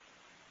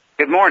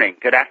Good morning,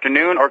 good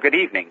afternoon, or good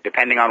evening,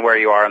 depending on where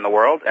you are in the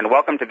world, and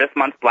welcome to this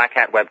month's Black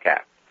Hat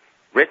webcast,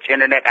 Rich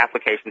Internet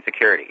Application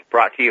Security,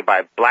 brought to you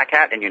by Black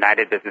Hat and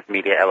United Business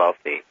Media,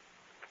 LLC.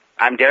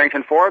 I'm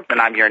Darrington Forbes,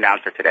 and I'm your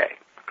announcer today.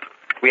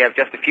 We have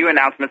just a few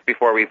announcements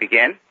before we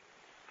begin.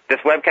 This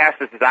webcast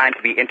is designed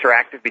to be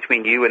interactive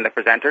between you and the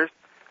presenters.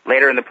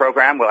 Later in the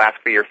program, we'll ask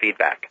for your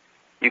feedback.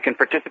 You can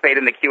participate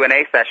in the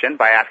Q&A session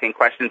by asking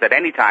questions at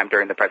any time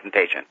during the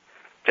presentation.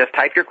 Just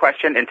type your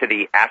question into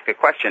the Ask a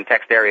Question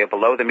text area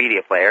below the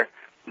media player,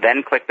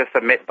 then click the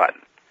Submit button.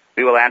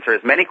 We will answer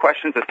as many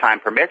questions as time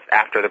permits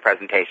after the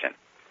presentation.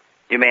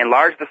 You may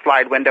enlarge the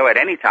slide window at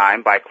any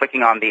time by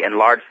clicking on the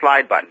Enlarge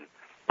Slide button,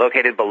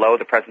 located below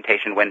the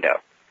presentation window.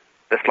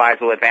 The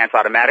slides will advance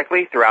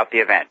automatically throughout the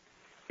event.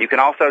 You can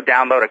also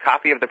download a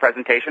copy of the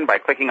presentation by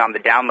clicking on the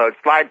Download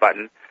Slide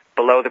button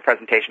below the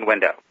presentation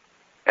window.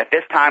 At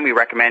this time, we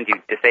recommend you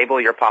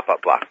disable your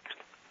pop-up blockers.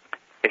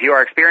 If you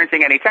are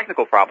experiencing any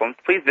technical problems,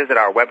 please visit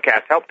our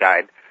webcast help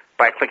guide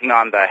by clicking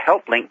on the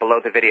Help link below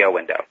the video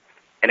window.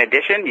 In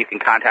addition, you can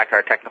contact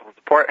our technical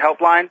support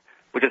helpline,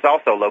 which is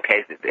also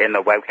located in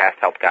the webcast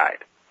help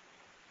guide.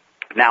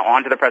 Now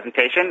on to the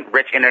presentation,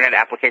 Rich Internet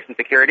Application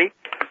Security.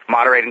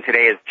 Moderating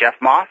today is Jeff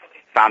Moss,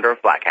 founder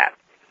of Black Hat.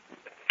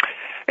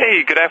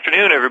 Hey, good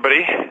afternoon,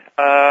 everybody.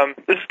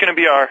 This is going to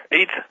be our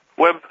 8th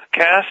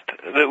webcast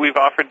that we've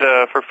offered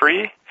for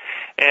free,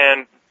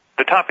 and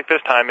the topic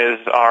this time is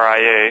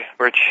RIA,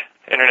 Rich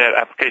Internet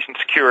Application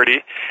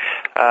Security,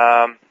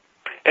 and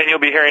you'll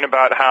be hearing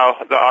about how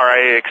the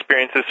RIA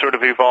experiences sort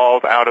of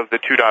evolve out of the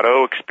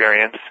 2.0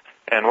 experience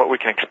and what we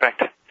can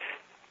expect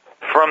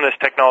from this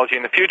technology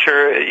in the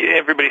future.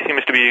 Everybody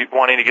seems to be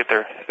wanting to get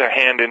their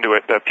hand into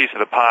it, a piece of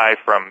the pie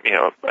from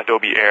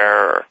Adobe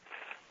Air or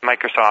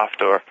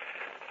Microsoft,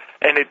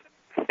 and it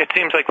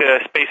seems like the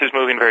space is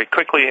moving very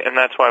quickly, and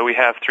that's why we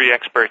have 3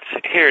 experts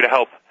here to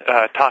help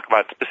talk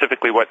about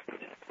specifically what's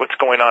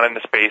going on in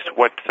the space,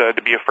 what to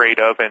be afraid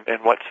of,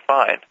 and what's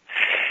fine.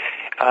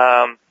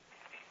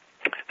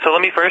 So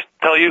let me first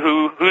tell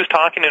you who's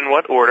talking in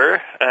what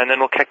order, and then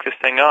we'll kick this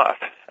thing off.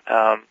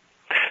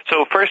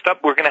 So first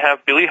up, we're going to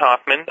have Billy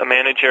Hoffman, a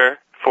manager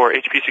for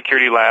HP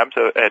Security Labs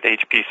at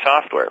HP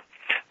Software.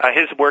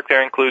 His work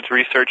there includes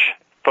research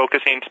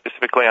focusing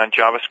specifically on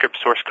JavaScript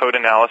source code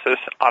analysis,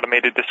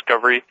 automated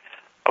discovery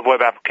of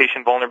web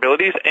application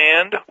vulnerabilities,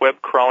 and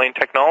web crawling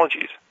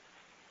technologies.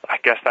 I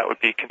guess that would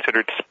be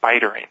considered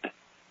spidering.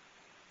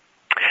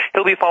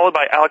 He'll be followed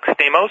by Alex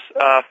Stamos,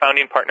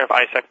 founding partner of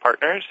ISEC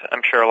Partners.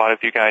 I'm sure a lot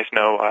of you guys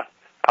know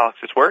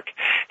Alex's work.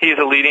 He's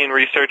a leading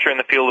researcher in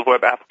the field of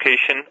web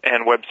application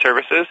and web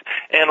services.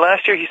 And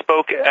last year he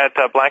spoke at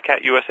Black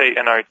Hat USA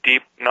in our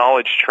Deep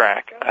Knowledge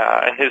track.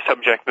 And his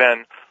subject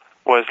then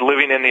was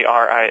living in the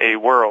RIA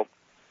world.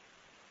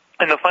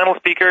 And the final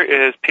speaker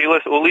is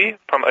Pelis Uli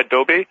from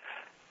Adobe.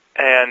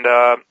 And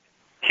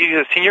he's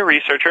a senior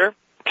researcher,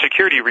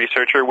 security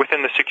researcher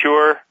within the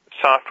secure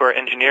software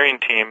engineering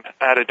team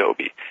at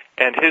Adobe.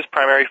 And his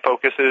primary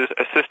focus is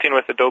assisting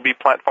with Adobe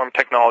platform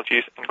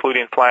technologies,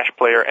 including Flash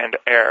Player and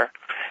Air.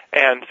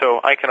 And so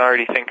I can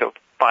already think of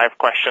 5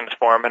 questions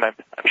for him, and I'm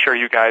sure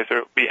you guys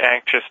will be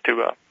anxious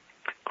to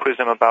quiz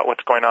him about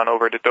what's going on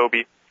over at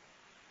Adobe.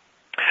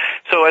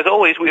 So as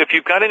always, if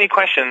you've got any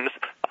questions,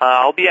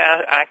 I'll be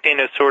acting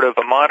as sort of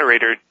a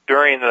moderator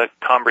during the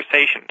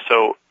conversation.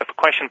 So if a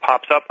question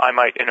pops up, I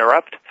might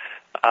interrupt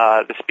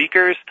the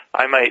speakers.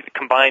 I might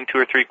combine 2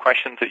 or 3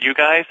 questions that you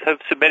guys have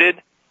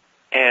submitted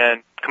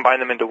and combine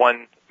them into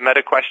one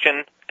meta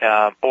question,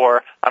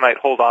 or I might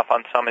hold off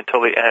on some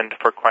until the end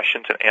for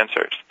questions and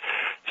answers.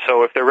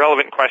 So if they're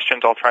relevant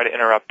questions, I'll try to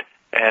interrupt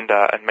and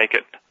make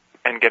it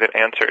and get it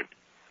answered.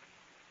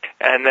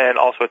 And then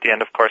also at the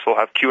end, of course, we'll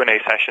have Q&A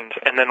sessions,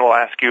 and then we'll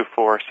ask you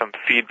for some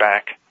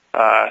feedback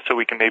so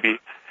we can maybe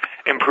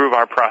improve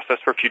our process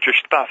for future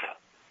stuff.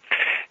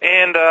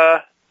 And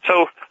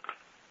so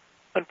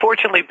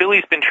unfortunately,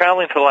 Billy's been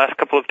traveling for the last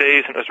couple of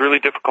days, and it was really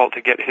difficult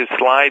to get his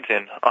slides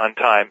in on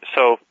time.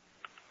 So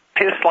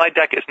his slide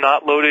deck is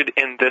not loaded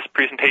in this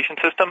presentation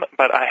system,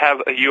 but I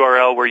have a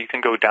URL where you can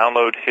go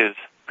download his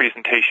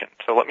presentation.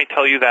 So let me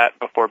tell you that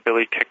before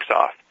Billy kicks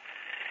off.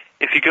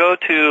 If you go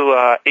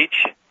to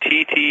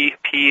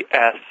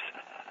https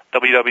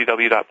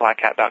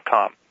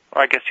www.blackhat.com,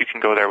 or I guess you can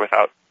go there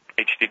without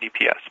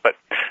HTTPS, but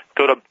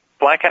go to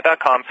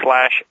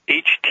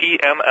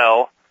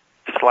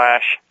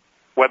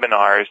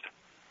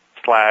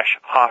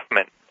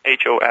blackhat.com/html/webinars/Hoffman,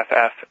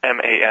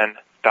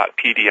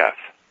 HOFFMAN.pdf,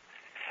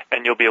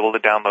 and you'll be able to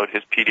download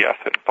his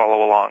PDF and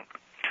follow along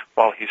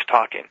while he's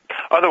talking.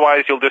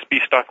 Otherwise, you'll just be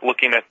stuck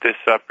looking at this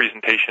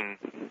presentation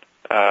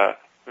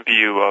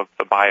view of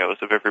the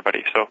bios of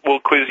everybody. So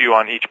we'll quiz you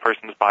on each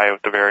person's bio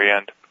at the very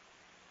end.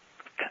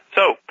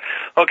 So,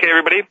 okay,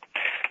 everybody,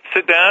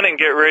 sit down and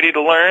get ready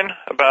to learn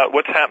about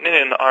what's happening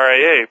in the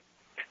RIA.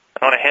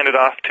 I want to hand it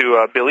off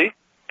to Billy,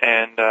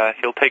 and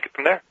he'll take it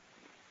from there.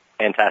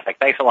 Fantastic.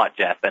 Thanks a lot,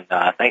 Jeff, and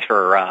thanks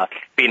for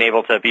being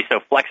able to be so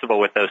flexible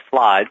with those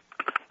slides.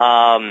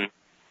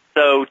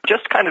 So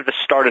just kind of to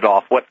start it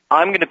off, what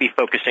I'm going to be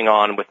focusing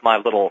on with my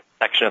little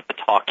section of the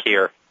talk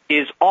here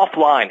is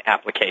offline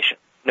applications.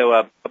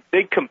 A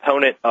big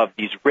component of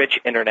these rich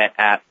Internet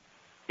apps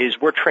is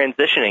we're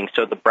transitioning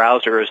so the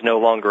browser is no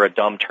longer a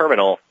dumb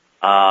terminal.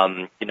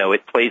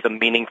 It plays a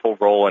meaningful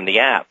role in the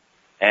app.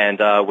 And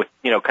with,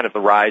 kind of the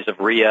rise of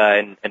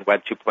RIA and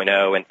Web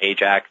 2.0 and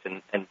AJAX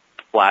and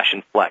Flash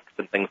and Flex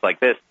and things like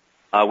this,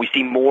 we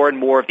see more and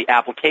more of the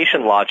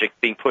application logic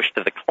being pushed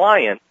to the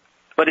client,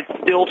 but it's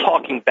still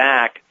talking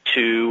back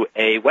to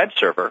a web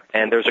server,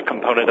 and there's a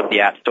component of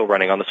the app still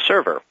running on the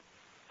server.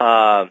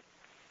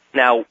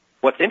 Now,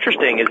 what's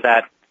interesting is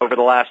that over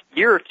the last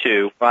year or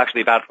two, well,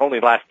 actually about only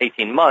the last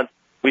 18 months,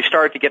 we've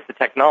started to get the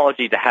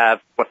technology to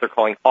have what they're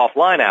calling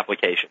offline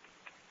applications,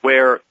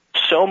 where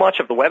so much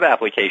of the web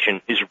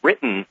application is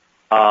written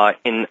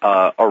in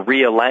a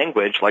RIA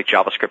language like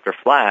JavaScript or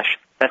Flash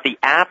that the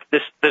app,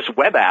 this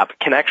web app,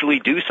 can actually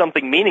do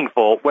something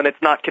meaningful when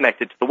it's not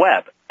connected to the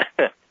web,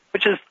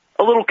 which is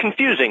a little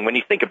confusing when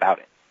you think about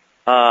it.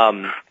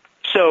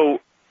 So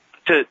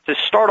to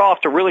start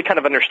off, to really kind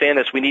of understand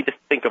this, we need to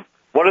think of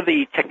what are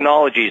the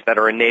technologies that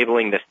are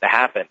enabling this to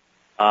happen.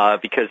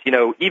 Because,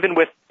 even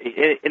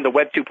in the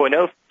Web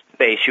 2.0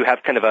 space, you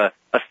have kind of a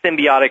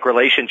symbiotic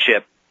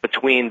relationship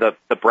between the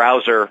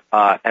browser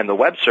and the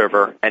web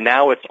server, and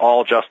now it's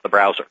all just the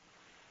browser.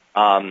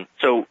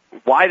 So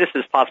why this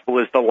is possible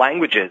is the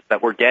languages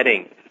that we're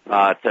getting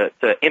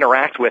to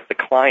interact with the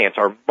clients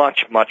are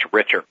much, much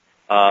richer.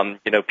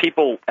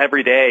 People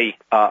every day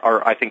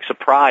are, I think,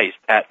 surprised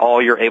at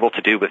all you're able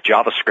to do with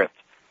JavaScript.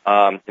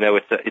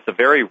 It's a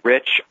very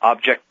rich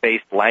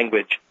object-based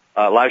language.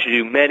 Allows you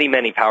to do many,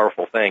 many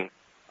powerful things,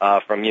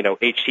 from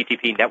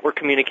HTTP network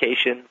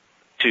communication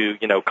to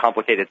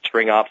complicated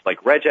string ops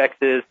like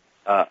regexes.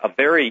 A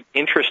very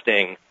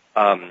interesting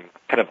kind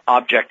of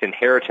object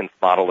inheritance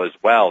model as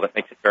well that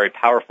makes it very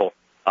powerful.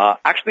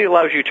 Actually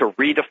allows you to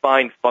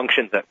redefine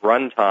functions at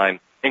runtime,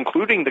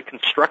 including the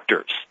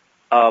constructors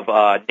of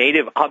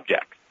native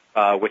objects,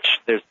 which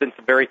there's been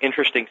some very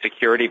interesting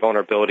security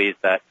vulnerabilities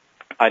that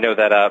I know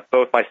that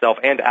both myself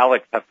and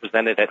Alex have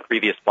presented at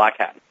previous Black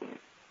Hat.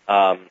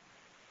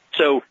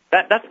 So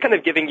that's kind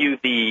of giving you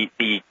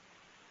the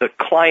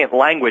client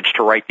language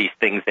to write these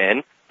things in.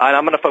 And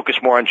I'm going to focus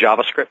more on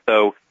JavaScript,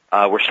 though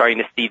we're starting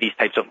to see these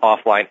types of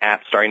offline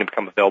apps starting to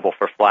become available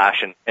for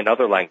Flash and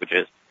other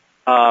languages.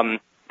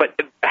 But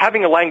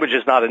having a language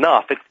is not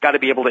enough. It's got to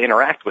be able to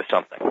interact with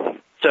something.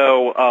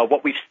 So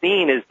what we've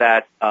seen is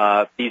that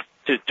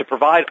to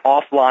provide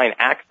offline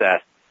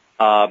access,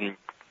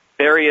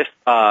 various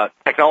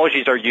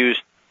technologies are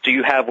used. So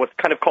you have what's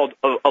kind of called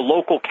a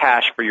local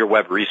cache for your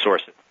web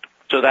resources.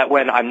 So that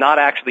when I'm not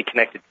actually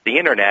connected to the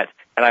Internet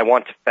and I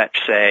want to fetch,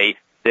 say,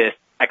 this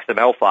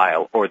XML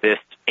file or this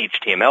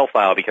HTML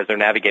file because they're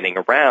navigating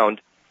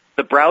around,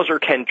 the browser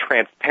can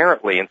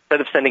transparently, instead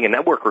of sending a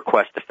network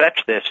request to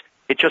fetch this,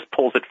 it just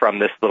pulls it from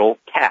this little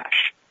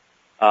cache.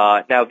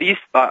 Now, these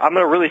I'm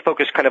going to really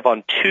focus kind of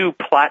on two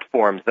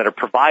platforms that are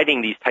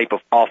providing these type of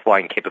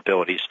offline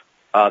capabilities.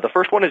 The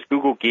first one is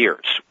Google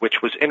Gears,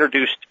 which was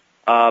introduced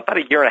about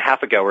a year and a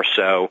half ago or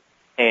so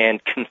and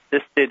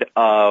consisted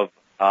of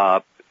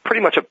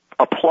pretty much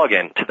a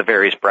plugin to the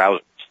various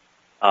browsers.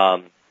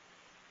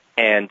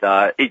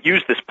 It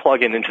used this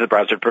plugin into the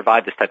browser to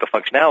provide this type of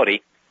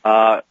functionality.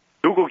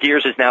 Google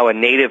Gears is now a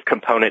native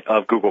component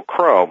of Google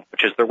Chrome,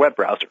 which is their web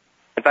browser.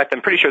 In fact,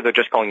 I'm pretty sure they're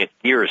just calling it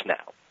Gears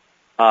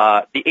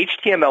now. The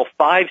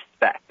HTML5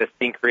 spec that's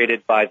being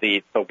created by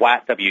the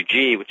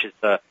WAT-WG, which is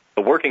the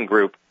working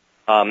group,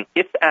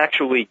 it's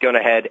actually gone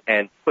ahead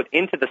and put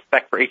into the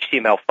spec for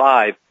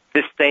HTML5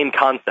 this same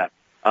concept.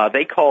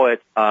 They call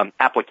it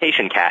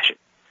application caches.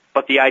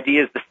 But the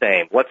idea is the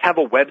same. Let's have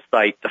a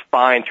website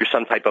defined through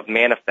some type of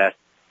manifest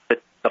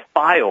that the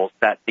files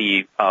that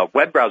the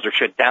web browser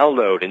should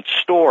download and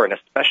store in a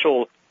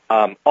special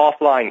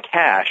offline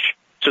cache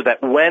so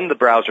that when the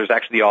browser is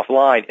actually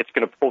offline, it's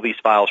going to pull these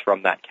files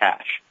from that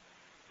cache.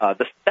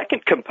 The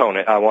second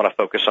component I want to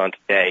focus on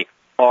today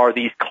are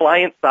these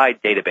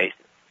client-side databases,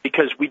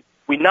 because we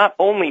not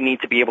only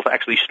need to be able to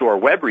actually store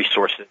web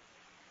resources,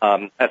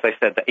 as I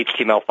said, the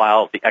HTML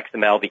files, the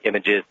XML, the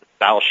images, the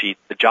style sheets,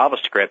 the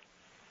JavaScript,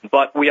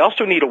 but we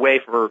also need a way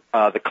for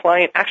the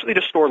client actually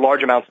to store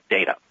large amounts of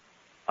data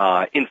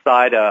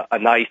inside a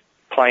nice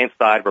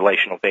client-side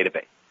relational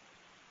database.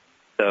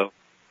 So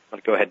I'm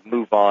going to go ahead and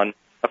move on.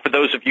 For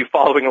those of you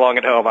following along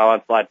at home, I'm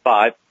on slide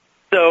 5.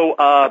 So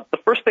the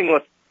first thing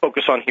let's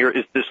focus on here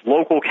is this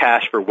local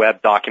cache for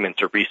web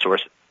documents or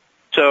resources.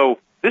 So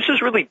this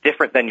is really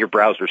different than your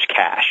browser's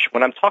cache.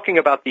 When I'm talking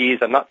about these,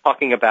 I'm not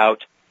talking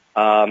about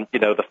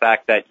the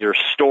fact that you're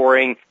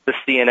storing the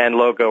CNN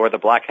logo or the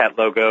Black Hat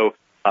logo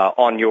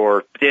on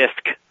your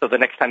disk, so the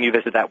next time you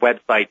visit that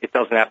website, it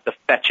doesn't have to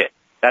fetch it.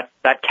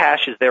 That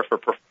cache is there for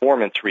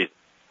performance reasons.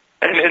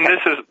 And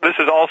this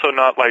is also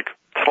not like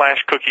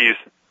Flash cookies.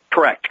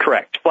 Correct.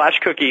 Flash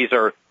cookies,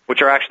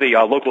 which are actually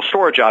local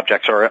storage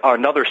objects, are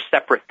another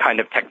separate kind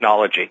of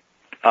technology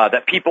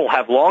that people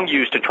have long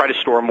used to try to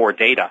store more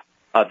data.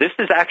 This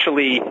is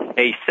actually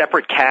a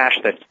separate cache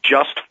that's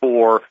just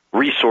for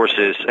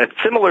resources. It's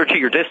similar to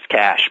your disk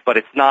cache, but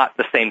it's not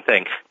the same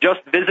thing.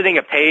 Just visiting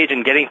a page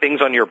and getting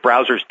things on your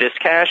browser's disk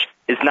cache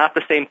is not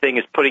the same thing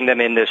as putting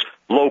them in this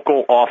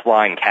local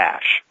offline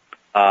cache.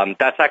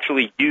 That's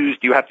actually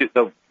used.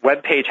 The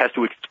web page has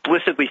to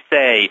explicitly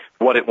say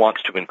what it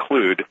wants to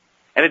include.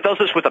 And it does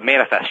this with a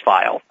manifest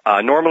file.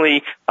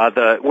 Normally,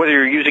 whether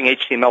you're using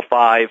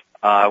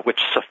HTML5, which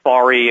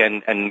Safari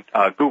and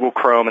Google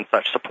Chrome and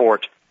such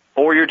support,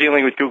 or you're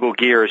dealing with Google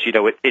Gears,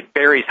 it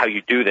varies how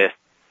you do this.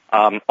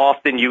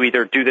 Often you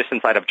either do this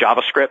inside of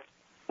JavaScript,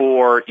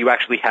 or you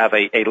actually have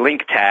a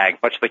link tag,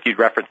 much like you'd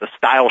reference a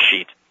style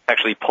sheet,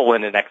 actually pull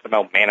in an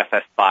XML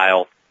manifest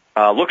file.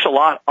 Looks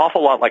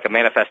awful lot like a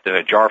manifest in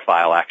a jar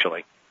file,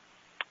 actually.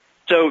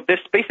 So this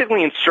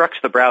basically instructs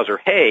the browser,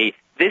 hey,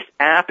 this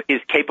app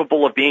is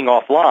capable of being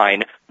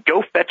offline.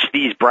 Go fetch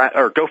these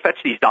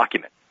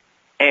documents.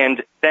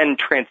 And then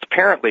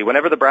transparently,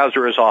 whenever the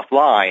browser is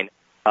offline,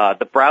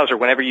 the browser,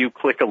 whenever you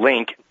click a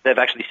link, instead of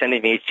actually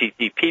sending the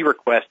HTTP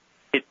request,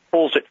 it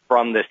pulls it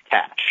from this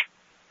cache.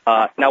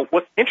 Now,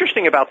 what's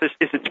interesting about this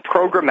is it's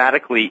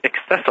programmatically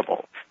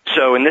accessible.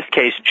 So in this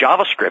case,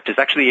 JavaScript is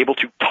actually able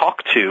to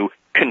talk to,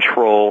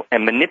 control,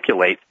 and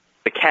manipulate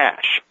the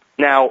cache.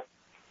 Now,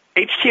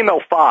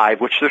 HTML5,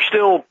 which they're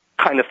still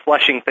kind of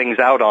fleshing things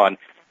out on,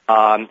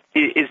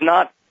 is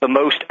not the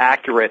most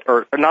accurate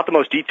or not the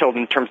most detailed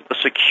in terms of the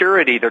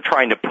security they're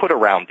trying to put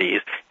around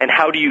these and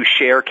how do you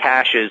share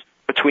caches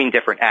between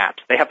different apps.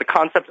 They have the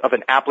concept of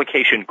an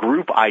application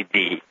group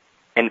ID,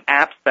 and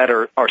apps that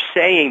are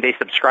saying they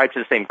subscribe to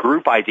the same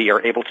group ID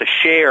are able to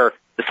share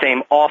the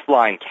same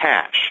offline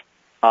cache.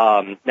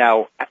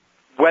 Now,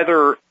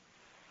 whether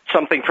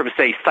something from,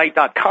 say,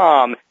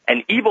 Site.com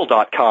and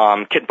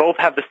Evil.com can both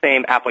have the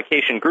same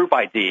application group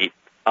ID,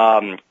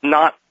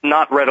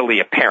 not readily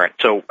apparent.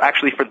 So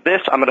actually for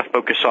this, I'm going to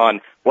focus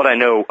on what I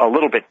know a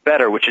little bit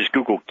better, which is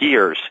Google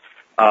Gears.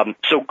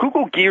 So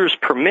Google Gears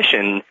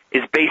permission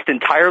is based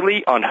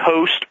entirely on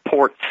host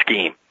port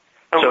scheme.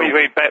 Oh,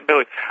 wait,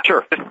 Billy.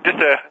 Sure. Just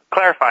to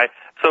clarify,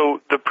 so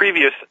the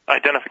previous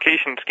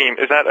identification scheme,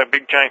 is that a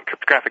big giant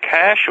cryptographic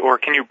hash, or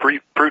can you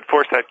brute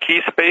force that key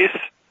space?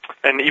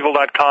 And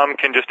Evil.com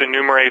can just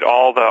enumerate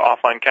all the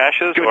offline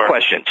caches? Good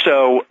question.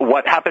 So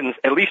what happens,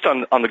 at least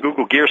on the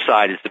Google Gears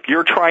side, is if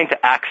you're trying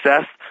to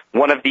access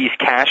one of these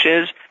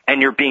caches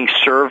and you're being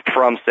served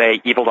from,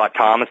 say,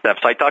 Evil.com instead of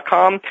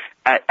Site.com,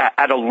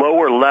 at a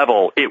lower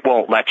level, it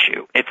won't let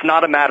you. It's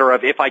not a matter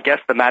of if I guess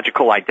the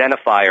magical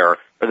identifier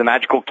or the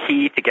magical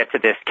key to get to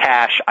this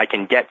cache, I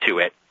can get to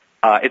it.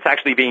 It's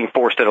actually being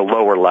forced at a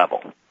lower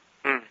level.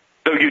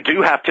 So you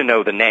do have to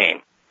know the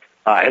name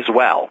as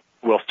well.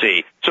 We'll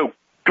see. So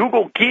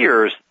Google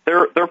Gears,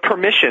 their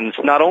permissions,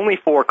 not only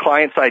for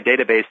client-side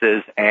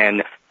databases,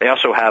 and they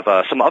also have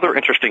some other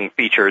interesting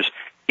features,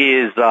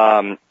 is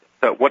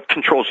what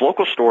controls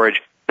local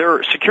storage.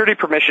 Their security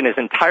permission is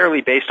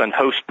entirely based on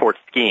host port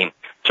scheme.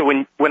 So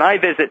when I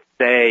visit,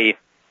 say,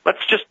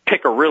 let's just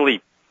pick a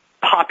really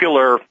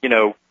popular,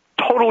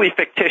 totally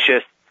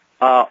fictitious,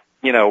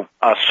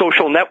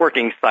 social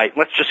networking site.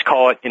 Let's just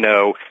call it,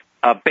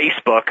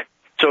 Facebook.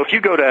 So if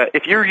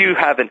you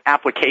have an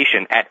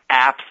application at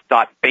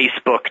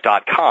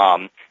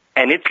apps.facebook.com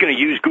and it's going to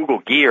use Google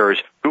Gears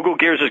is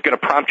going to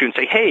prompt you and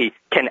say, hey,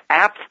 can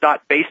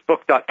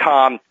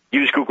apps.facebook.com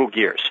use Google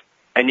Gears?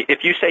 And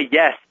if you say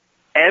yes,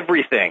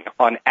 everything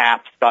on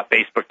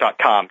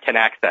apps.facebook.com can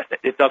access it.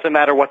 It doesn't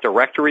matter what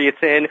directory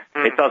it's in.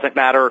 It doesn't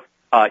matter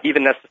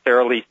even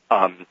necessarily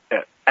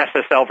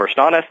SSL versus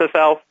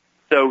non-SSL.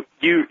 So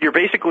you're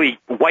basically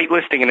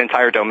whitelisting an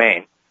entire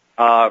domain.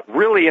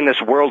 Really, in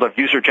this world of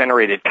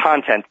user-generated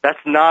content,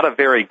 that's not a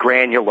very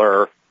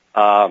granular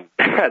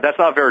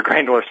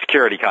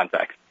security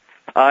context.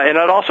 And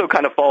it also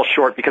kind of falls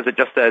short because it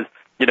just says,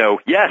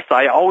 yes,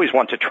 I always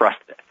want to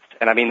trust this.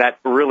 And I mean, that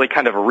really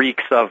kind of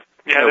reeks of...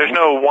 there's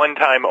no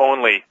one-time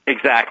only.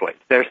 Exactly.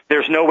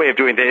 There's no way of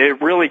doing that.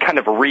 It really kind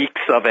of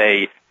reeks of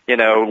a,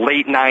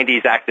 late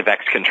 90s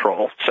ActiveX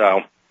control.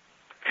 So...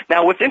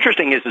 Now, what's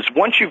interesting is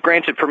once you've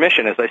granted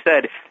permission, as I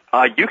said,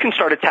 you can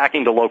start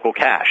attacking the local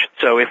cache.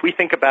 So if we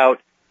think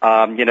about,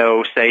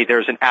 say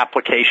there's an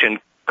application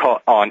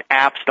on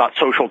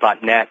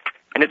apps.social.net,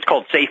 and it's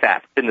called Safe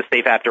App. It's in the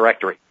Safe App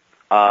directory.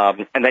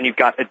 And then you've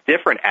got a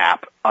different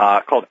app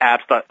called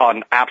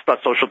on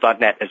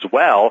apps.social.net as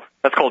well.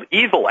 That's called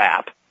Evil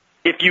App.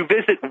 If you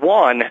visit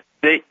one,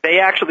 they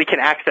actually can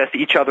access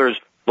each other's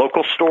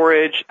local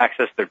storage,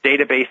 access their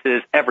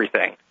databases,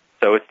 everything.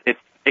 So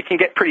it can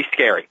get pretty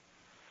scary.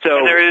 So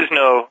and there is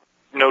no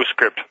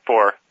script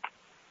for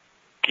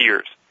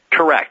Gears.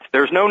 Correct.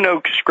 There's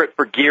no script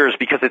for Gears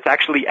because it's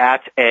actually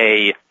at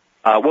a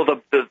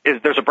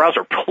there's a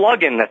browser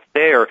plugin that's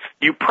there.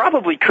 You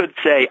probably could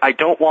say, I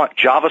don't want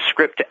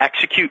JavaScript to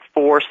execute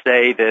for,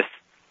 say, this,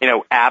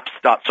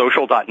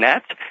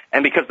 apps.social.net.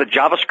 And because the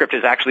JavaScript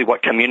is actually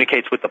what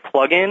communicates with the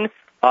plugin,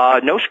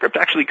 no script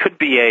actually could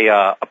be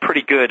a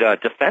pretty good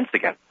defense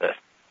against this.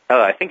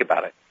 I think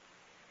about it.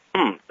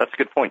 That's a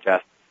good point,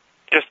 Jeff.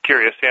 Just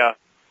curious, yeah.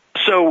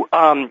 So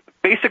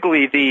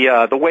basically,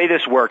 the way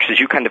this works is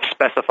you kind of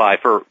specify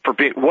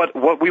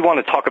what we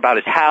want to talk about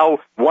is how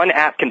one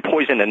app can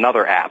poison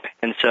another app.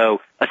 And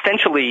so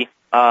essentially,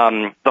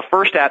 the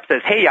first app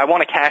says, hey, I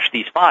want to cache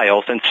these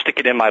files and stick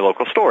it in my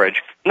local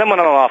storage. And then when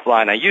I'm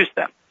offline, I use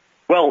them.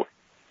 Well,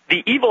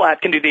 the evil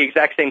app can do the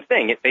exact same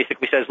thing. It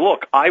basically says,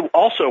 look, I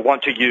also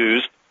want to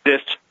use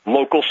this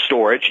local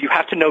storage. You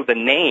have to know the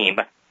name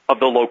of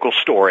the local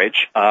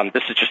storage.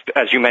 This is just,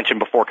 as you mentioned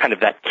before, kind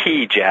of that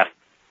key, Jeff.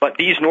 But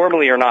these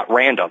normally are not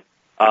random.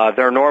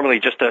 They're normally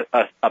just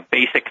a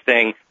basic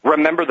thing.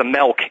 Remember the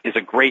Milk is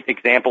a great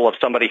example of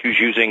somebody who's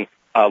using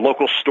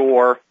local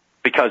store,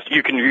 because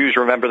you can use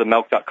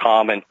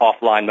rememberthemilk.com in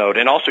offline mode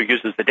and also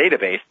uses the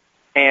database.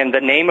 And the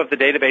name of the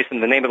database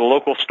and the name of the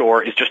local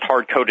store is just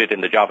hard-coded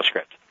in the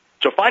JavaScript.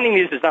 So finding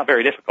these is not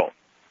very difficult.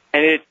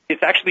 And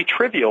it's actually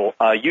trivial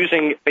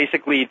using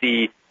basically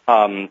the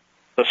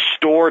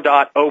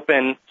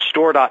store.open,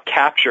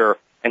 store.capture,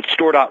 and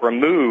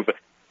store.remove.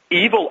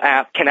 Evil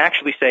app can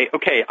actually say,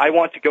 okay, I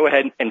want to go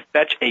ahead and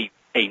fetch a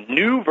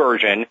new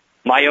version,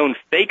 my own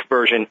fake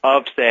version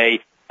of,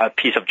 say, a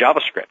piece of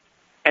JavaScript.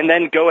 And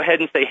then go ahead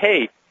and say,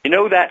 hey, you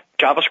know that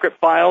JavaScript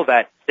file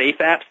that Safe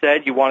App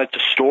said you wanted to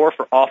store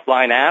for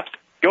offline apps?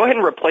 Go ahead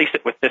and replace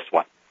it with this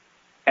one.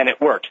 And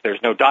it works.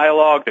 There's no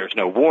dialogue. There's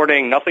no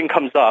warning. Nothing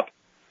comes up.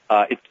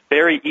 It's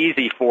very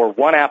easy for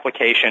one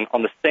application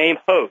on the same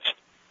host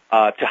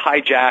to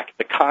hijack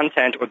the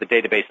content or the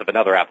database of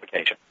another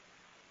application.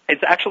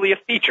 It's actually a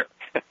feature.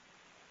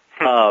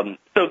 So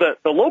the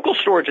local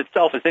storage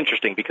itself is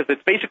interesting because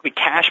it's basically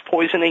cache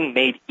poisoning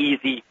made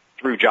easy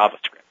through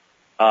JavaScript.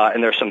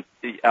 And there's some,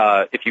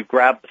 if you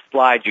grab the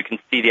slide, you can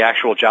see the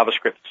actual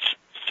JavaScript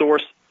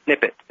source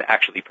snippet to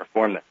actually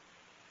perform this.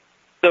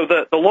 So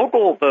the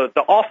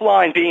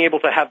offline being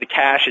able to have the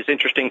cache is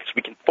interesting because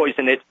we can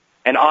poison it.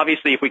 And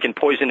obviously, if we can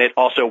poison it,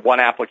 also one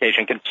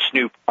application can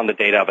snoop on the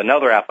data of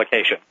another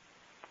application.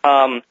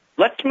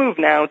 Let's move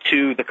now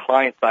to the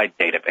client-side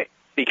database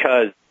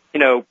because,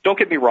 don't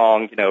get me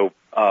wrong,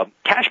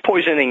 cache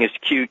poisoning is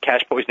cute,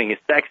 cache poisoning is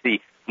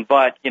sexy,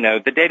 but,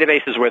 the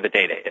database is where the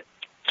data is.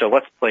 So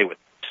let's play with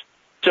this.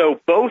 So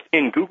both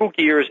in Google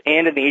Gears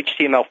and in the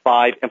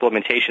HTML5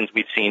 implementations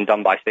we've seen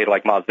done by, say,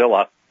 like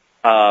Mozilla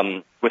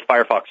with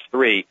Firefox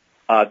 3,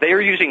 they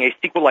are using a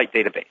SQLite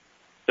database.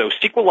 So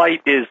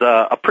SQLite is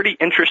a pretty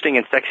interesting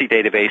and sexy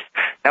database.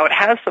 Now, it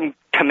has some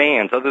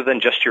commands other than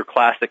just your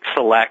classic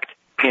select,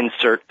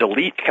 insert,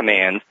 delete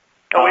commands.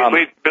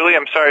 Wait, Billy,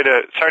 I'm sorry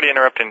to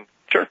interrupt.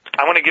 Sure.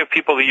 I want to give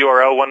people the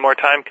URL one more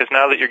time because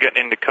now that you're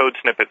getting into code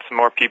snippets,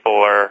 more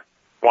people are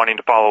wanting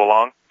to follow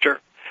along. Sure.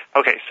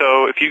 Okay,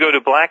 so if you go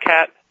to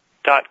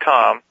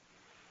blackhat.com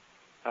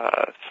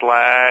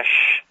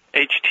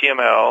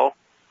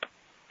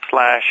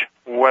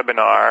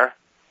 /HTML/webinar,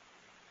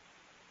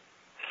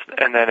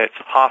 and then it's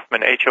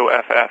Hoffman,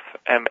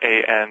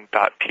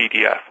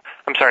 HOFFMAN.PDF.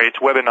 I'm sorry, it's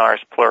webinars,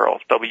 plural,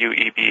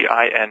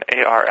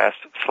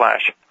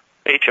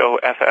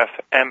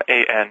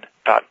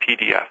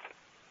 WEBINARS/HOFFMAN.PDF.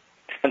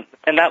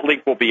 And that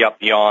link will be up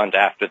beyond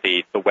after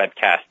the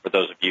webcast for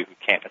those of you who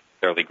can't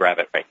necessarily grab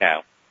it right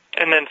now.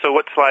 And then, so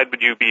what slide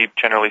would you be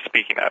generally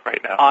speaking at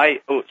right now?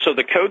 So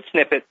the code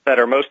snippets that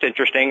are most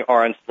interesting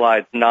are on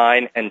slides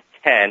 9 and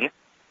 10.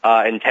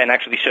 And 10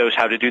 actually shows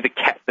how to do the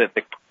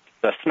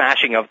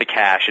smashing of the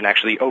cache and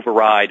actually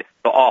override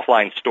the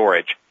offline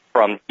storage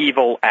from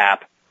evil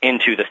app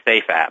into the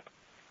safe app,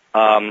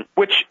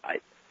 which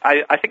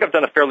I think I've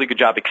done a fairly good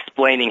job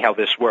explaining how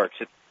this works.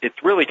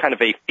 It's really kind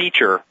of a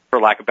feature, for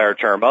lack of a better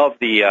term, of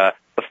the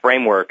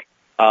framework,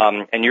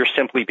 and you're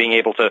simply being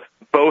able to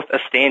both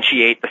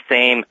instantiate the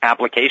same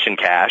application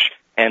cache,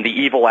 and the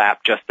evil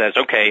app just says,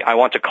 okay, I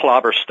want to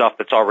clobber stuff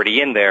that's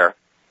already in there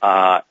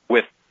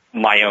with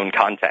my own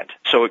content.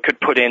 So it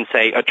could put in,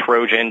 say, a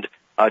Trojan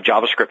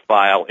JavaScript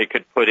file. It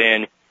could put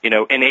in,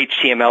 an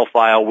HTML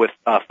file with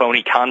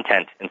phony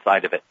content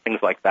inside of it,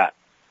 things like that.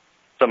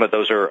 Some of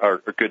those are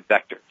good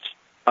vectors.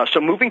 So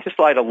moving to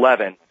slide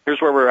 11,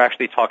 here's where we're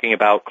actually talking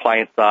about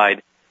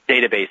client-side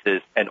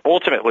databases and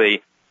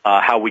ultimately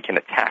how we can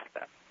attack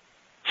them.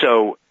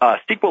 So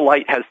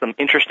SQLite has some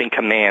interesting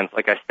commands,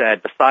 like I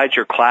said, besides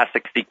your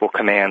classic SQL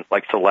commands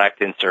like select,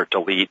 insert,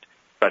 delete,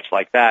 such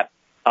like that.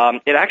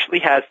 It actually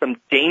has some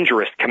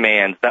dangerous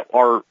commands that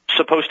are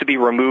supposed to be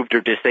removed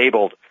or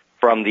disabled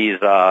from these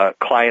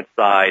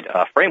client-side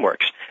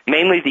frameworks,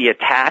 mainly the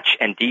attach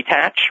and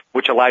detach,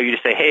 which allow you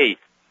to say, hey,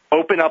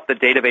 open up the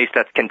database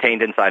that's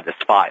contained inside this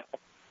file.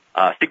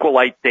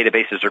 SQLite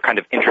databases are kind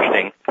of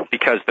interesting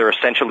because they're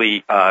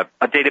essentially a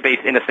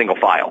database in a single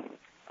file.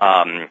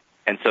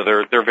 And so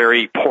they're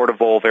very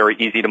portable, very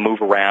easy to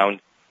move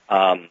around.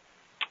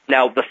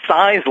 Now, the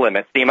size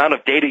limits, the amount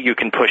of data you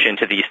can push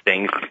into these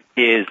things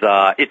is,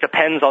 it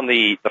depends on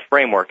the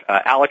framework.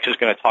 Alex is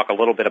going to talk a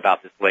little bit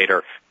about this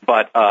later,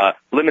 but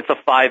limits of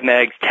 5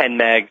 megs, 10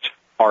 megs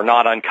are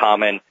not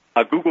uncommon.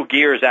 Google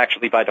Gears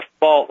actually by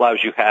default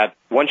allows you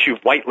once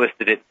you've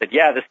whitelisted it, that,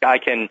 yeah, this guy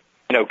can,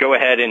 go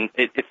ahead and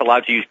it's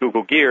allowed to use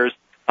Google Gears,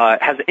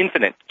 has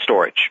infinite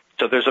storage.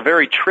 So there's a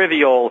very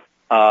trivial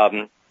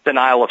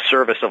denial of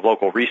service of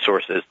local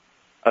resources,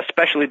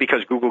 especially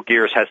because Google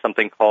Gears has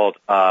something called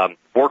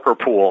worker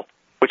pool,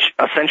 which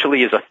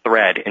essentially is a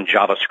thread in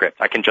JavaScript.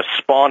 I can just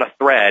spawn a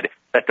thread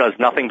that does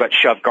nothing but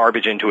shove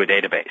garbage into a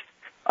database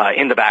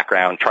in the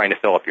background trying to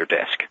fill up your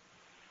disk.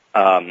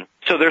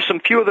 So there's some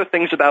few other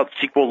things about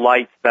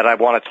SQLite that I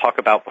want to talk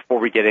about before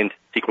we get into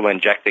SQL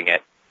injecting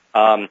it.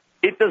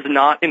 It does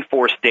not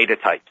enforce data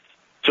types.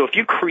 So if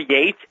you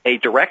create a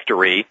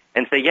directory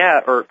and say,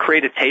 or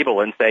create a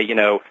table and say,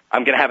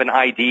 I'm going to have an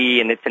ID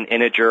and it's an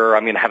integer,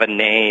 I'm going to have a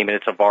name and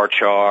it's a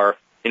varchar,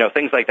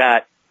 things like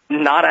that,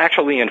 not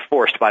actually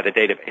enforced by the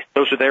database.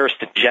 Those are their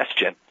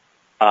suggestions.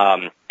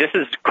 This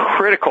is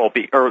critical,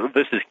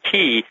 this is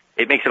key.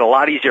 It makes it a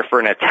lot easier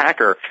for an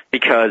attacker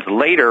because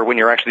later when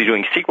you're actually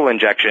doing SQL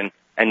injection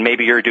and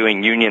maybe you're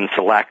doing union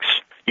selects,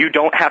 you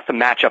don't have to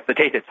match up the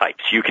data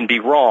types. You can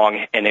be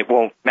wrong and it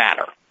won't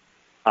matter.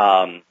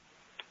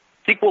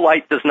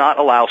 SQLite does not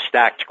allow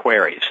stacked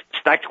queries.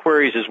 Stacked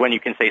queries is when you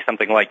can say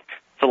something like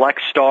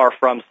select star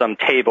from some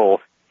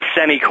table,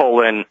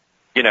 semicolon,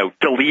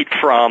 delete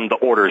from the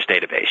orders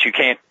database. You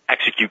can't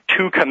execute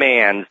two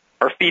commands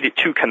or feed it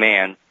two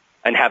commands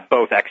and have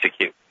both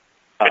execute.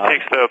 It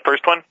takes the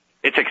first one?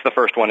 It takes the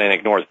first one and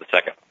ignores the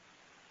second.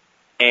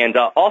 And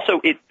also,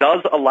 it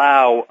does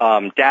allow --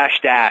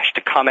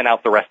 to comment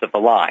out the rest of the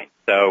line.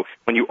 So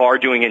when you are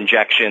doing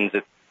injections,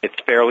 it's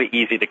fairly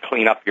easy to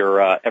clean up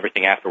your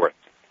everything afterwards.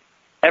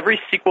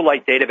 Every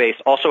SQLite database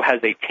also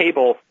has a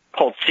table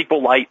called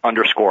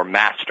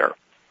SQLite_master,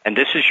 and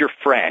this is your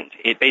friend.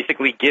 It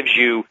basically gives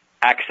you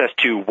access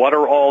to what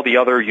are all the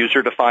other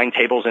user-defined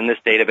tables in this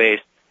database,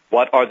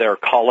 what are their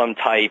column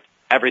types,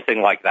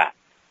 everything like that.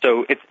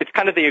 So it's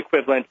kind of the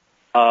equivalent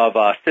of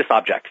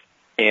sysobjects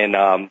in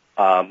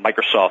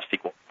Microsoft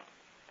SQL.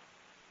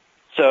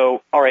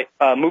 So, all right,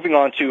 moving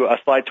on to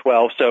slide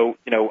 12. So,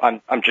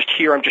 I'm just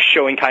here. I'm just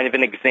showing kind of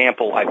an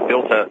example. I've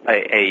built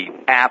a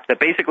app that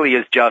basically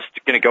is just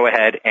going to go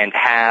ahead and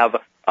have.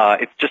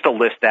 It's just a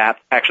list app,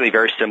 actually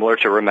very similar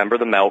to Remember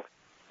the Milk.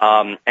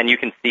 And you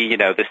can see,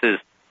 this is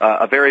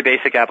a very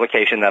basic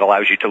application that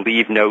allows you to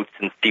leave notes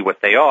and see what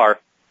they are.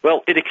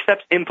 Well, it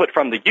accepts input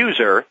from the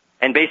user,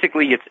 and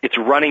basically it's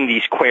running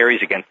these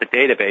queries against the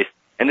database.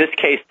 In this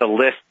case, the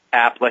list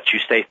app lets you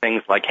say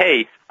things like,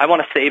 hey, I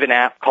want to save an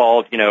app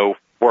called,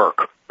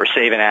 work, or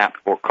save an app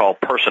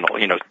called personal,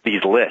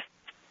 these lists.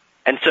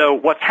 And so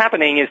what's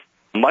happening is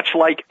much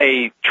like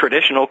a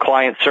traditional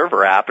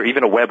client-server app or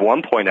even a Web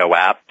 1.0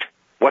 app,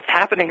 what's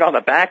happening on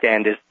the back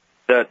end is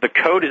the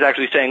code is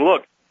actually saying,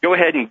 look, go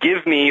ahead and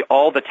give me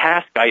all the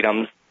task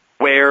items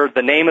where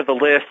the name of the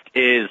list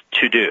is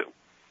to do.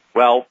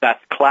 Well,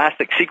 that's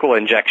classic SQL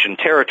injection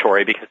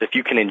territory because if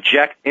you can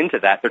inject into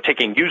that, they're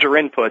taking user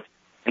input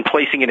and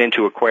placing it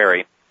into a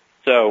query.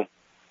 So,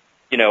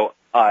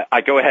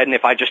 I go ahead and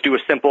if I just do a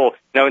simple,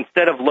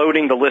 instead of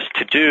loading the list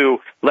to do,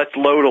 let's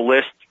load a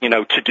list,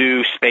 to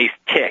do space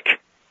tick,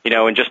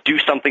 and just do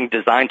something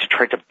designed to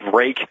try to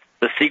break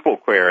the SQL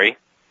query,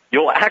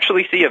 you'll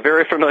actually see a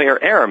very familiar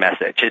error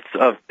message.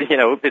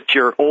 It's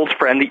your old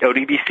friend, the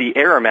ODBC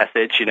error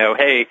message,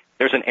 hey,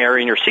 there's an error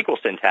in your SQL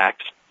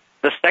syntax.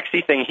 The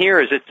sexy thing here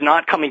is it's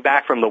not coming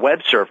back from the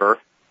web server,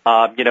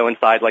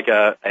 inside like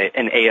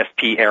an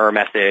ASP error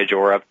message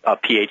or a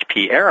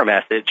PHP error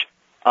message.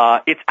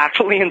 It's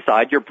actually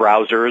inside your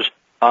browser's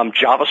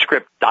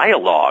JavaScript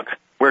dialog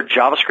where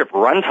JavaScript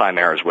runtime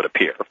errors would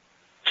appear.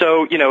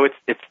 So,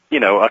 it's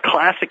a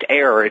classic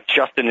error. It's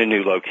just in a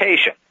new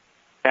location.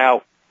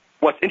 Now,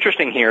 what's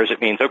interesting here is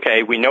it means,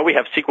 okay, we know we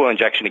have SQL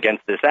injection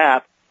against this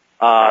app,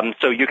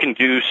 so you can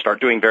start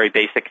doing very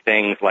basic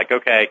things like,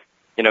 okay,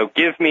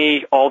 give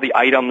me all the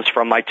items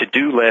from my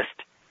to-do list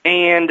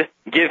and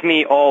give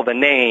me all the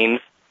names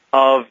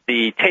of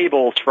the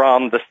tables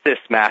from the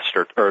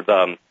SysMaster, or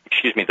the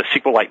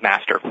SQLite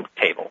master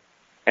table.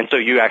 And so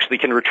you actually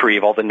can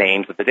retrieve all the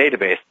names of the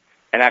database.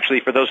 And actually,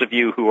 for those of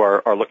you who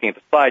are looking at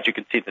the slides, you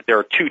can see that there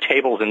are two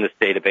tables in this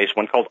database,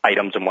 one called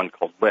items and one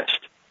called list.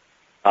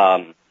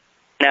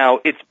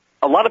 Now,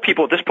 a lot of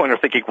people at this point are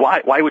thinking,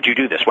 why would you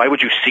do this? Why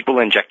would you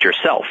SQL inject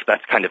yourself?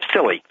 That's kind of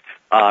silly.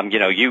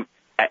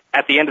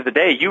 At the end of the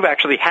day, you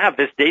actually have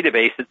this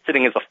database that's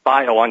sitting as a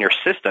file on your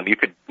system. You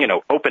could,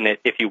 open it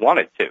if you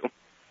wanted to.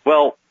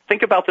 Well,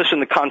 think about this in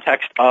the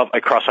context of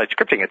a cross-site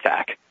scripting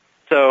attack.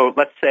 So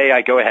let's say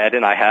I go ahead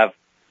and I have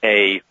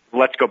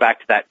let's go back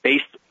to that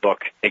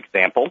Facebook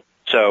example.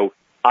 So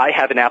I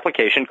have an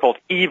application called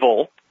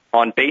Evil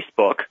on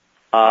Facebook.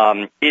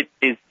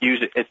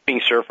 It's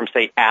being served from,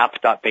 say,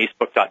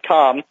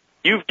 app.facebook.com.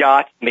 You've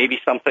got maybe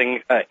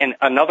something,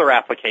 another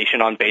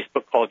application on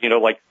Facebook called,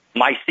 like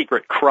My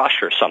Secret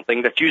Crush or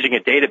something that's using a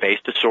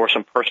database to store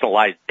some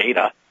personalized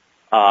data.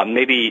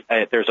 Maybe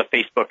there's a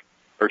Facebook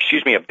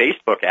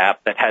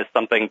app that has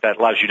something that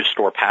allows you to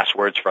store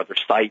passwords for other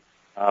sites,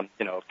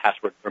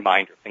 password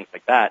reminder, things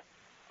like that.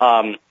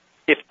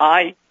 Since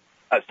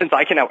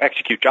I can now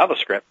execute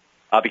JavaScript,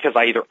 because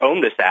I either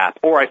own this app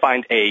or I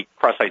find a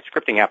cross-site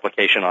scripting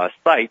application on a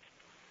site,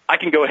 I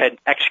can go ahead and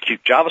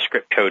execute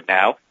JavaScript code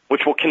now,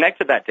 which will connect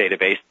to that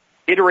database,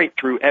 iterate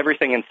through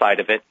everything inside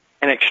of it,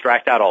 and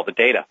extract out all the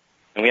data.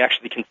 And we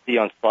actually can see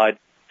on slide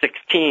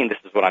 16, this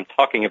is what I'm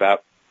talking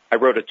about. I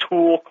wrote a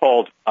tool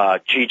called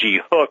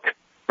gghook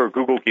for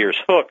Google Gears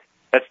Hook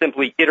that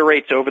simply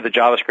iterates over the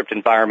JavaScript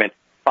environment,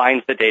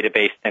 finds the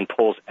database, and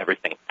pulls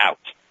everything out.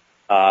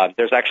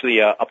 There's actually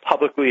a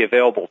publicly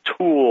available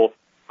tool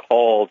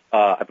called,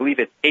 I believe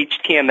it's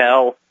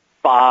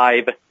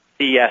HTML5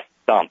 CS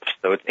dump.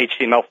 So it's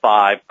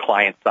HTML5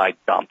 client-side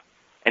dump.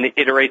 And it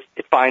iterates,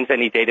 it finds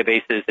any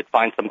databases, it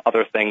finds some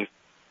other things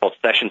called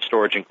session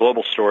storage and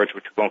global storage,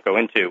 which we won't go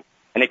into,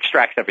 and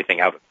extracts everything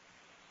out of it.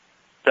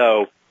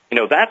 So,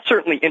 that's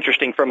certainly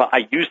interesting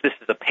I use this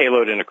as a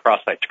payload in a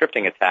cross-site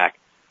scripting attack.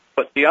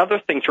 But the other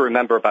thing to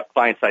remember about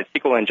client-side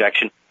SQL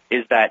injection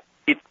is that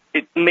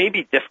it may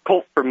be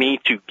difficult for me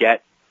to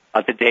get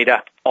the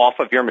data off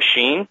of your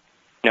machine,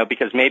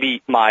 because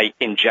maybe my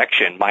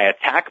injection, my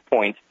attack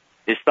point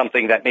is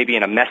something that maybe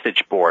in a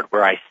message board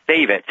where I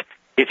save it,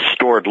 it's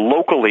stored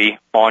locally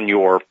on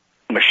your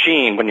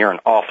machine when you're in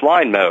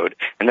offline mode.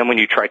 And then when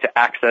you try to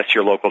access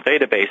your local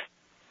database,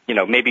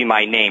 maybe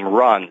my name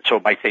runs. So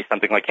it might say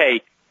something like,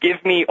 hey,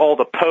 give me all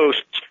the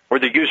posts where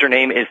the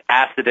username is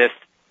Acidus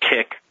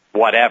tick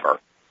whatever.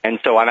 And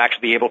so I'm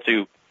actually able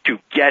to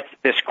get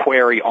this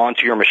query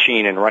onto your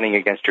machine and running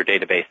against your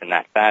database in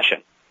that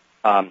fashion.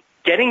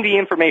 Getting the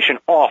information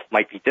off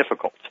might be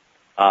difficult.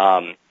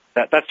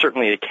 That's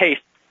certainly the case.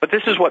 But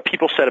this is what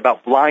people said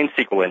about blind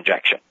SQL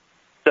injection.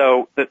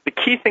 So the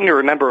key thing to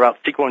remember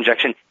about SQL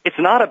injection, it's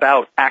not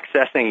about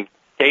accessing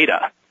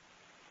data.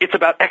 It's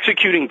about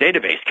executing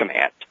database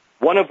commands,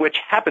 one of which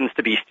happens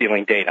to be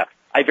stealing data.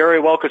 I very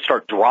well could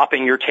start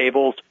dropping your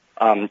tables,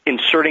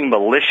 inserting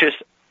malicious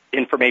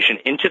information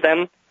into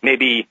them,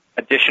 maybe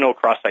additional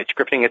cross-site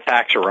scripting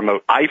attacks or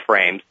remote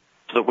iframes,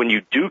 so that when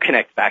you do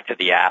connect back to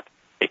the app,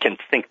 it can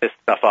sync this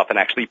stuff up and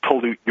actually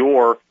pollute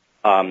your,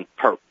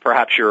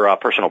 perhaps your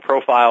personal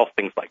profile,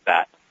 things like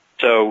that.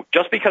 So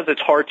just because it's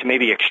hard to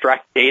maybe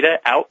extract data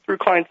out through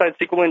client-side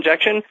SQL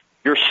injection,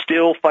 you're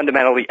still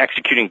fundamentally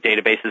executing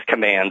databases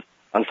commands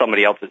on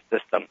somebody else's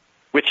system,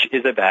 which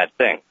is a bad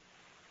thing.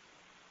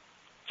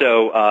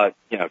 So,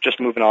 just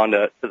moving on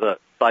to the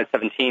slide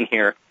 17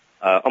 here,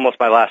 almost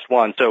my last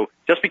one. So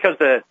just because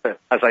as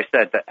I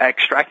said, the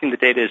extracting the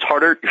data is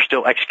harder, you're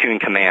still executing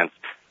commands.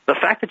 The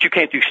fact that you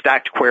can't do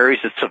stacked queries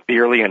is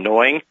severely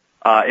annoying.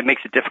 It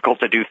makes it difficult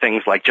to do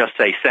things like just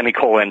say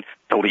semicolon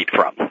delete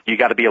from. You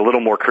got to be a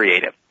little more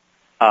creative.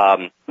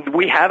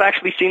 We have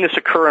actually seen this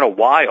occur in a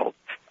while.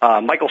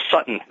 Michael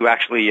Sutton, who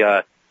actually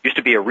used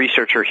to be a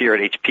researcher here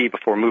at HP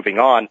before moving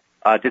on,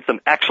 did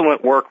some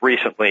excellent work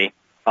recently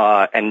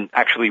and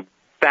actually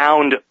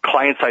found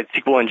client-side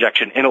SQL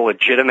injection in a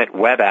legitimate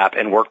web app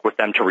and worked with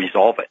them to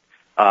resolve it.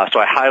 So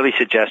I highly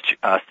suggest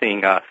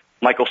seeing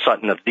Michael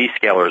Sutton of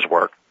Zscaler's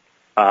work.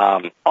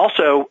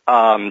 Also,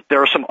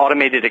 there are some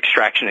automated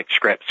extraction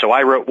scripts. So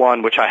I wrote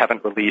one, which I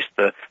haven't released,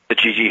 the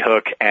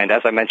gghook, and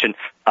as I mentioned,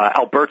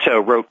 Alberto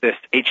wrote this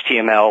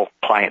HTML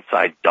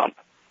client-side dump,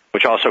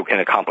 which also can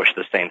accomplish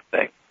the same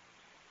thing.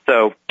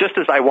 So just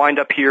as I wind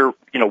up here,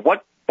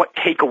 what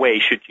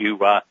takeaway should you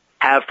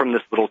have from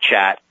this little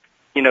chat?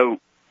 The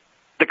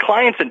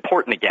client's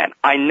important again.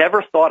 I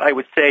never thought I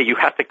would say you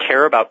have to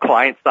care about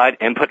client-side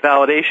input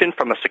validation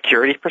from a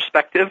security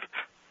perspective,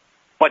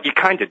 but you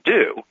kind of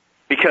do.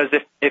 Because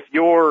if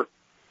you're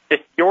in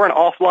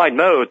offline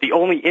mode, the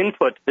only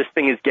input this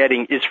thing is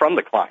getting is from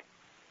the client,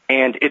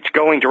 and it's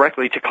going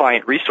directly to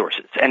client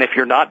resources. And if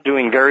you're not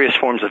doing various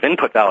forms of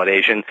input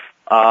validation,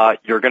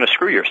 you're going to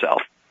screw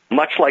yourself.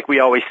 Much like we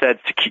always said,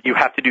 you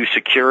have to do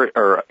secure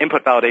or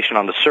input validation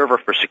on the server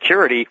for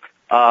security.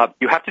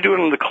 You have to do it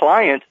on the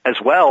client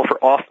as well for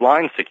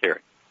offline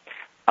security.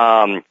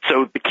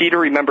 So the key to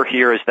remember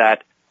here is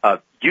that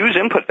use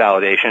input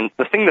validation.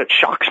 The thing that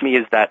shocks me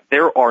is that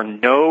there are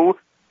no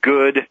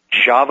good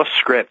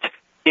JavaScript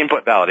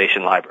input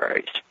validation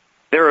libraries.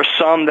 There are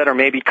some that are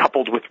maybe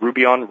coupled with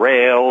Ruby on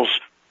Rails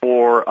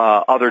or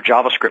other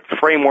JavaScript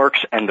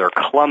frameworks, and they're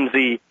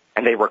clumsy,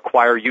 and they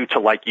require you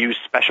to use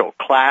special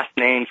class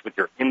names with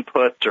your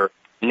inputs or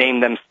name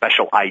them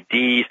special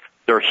IDs.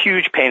 They're a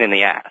huge pain in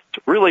the ass.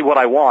 Really what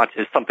I want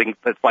is something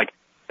that's like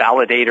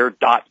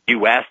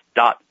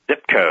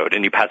validator.us.zipcode,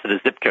 and you pass it a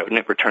zip code, and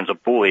it returns a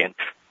Boolean.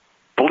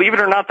 Believe it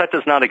or not, that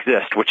does not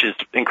exist, which is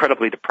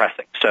incredibly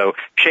depressing. So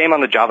shame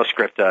on the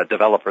JavaScript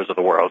developers of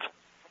the world.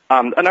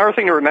 Another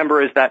thing to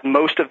remember is that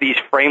most of these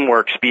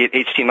frameworks, be it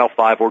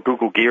HTML5 or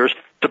Google Gears,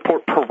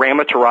 support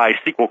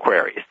parameterized SQL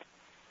queries.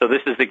 So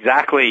this is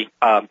exactly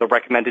the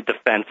recommended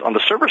defense on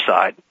the server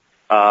side,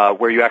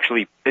 where you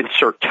actually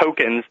insert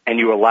tokens and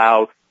you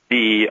allow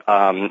the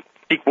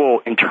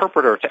SQL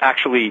interpreter to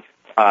actually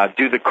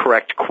do the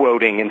correct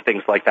quoting and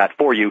things like that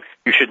for you.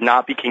 You should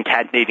not be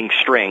concatenating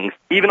strings,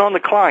 even on the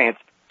client,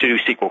 to do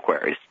SQL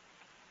queries.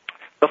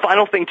 The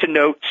final thing to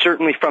note,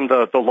 certainly from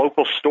the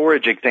local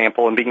storage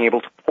example and being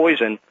able to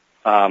poison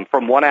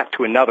from one app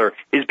to another,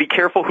 is be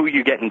careful who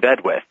you get in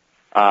bed with.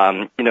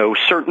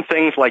 Certain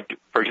things like,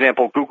 for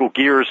example, Google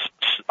Gears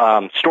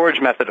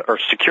storage method or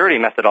security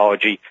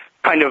methodology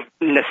kind of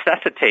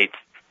necessitates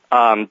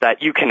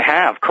that you can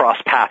have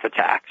cross-path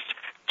attacks.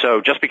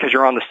 So just because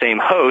you're on the same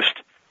host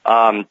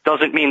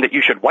doesn't mean that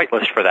you should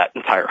whitelist for that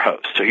entire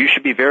host. So you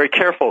should be very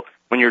careful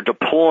when you're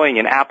deploying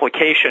an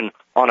application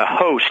on a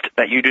host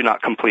that you do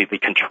not completely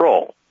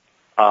control.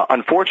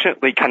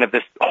 Unfortunately, kind of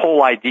this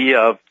whole idea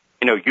of,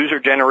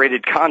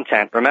 user-generated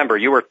content, remember,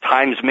 you were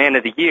Times Man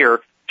of the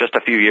Year just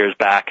a few years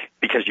back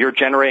because you're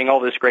generating all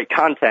this great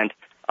content.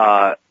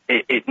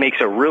 It makes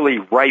a really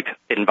ripe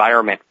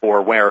environment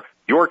for where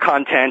your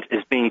content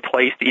is being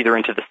placed either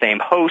into the same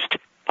host,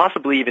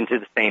 possibly even to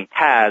the same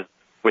paths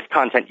with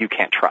content you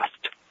can't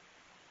trust.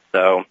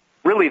 So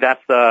really,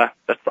 that's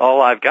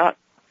all I've got.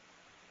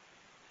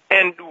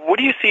 And what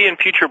do you see in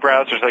future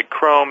browsers like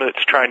Chrome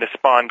that's trying to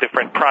spawn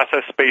different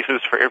process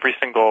spaces for every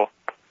single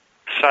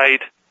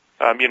site?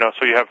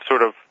 So you have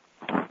sort of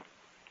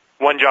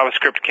one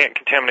JavaScript can't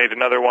contaminate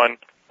another one,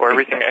 or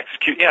everything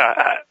execute.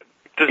 Yeah.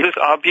 Does this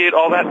obviate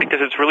all that because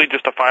it's really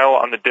just a file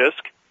on the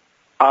disk?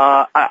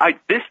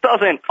 This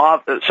doesn't.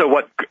 So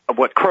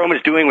what Chrome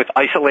is doing with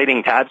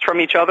isolating tabs from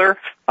each other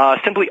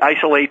simply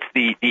isolates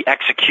the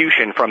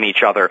execution from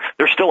each other.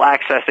 They're still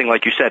accessing,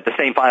 like you said, the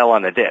same file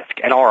on the disk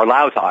and are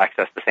allowed to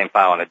access the same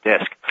file on a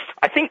disk.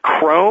 I think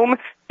Chrome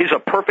is a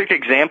perfect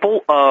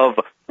example of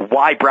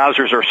why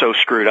browsers are so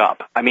screwed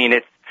up. I mean,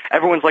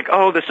 everyone's like,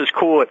 oh, this is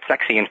cool, it's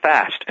sexy and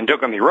fast. And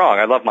don't get me wrong,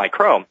 I love my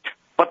Chrome.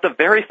 But the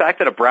very fact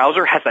that a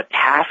browser has a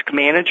task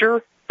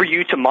manager for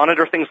you to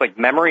monitor things like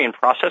memory and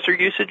processor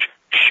usage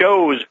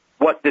shows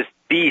what this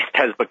beast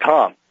has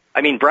become.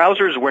 I mean,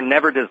 browsers were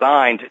never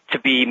designed to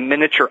be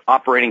miniature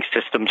operating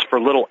systems for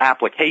little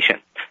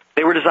applications.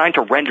 They were designed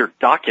to render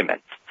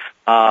documents.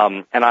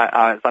 And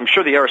I'm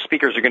sure the other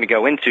speakers are going to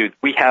go into,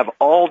 we have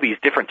all these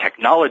different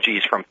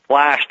technologies from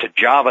Flash to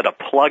Java to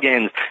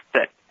plugins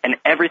and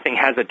everything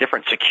has a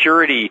different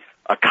security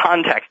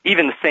context,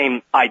 even the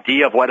same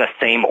idea of what a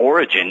same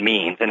origin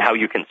means and how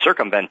you can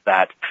circumvent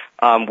that.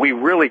 We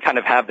really kind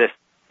of have this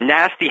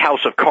nasty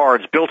house of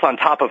cards built on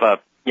top of a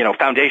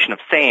foundation of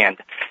sand,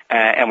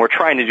 and we're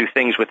trying to do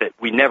things with it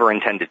we never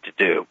intended to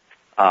do.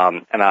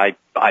 And I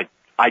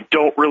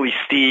don't really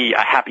see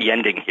a happy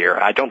ending here.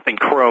 I don't think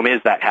Chrome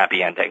is that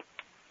happy ending.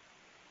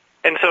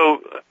 And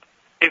so,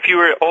 if you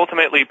were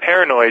ultimately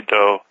paranoid,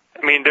 though,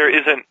 I mean,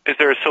 is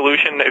there a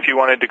solution if you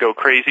wanted to go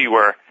crazy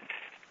where,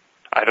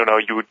 I don't know,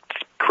 you would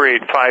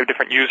create 5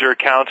 different user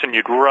accounts and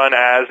you'd run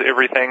as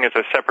everything as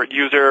a separate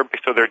user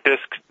so their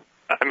disks?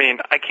 I mean,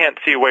 I can't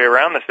see a way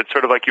around this. It's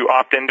sort of like you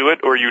opt into it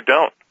or you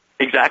don't.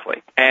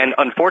 Exactly. And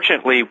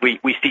unfortunately, we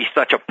see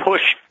such a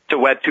push to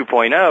Web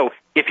 2.0.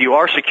 If you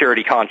are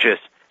security conscious,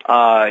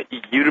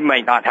 you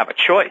might not have a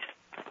choice.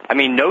 I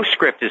mean,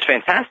 NoScript is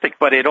fantastic,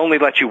 but it only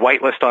lets you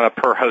whitelist on a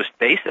per-host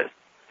basis.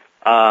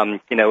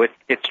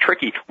 It's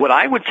tricky. What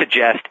I would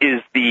suggest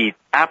is the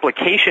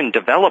application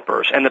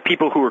developers and the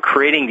people who are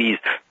creating these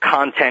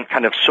content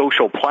kind of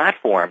social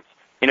platforms.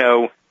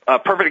 A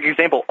perfect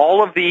example,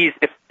 all of these,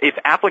 if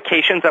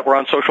applications that were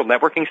on social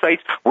networking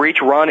sites were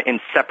each run in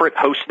separate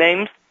host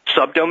names,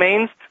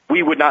 subdomains,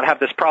 we would not have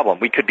this problem.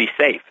 We could be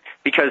safe.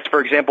 Because, for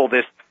example,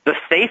 the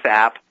Safe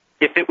app,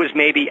 if it was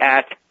maybe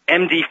at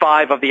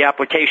MD5 of the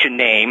application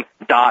name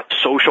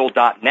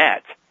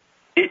 .social.net,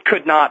 it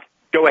could not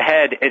go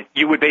ahead and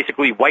you would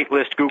basically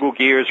whitelist Google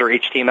Gears or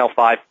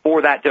HTML5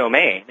 for that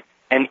domain.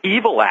 An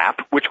evil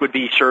app, which would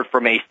be served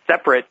from a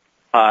separate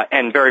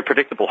and very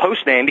predictable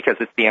host name because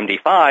it's the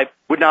MD5,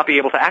 would not be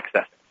able to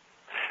access it.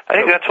 I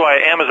think that's why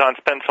Amazon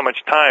spends so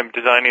much time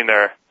designing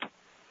their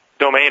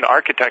domain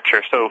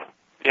architecture. So,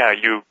 yeah,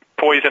 you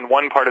poison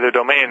one part of the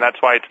domain.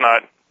 That's why it's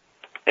not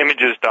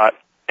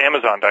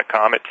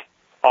images.amazon.com. It's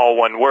all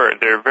one word.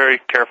 They're very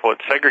careful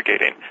at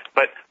segregating.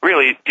 But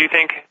really, do you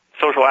think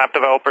social app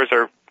developers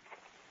are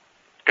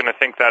going to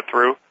think that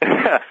through?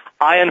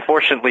 I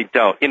unfortunately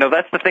don't.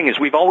 That's the thing is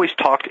we've always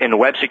talked in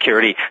web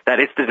security that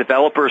it's the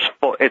developers'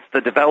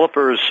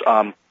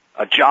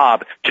 a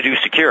job to do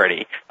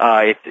security.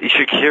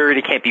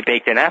 Security can't be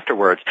baked in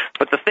afterwards.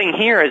 But the thing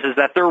here is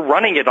that they're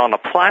running it on a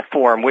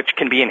platform which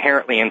can be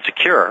inherently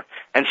insecure.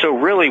 And so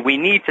really we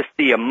need to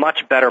see a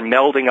much better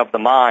melding of the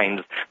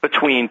minds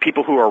between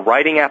people who are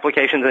writing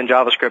applications in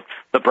JavaScript,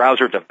 the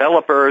browser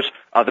developers,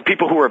 the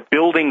people who are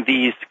building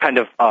these kind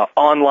of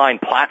online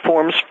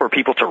platforms for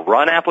people to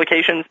run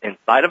applications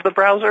inside of the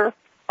browser.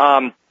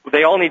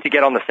 They all need to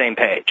get on the same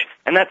page.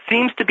 And that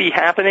seems to be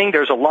happening.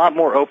 There's a lot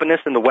more openness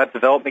in the web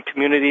development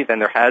community than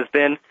there has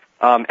been.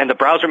 And the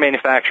browser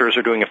manufacturers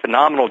are doing a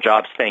phenomenal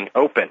job staying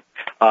open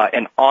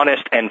and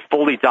honest and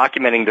fully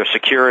documenting their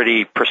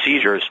security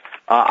procedures.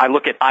 I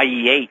look at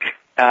IE8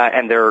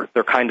 and their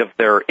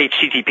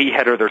HTTP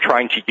header they're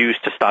trying to use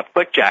to stop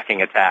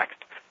clickjacking attacks,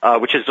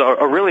 which is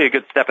a really a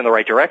good step in the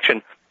right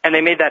direction. And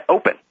they made that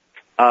open.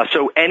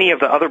 So any of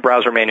the other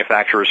browser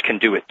manufacturers can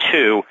do it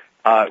too.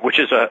 Which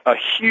is a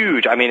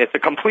huge, it's a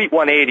complete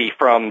 180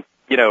 from,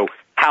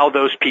 how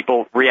those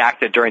people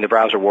reacted during the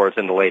browser wars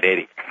in the late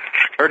 80s,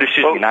 or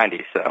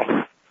 90s,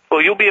 so.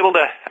 Well, you'll be able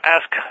to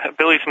ask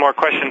Billy some more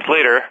questions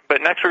later,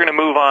 but next we're going to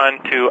move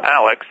on to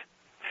Alex.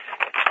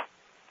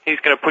 He's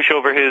going to push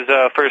over his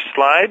first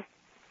slide,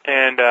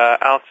 and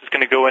Alex is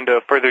going to go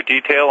into further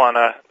detail on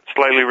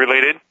slightly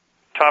related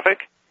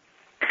topic?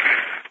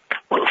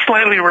 Well,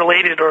 slightly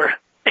related or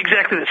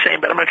exactly the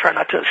same, but I'm going to try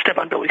not to step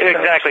on Billy's toes.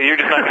 Exactly. You're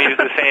just not going to use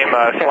the same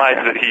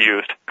slides that he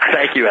used.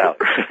 Thank you, Al.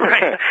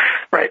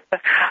 Right.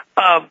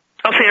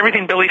 I'll say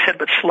everything Billy said,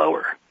 but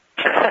slower.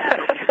 So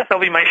that'll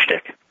be my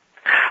shtick.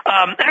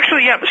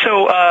 Actually, yeah.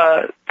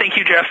 So thank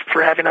you, Jeff,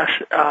 for having us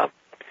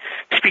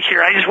speak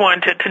here. I just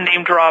wanted to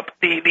name drop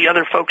the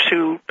other folks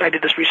who I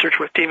did this research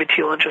with, David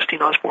Thiel and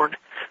Justine Osborne.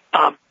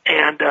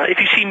 And if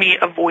you see me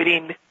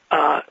avoiding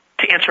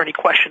to answer any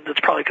questions, it's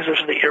probably because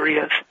those are the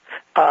areas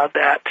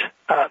that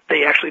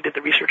they actually did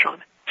the research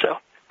on. So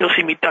you'll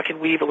see me duck and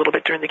weave a little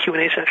bit during the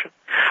Q&A session.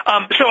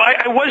 So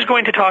I was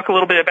going to talk a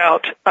little bit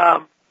about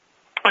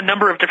a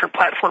number of different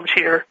platforms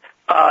here,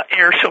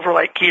 Air,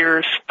 Silverlight,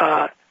 Gears,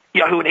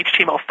 Yahoo, and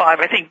HTML5.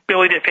 I think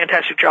Billy did a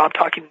fantastic job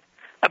talking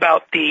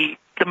about the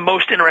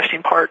most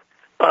interesting part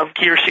of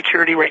Gears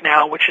security right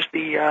now, which is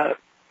the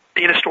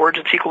data storage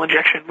and SQL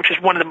injection, which is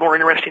one of the more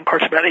interesting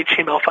parts about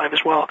HTML5 as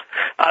well.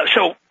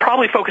 So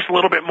probably focus a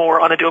little bit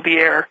more on Adobe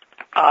Air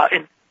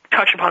and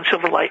touch upon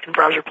Silverlight and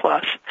Browser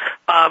Plus.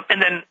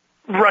 And then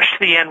rush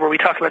to the end where we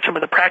talk about some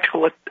of the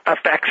practical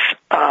effects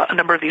a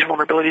number of these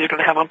vulnerabilities are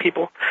going to have on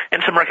people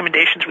and some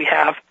recommendations we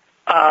have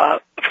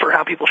for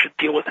how people should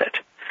deal with it.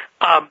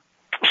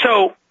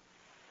 So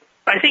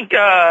I think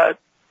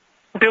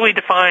Billy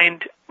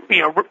defined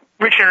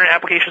rich internet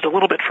applications a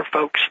little bit for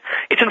folks.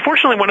 It's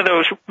unfortunately one of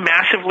those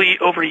massively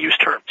overused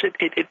terms.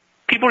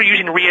 People are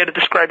using RIA to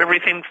describe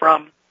everything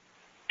from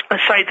a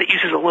site that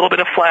uses a little bit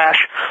of Flash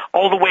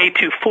all the way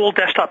to full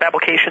desktop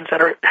applications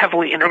that are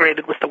heavily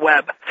integrated with the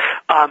web.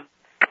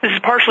 This is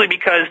partially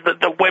because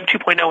the Web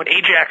 2.0 and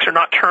AJAX are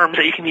not terms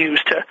that you can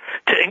use to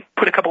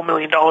put a couple $1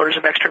 million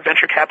of extra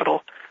venture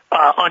capital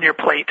on your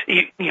plate.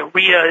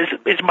 RIA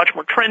is much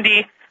more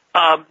trendy,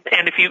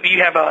 and if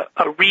you have a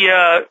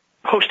RIA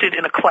hosted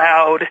in a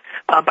cloud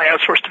by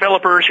outsourced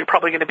developers, you're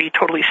probably going to be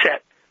totally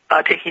set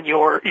taking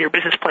your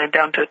business plan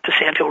down to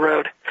Sand Hill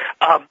Road.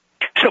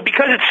 So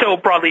because it's so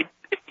broadly,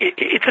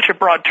 it's such a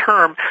broad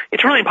term,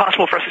 it's really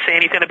impossible for us to say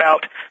anything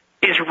about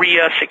is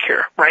RIA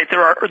secure, right?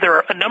 There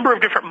are a number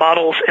of different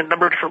models and a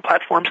number of different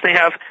platforms. They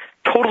have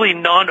totally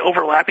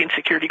non-overlapping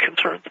security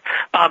concerns.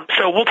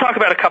 So we'll talk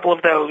about a couple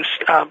of those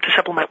to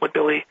supplement what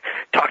Billy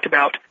talked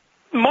about.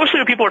 Mostly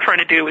what people are trying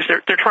to do is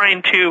they're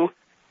trying to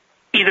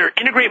either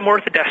integrate more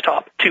with the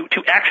desktop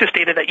to access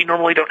data that you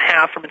normally don't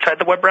have from inside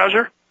the web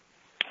browser,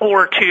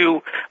 or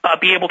to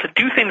be able to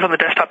do things on the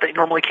desktop that you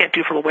normally can't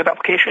do from a web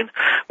application,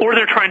 or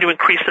they're trying to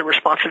increase their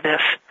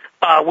responsiveness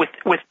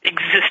with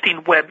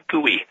existing web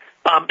GUI.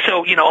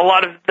 So, a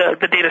lot of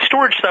the data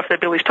storage stuff that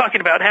Billy's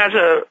talking about has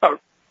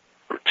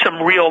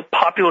some real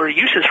popular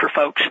uses for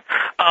folks.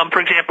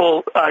 For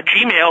example,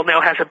 Gmail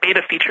now has a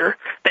beta feature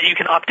that you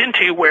can opt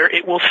into where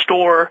it will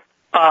store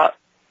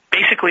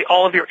basically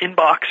all of your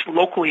inbox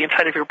locally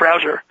inside of your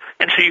browser.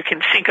 And so you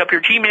can sync up your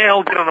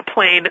Gmail, get on a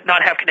plane,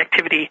 not have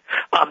connectivity,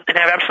 and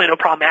have absolutely no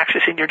problem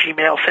accessing your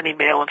Gmail, sending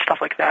mail, and stuff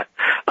like that.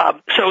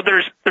 So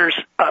there's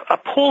a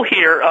pull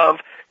here of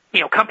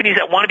companies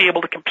that want to be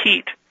able to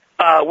compete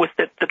with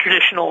the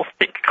traditional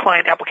thick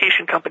client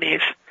application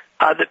companies,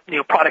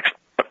 products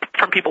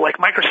from people like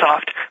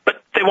Microsoft,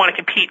 but they want to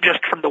compete just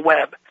from the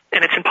web.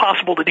 And it's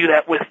impossible to do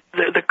that with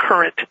the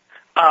current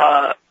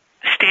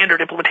standard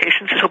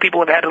implementations, so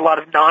people have added a lot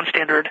of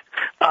non-standard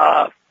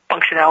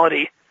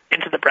functionality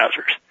into the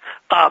browsers.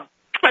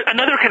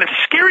 Another kind of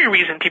scary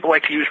reason people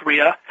like to use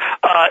RIA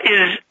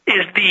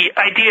is the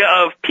idea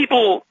of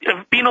people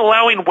being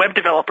allowing web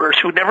developers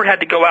who never had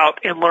to go out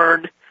and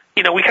learn,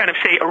 we kind of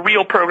say a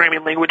real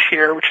programming language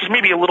here, which is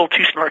maybe a little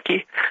too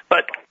snarky,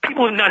 but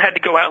people have not had to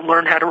go out and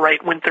learn how to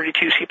write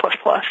Win32 C++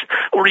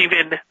 or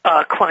even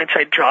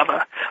client-side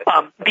Java.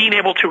 Being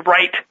able to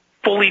write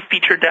fully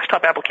featured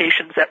desktop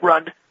applications that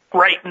run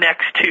right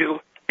next to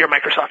your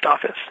Microsoft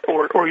Office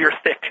or your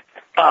thick,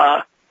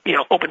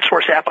 open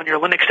source app on your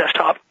Linux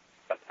desktop.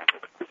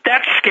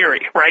 That's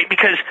scary, right?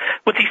 Because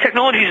what these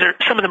technologies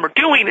some of them are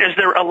doing is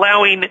they're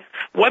allowing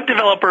web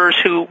developers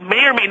who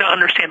may or may not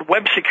understand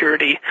web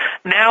security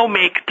now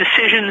make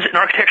decisions and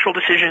architectural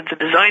decisions and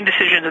design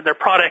decisions in their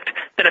product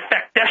that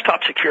affect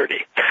desktop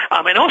security.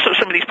 And also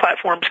some of these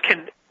platforms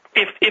can,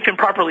 if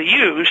improperly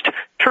used,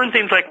 turn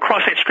things like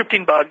cross-site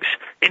scripting bugs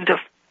into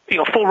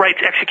full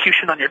rights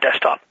execution on your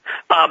desktop.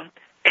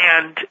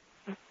 And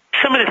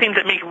some of the things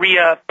that make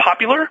RIA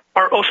popular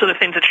are also the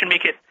things that should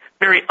make it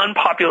very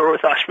unpopular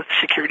with us, with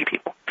security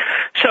people.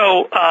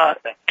 So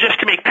just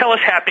to make Pellis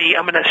happy,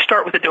 I'm going to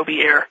start with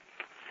Adobe Air.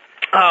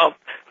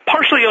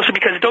 Partially also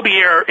because Adobe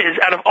Air is,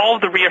 out of all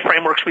of the RIA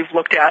frameworks we've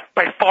looked at,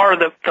 by far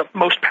the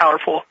most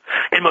powerful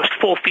and most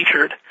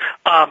full-featured.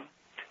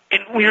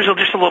 And here's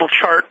just a little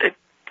chart.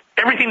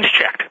 Everything's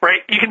checked,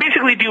 right? You can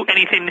basically do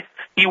anything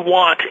you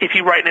want if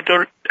you write an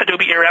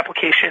Adobe Air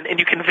application and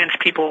you convince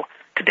people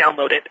to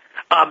download it.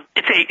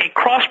 It's a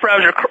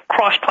cross-browser,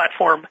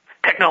 cross-platform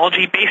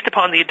technology based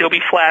upon the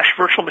Adobe Flash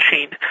virtual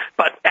machine,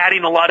 but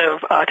adding a lot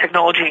of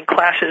technology and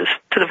classes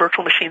to the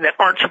virtual machine that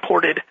aren't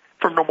supported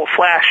for normal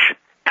Flash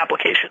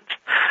applications.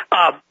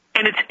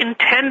 and it's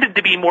intended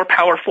to be more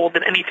powerful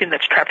than anything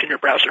that's trapped in your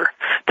browser.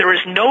 There is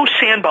no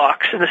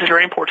sandbox, and this is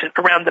very important,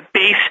 around the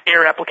base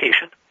Air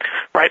application,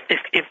 right?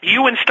 If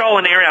you install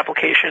an Air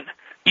application,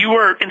 you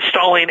are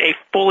installing a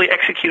fully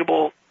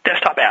executable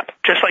desktop app,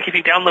 just like if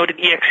you download an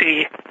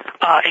exe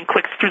and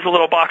click through the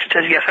little box that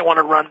says, yes, I want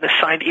to run this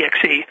signed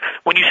exe.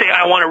 When you say,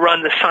 I want to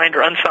run the signed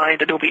or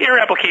unsigned Adobe Air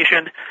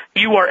application,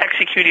 you are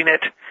executing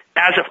it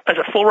as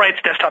a full rights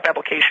desktop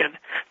application.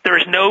 There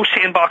is no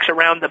sandbox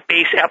around the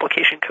base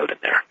application code in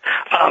there.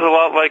 Sounds a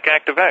lot like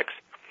ActiveX.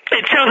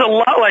 It sounds a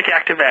lot like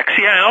ActiveX,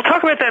 yeah, and I'll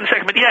talk about that in a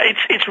second. But yeah,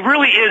 it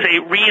really is a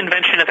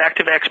reinvention of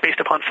ActiveX based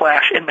upon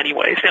Flash in many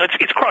ways. Now,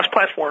 it's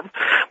cross-platform,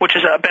 which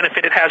is a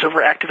benefit it has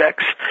over ActiveX,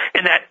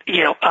 in that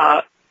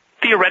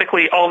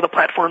theoretically all of the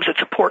platforms that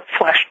support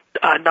Flash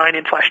 9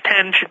 and Flash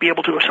 10 should be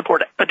able to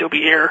support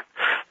Adobe Air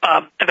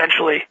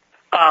eventually.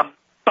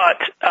 But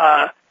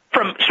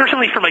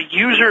certainly from a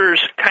user's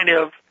kind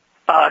of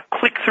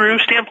click-through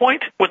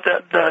standpoint, what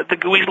the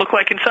GUIs look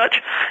like and such,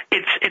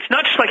 it's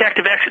not just like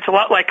ActiveX. It's a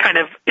lot like kind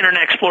of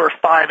Internet Explorer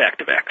 5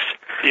 ActiveX.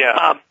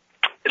 Yeah.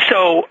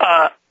 So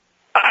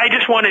I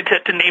just wanted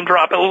to name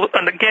drop.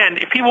 And again,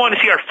 if you want to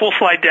see our full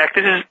slide deck,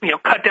 this is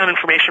cut down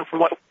information from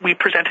what we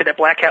presented at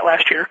Black Hat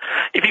last year.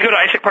 If you go to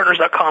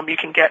isaacpartners.com, you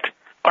can get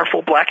our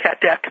full Black Hat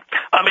deck.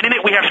 And in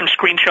it, we have some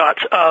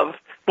screenshots of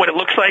what it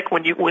looks like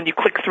when you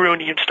click through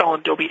and you install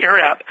an Adobe Air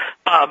app,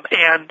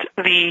 and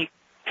the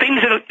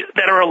things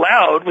that are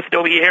allowed with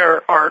Adobe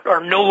Air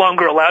are no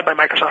longer allowed by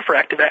Microsoft for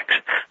ActiveX.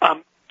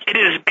 It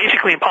is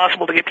basically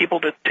impossible to get people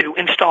to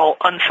install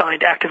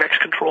unsigned ActiveX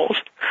controls.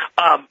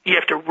 You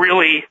have to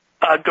really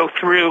go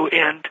through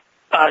and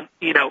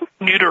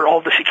neuter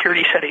all the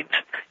security settings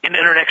in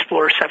Internet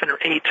Explorer 7 or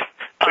 8.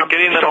 So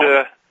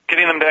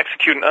getting them to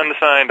execute an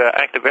unsigned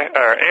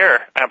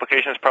Air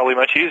application is probably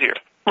much easier.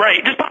 Right.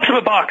 It just pops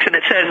up a box and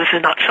it says this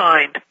is not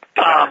signed.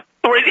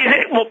 Or is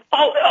it? Well,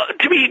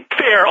 to be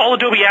fair, all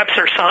Adobe Air apps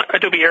are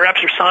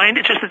signed.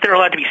 It's just that they're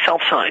allowed to be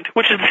self-signed,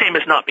 which is the same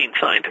as not being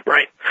signed,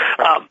 right?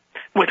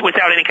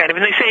 Without any kind of,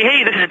 and they say,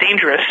 hey, this is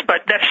dangerous,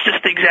 but that's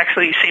just the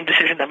exactly same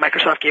decision that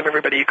Microsoft gave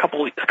everybody a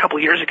couple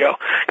years ago,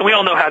 and we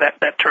all know how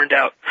that turned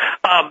out.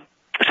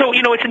 So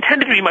it's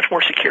intended to be much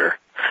more secure.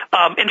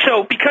 And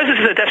so because this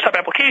is a desktop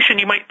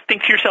application, you might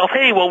think to yourself,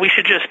 hey, well, we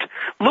should just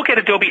look at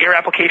Adobe Air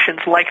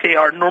applications like they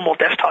are normal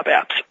desktop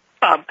apps.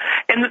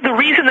 And the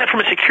reason that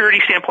from a security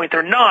standpoint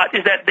they're not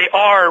is that they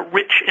are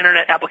rich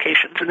Internet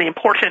applications, and the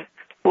important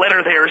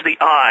letter there is the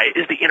I,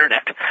 is the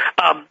Internet.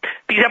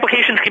 These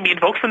applications can be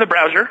invoked from the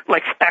browser,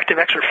 like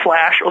ActiveX or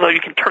Flash, although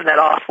you can turn that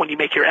off when you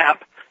make your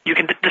app. You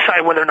can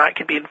decide whether or not it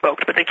can be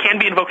invoked, but they can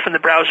be invoked from the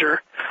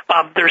browser.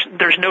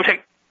 There's no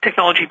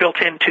technology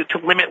built in to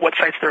limit what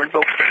sites they're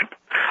invoked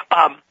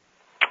from.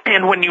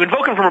 And when you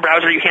invoke them from a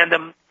browser, you hand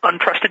them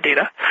untrusted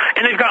data.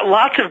 And they've got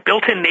lots of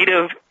built-in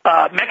native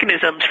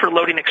mechanisms for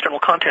loading external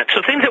content.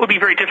 So things that would be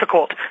very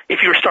difficult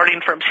if you were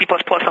starting from C++ on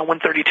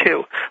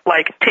 132,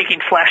 like taking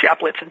Flash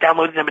applets and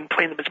downloading them and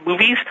playing them as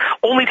movies,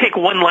 only take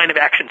one line of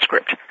action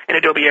script in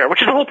Adobe Air,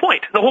 which is the whole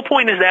point. The whole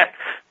point is that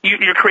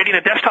you're creating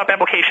a desktop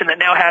application that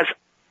now has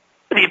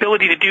the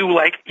ability to do,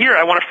 like, here,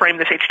 I want to frame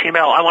this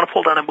HTML. I want to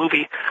pull down a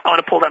movie. I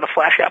want to pull down a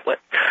Flash applet.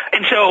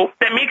 And so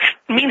that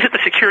means that the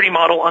security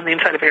model on the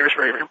inside of Air is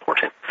very, very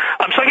important.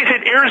 So like I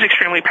said, Air is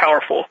extremely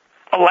powerful,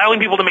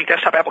 allowing people to make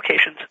desktop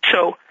applications.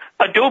 So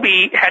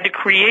Adobe had to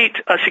create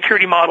a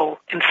security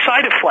model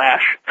inside of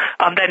Flash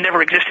that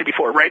never existed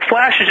before, right?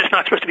 Flash is just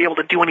not supposed to be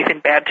able to do anything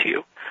bad to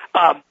you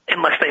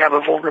unless they have a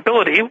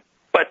vulnerability.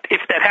 But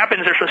if that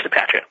happens, they're supposed to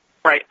patch it,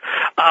 right?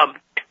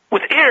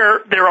 With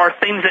Air, there are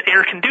things that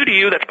Air can do to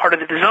you that's part of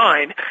the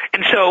design.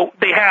 And so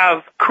they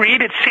have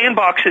created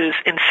sandboxes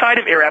inside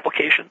of Air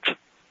applications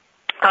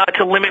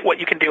to limit what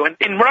you can do. And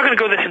we're not going to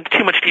go this into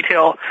too much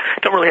detail.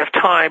 Don't really have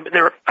time.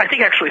 There are, I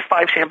think, actually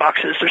 5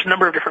 sandboxes. There's a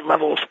number of different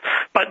levels.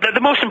 But the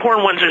most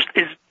important ones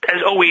is,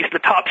 as always, the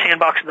top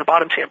sandbox and the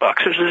bottom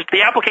sandbox. There's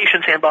the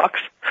application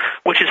sandbox,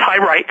 which is high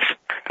rights.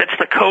 That's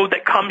the code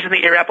that comes in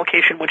the Air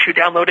application. Once you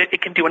download it,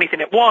 it can do anything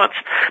it wants,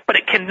 but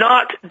it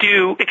cannot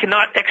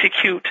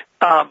execute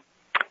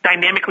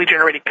dynamically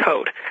generated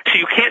code. So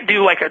you can't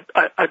do like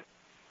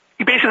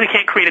you basically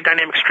can't create a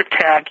dynamic script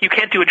tag. You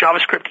can't do a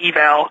JavaScript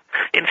eval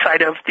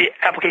inside of the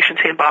application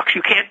sandbox.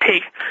 You can't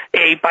take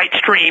a byte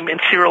stream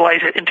and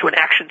serialize it into an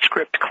action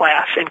script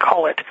class and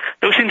call it.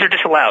 Those things are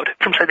disallowed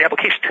from inside the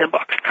application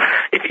sandbox.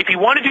 If you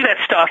want to do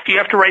that stuff, you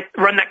have to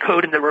run that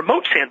code in the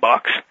remote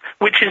sandbox,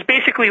 which is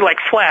basically like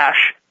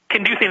Flash,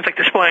 can do things like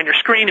display on your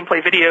screen and play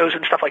videos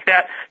and stuff like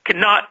that,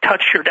 cannot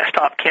touch your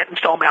desktop, can't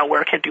install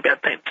malware, can't do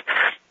bad things.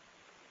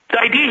 The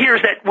idea here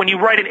is that when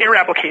you write an Air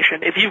application,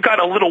 if you've got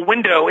a little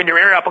window in your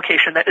Air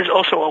application that is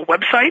also a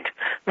website,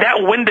 that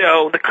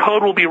window, the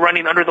code will be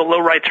running under the low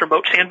rights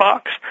remote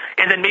sandbox,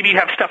 and then maybe you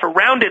have stuff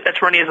around it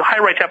that's running as a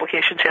high rights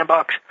application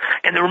sandbox,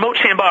 and the remote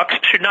sandbox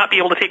should not be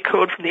able to take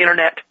code from the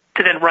internet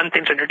to then run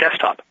things on your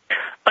desktop.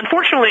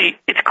 Unfortunately,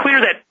 it's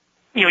clear that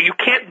you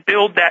can't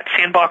build that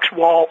sandbox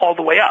wall all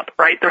the way up,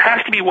 right? There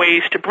has to be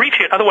ways to breach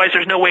it. Otherwise,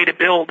 there's no way to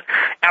build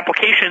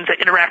applications that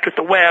interact with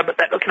the web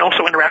that can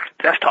also interact with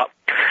the desktop.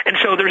 And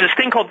so there's this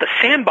thing called the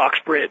Sandbox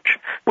Bridge,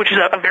 which is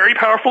a very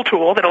powerful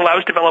tool that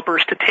allows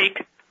developers to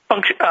take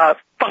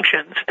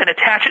functions and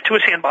attach it to a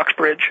sandbox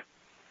bridge.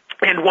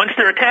 And once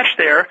they're attached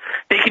there,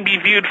 they can be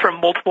viewed from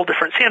multiple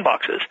different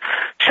sandboxes.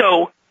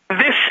 So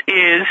this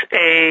is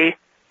a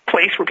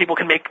place where people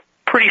can make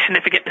pretty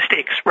significant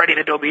mistakes writing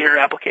Adobe Air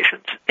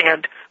applications.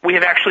 And we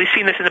have actually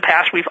seen this in the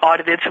past. We've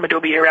audited some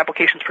Adobe Air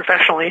applications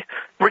professionally,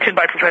 written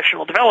by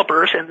professional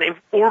developers, and they've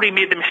already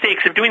made the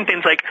mistakes of doing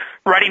things like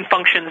writing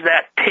functions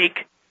that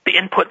take the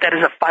input that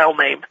is a file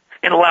name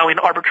and allowing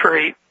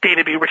arbitrary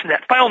data to be written in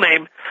that file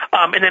name,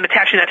 and then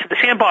attaching that to the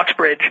sandbox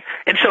bridge.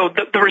 And so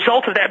the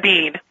result of that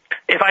being,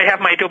 if I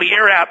have my Adobe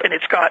Air app and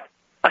it's got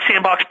a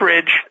sandbox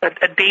bridge,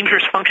 a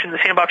dangerous function in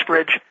the sandbox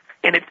bridge,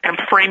 and I'm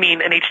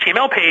framing an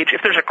HTML page,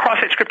 if there's a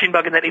cross-site scripting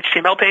bug in that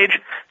HTML page,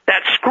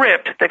 that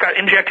script that got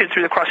injected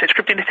through the cross-site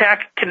scripting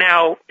attack can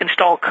now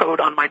install code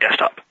on my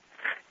desktop.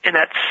 And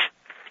that's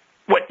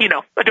what,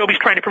 Adobe's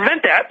trying to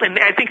prevent that, and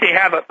I think they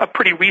have a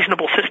pretty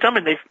reasonable system,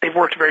 and they've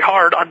worked very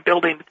hard on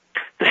building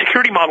the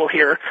security model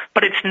here,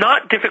 but it's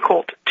not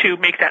difficult to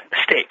make that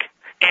mistake.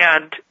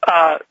 And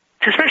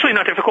it's especially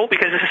not difficult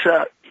because this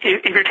is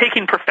if you're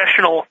taking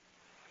professional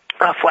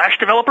Flash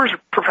developers,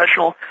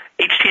 professional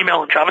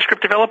HTML and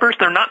JavaScript developers,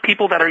 they're not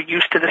people that are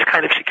used to this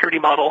kind of security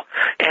model,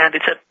 and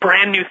it's a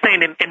brand new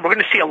thing, and we're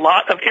going to see a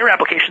lot of Air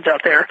applications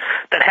out there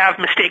that have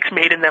mistakes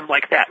made in them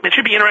like that. And it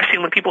should be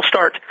interesting when people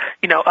start,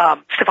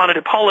 Stefano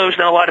DiPaolo's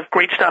done a lot of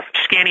great stuff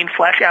scanning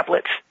Flash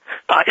applets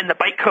in the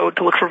bytecode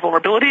to look for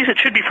vulnerabilities. It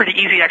should be pretty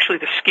easy actually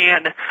to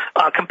scan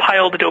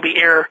compiled Adobe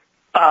Air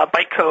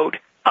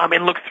bytecode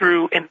and look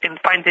through and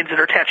find things that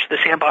are attached to the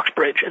sandbox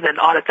bridge and then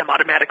audit them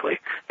automatically.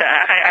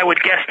 I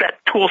would guess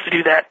that tools to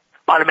do that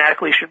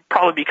automatically should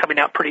probably be coming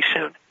out pretty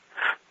soon.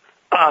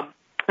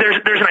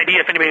 There's an idea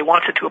if anybody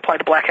wants it to apply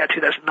to Black Hat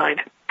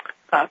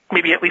 2009,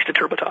 maybe at least a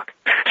TurboTalk.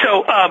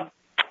 So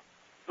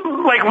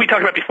like we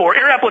talked about before,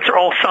 Air applets are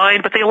all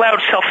signed, but they allow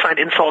self-signed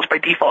installs by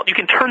default. You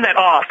can turn that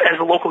off as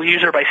a local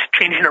user by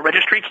changing a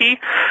registry key,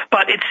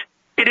 but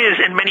it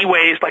is in many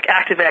ways like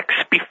ActiveX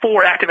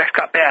before ActiveX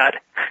got bad.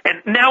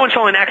 And now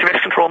installing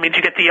ActiveX control means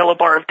you get the yellow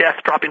bar of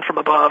death dropping from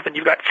above, and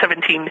you've got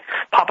 17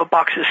 pop-up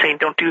boxes saying,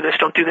 don't do this,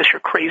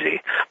 you're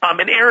crazy.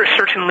 And Air is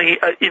certainly,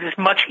 it is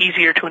much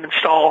easier to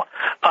install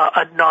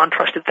a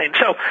non-trusted thing.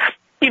 So,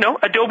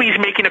 Adobe's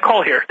making a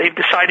call here. They've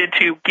decided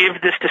to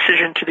give this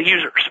decision to the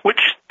users,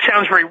 which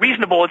sounds very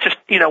reasonable. It's just,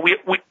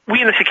 we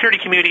in the security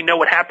community know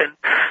what happened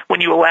when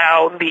you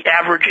allow the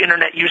average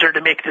internet user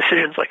to make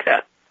decisions like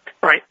that,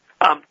 right?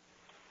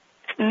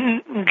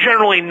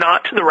 Generally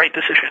not the right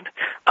decision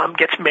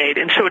gets made.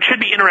 And so it should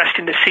be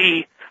interesting to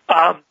see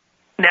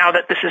now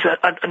that this is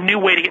a new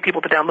way to get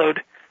people to download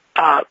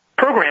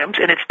programs,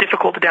 and it's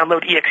difficult to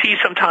download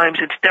EXEs sometimes.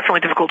 It's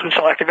definitely difficult to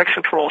install ActiveX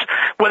controls.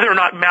 Whether or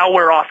not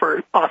malware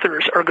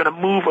authors are going to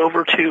move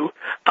over to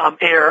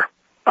Air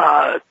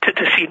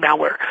to seed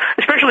malware.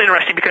 Especially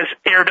interesting because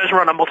Air does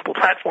run on multiple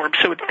platforms,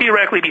 so it would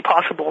theoretically be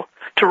possible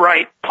to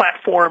write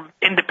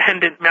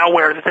platform-independent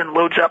malware that then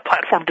loads up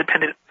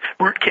platform-dependent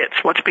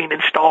rootkits, what's being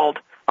installed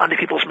onto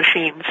people's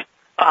machines,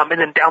 and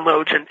then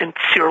downloads and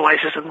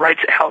serializes and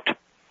writes out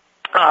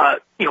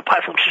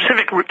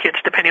platform-specific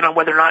rootkits depending on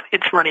whether or not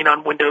it's running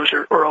on Windows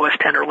or OS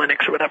X or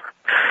Linux or whatever.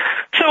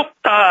 So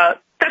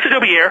that's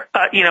Adobe Air.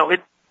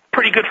 It's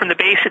pretty good from the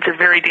base. It's a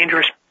very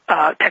dangerous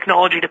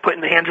technology to put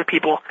in the hands of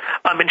people,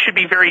 and should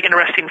be very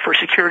interesting for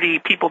security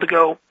people to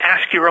go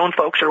ask your own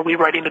folks, are we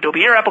writing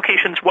Adobe Air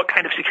applications? What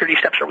kind of security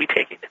steps are we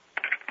taking?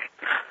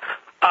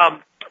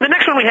 The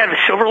next one we have is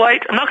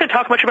Silverlight. I'm not going to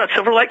talk much about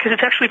Silverlight because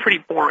it's actually pretty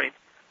boring.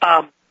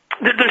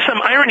 There's some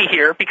irony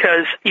here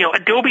because,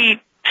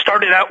 Adobe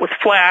started out with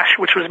Flash,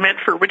 which was meant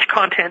for rich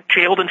content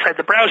jailed inside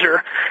the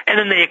browser, and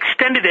then they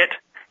extended it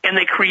and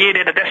they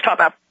created a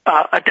desktop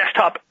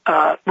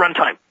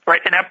runtime,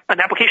 right? An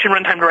application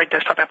runtime to write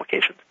desktop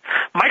applications.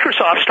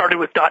 Microsoft started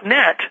with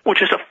 .NET,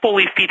 which is a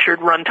fully featured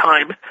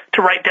runtime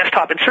to write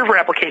desktop and server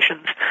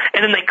applications,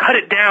 and then they cut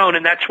it down,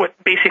 and that's what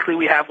basically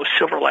we have with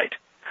Silverlight.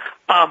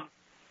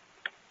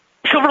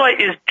 Silverlight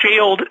is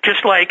jailed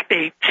just like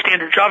a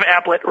standard Java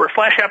applet or a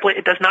Flash applet.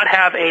 It does not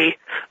have a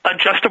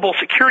adjustable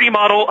security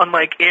model,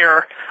 unlike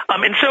Air.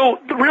 And so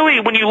really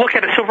when you look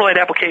at a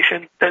Silverlight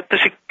application, the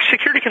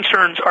security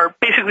concerns are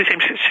basically the same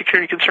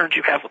security concerns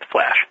you have with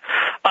Flash.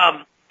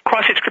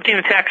 Cross-site scripting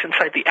attacks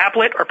inside the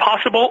applet are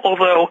possible,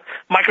 although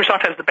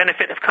Microsoft has the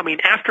benefit of coming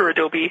after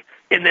Adobe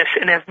in this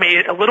and have made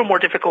it a little more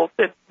difficult.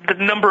 The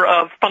number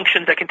of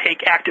functions that can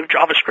take active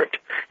JavaScript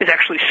is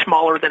actually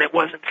smaller than it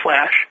was in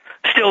Flash.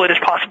 Still, it is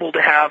possible to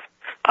have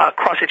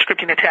cross-site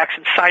scripting attacks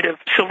inside of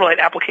Silverlight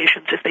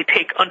applications if they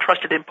take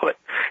untrusted input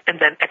and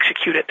then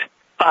execute it,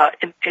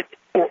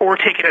 or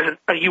take it as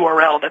a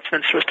URL that's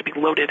then supposed to be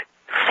loaded.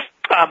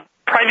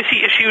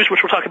 Privacy issues, which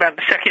we'll talk about in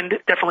a second,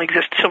 definitely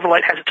exist.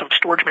 Silverlight has its own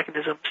storage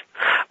mechanisms.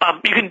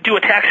 You can do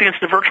attacks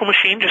against the virtual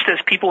machine, just as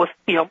people with,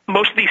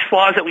 most of these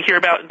flaws that we hear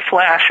about in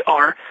Flash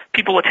are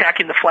people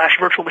attacking the Flash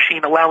virtual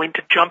machine, allowing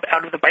to jump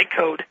out of the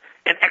bytecode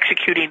and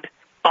executing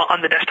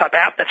on the desktop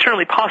app. That's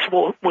certainly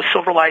possible with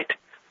Silverlight.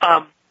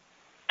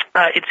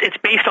 It's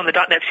based on the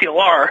 .NET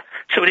CLR,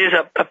 so it is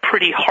a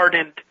pretty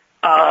hardened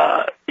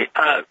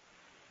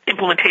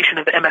implementation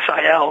of the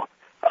MSIL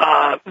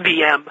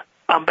VM,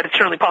 but it's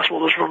certainly possible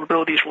those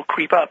vulnerabilities will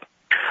creep up.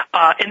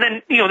 And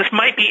then, this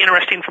might be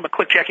interesting from a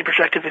clickjacking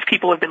perspective if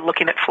people have been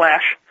looking at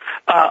Flash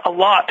a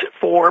lot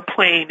for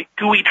playing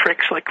GUI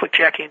tricks like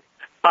clickjacking.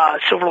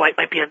 Silverlight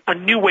might be a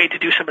new way to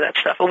do some of that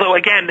stuff. Although,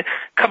 again,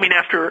 coming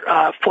after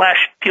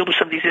Flash deal with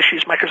some of these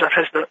issues, Microsoft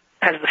has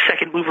the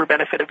second mover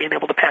benefit of being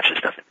able to patch this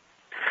stuff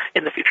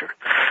in the future.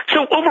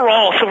 So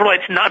overall,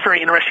 Silverlight's not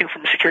very interesting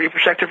from a security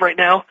perspective right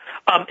now,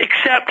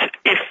 except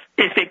if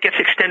it gets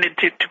extended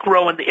to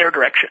grow in the air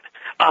direction.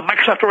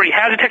 Microsoft already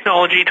has a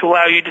technology to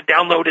allow you to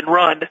download and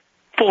run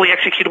fully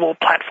executable,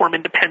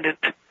 platform-independent,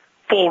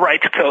 full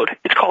rights code.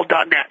 It's called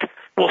 .NET.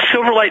 Will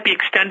Silverlight be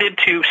extended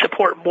to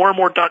support more and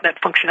more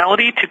 .NET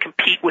functionality to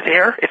compete with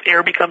Air if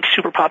Air becomes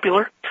super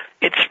popular?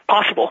 It's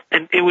possible,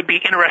 and it would be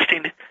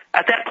interesting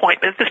at that point,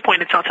 but at this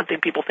point it's not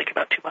something people think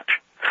about too much.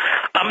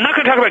 I'm not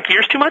going to talk about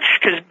Gears too much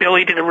because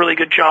Billy did a really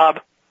good job.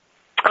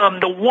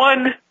 The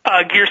one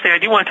Gears thing I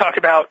do want to talk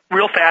about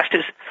real fast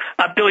is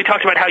Billy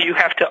talked about how you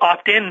have to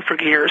opt in for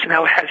Gears and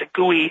how it has a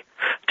GUI.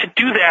 To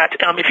do that,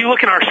 if you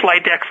look in our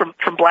slide deck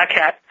from Black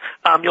Hat,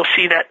 you'll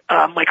see that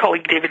my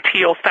colleague David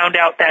Teal found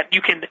out that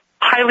you can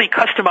highly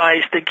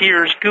customize the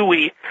Gears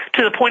GUI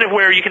to the point of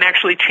where you can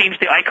actually change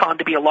the icon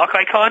to be a lock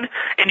icon,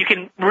 and you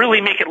can really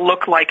make it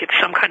look like it's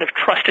some kind of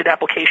trusted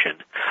application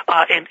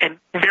and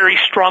very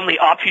strongly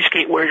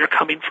obfuscate where you're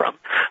coming from.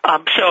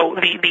 So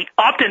the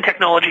opt-in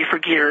technology for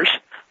Gears,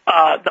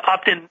 the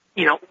opt-in,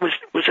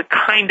 was a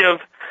kind of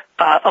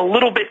a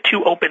little bit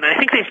too open. I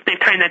think they've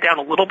tightened that down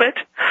a little bit.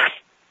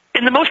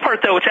 In the most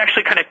part, though, it's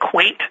actually kind of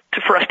quaint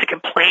for us to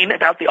complain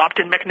about the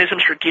opt-in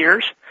mechanisms for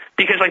Gears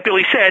because, like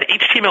Billy said,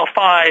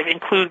 HTML5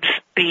 includes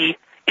the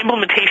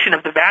implementation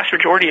of the vast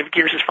majority of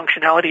Gears'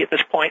 functionality at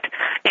this point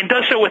and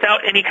does so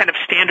without any kind of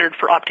standard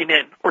for opting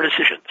in or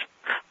decisions.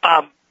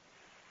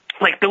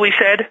 Like Billy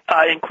said,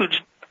 includes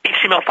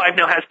HTML5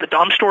 now has the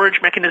DOM storage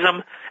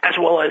mechanism as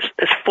well as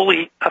a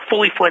fully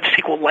fledged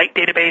SQLite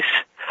database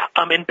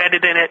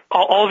embedded in it,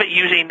 all of it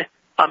using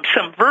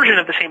some version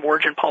of the same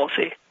origin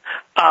policy.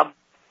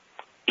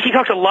 He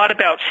talked a lot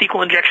about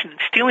SQL injection and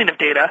stealing of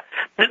data.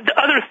 The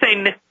other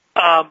thing,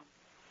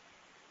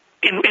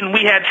 and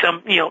we had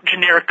some,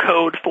 generic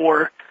code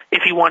for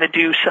if you want to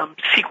do some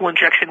SQL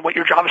injection, what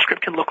your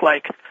JavaScript can look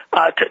like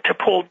to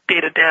pull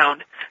data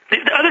down.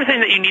 The other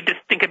thing that you need to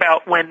think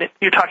about when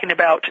you're talking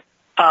about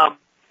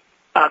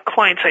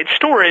client-side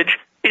storage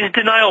is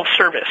denial of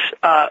service,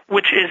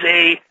 which is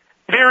a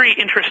very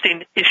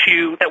interesting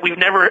issue that we've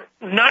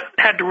not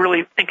had to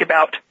really think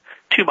about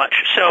too much.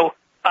 So,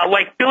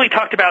 like Billy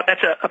talked about,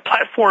 that's a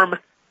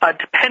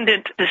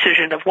platform-dependent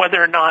decision of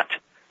whether or not,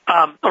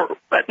 or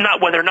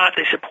not whether or not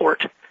they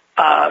support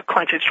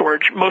client-side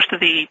storage. Most of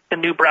the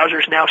new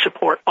browsers now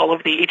support all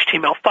of the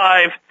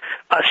HTML5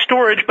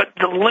 storage, but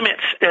the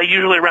limit's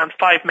usually around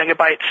 5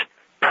 megabytes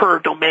per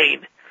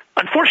domain.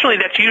 Unfortunately,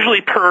 that's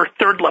usually per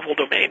third-level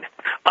domain.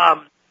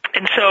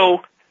 And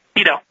so,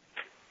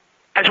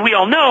 as we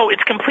all know,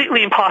 it's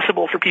completely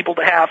impossible for people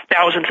to have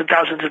thousands and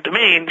thousands of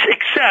domains,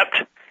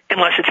 except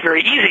unless it's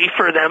very easy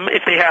for them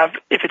if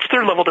it's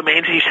third-level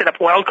domains and you set up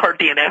wildcard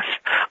DNS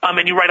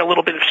and you write a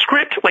little bit of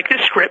script, like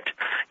this script,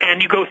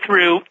 and you go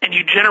through and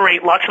you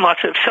generate lots and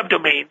lots of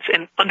subdomains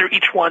and under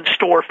each one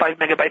store 5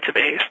 megabytes of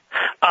A's.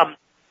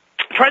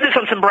 Tried this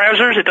on some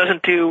browsers. It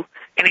doesn't do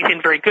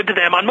anything very good to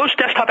them. On most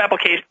desktop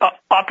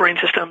operating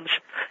systems,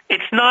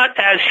 it's not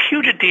as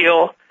huge a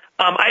deal.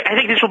 I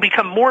think this will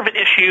become more of an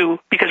issue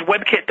because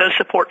WebKit does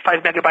support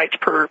 5 megabytes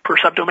per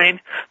subdomain.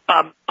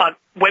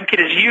 WebKit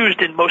is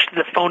used in most of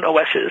the phone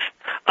OSs,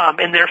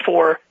 and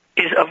therefore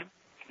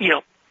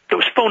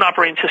those phone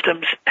operating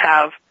systems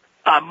have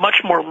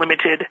much more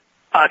limited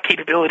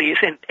capabilities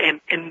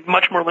and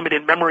much more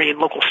limited memory and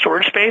local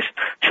storage space.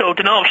 So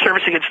denial of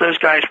service against those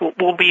guys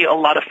will be a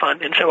lot of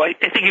fun. And so I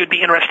think it would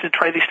be interesting to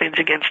try these things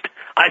against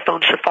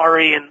iPhone,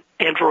 Safari, and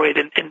Android,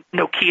 and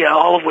Nokia,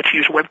 all of which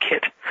use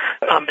WebKit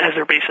as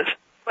their basis.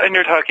 And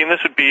you're talking, this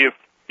would be if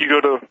you go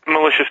to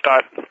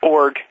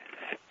malicious.org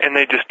and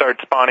they just start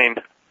spawning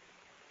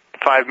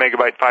 5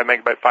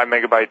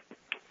 megabyte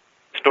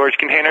storage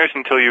containers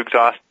until you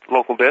exhaust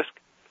local disk?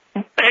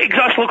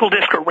 Exhaust local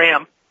disk or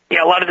RAM.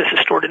 Yeah, a lot of this is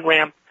stored in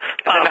RAM.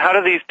 And how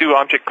do these do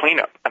object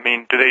cleanup? I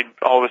mean, do they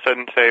all of a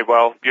sudden say,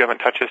 well, you haven't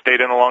touched this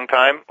data in a long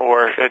time,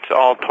 or it's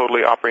all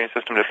totally operating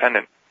system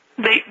dependent?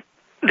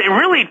 They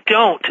really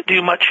don't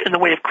do much in the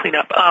way of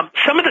cleanup.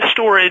 Some of the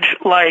storage,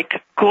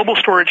 like global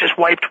storage, is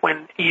wiped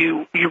when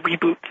you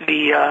reboot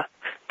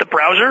the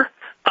browser.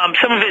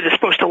 Some of it is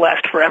supposed to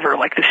last forever,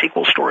 like the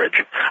SQL storage.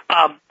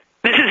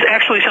 This is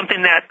actually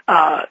something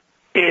that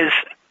is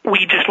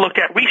we just looked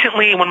at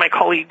recently. One of my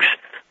colleagues,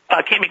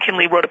 Kate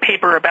McKinley, wrote a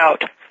paper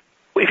about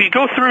if you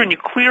go through and you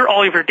clear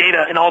all of your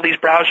data in all these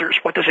browsers,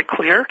 what does it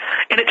clear?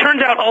 And it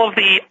turns out all of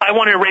the I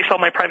want to erase all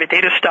my private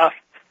data stuff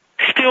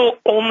still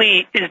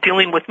only is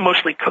dealing with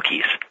mostly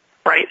cookies,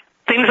 right?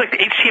 Things like the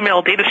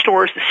HTML data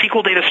stores, the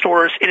SQL data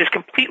stores, it is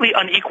completely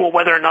unequal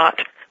whether or not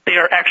they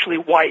are actually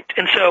white.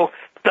 And so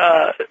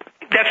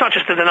that's not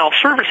just a denial of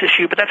service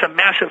issue, but that's a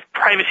massive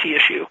privacy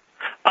issue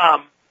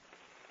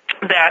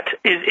that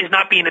is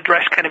not being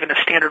addressed kind of in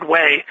a standard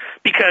way,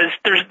 because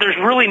there's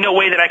really no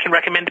way that I can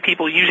recommend to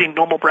people using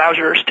normal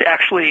browsers to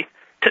actually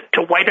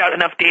to wipe out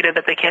enough data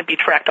that they can't be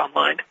tracked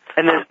online.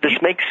 And this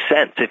makes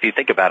sense if you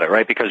think about it,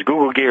 right? Because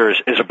Google Gears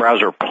is a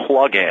browser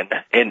plugin,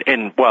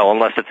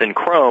 unless it's in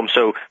Chrome.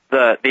 So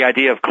the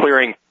idea of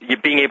clearing,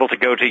 being able to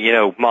go to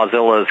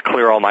Mozilla's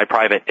clear all my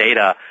private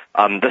data,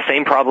 the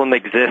same problem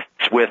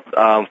exists with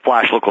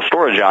Flash local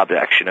storage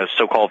objects,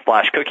 so-called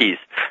Flash cookies.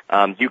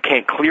 You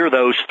can't clear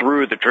those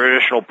through the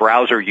traditional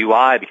browser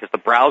UI because the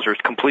browser is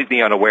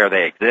completely unaware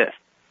they exist.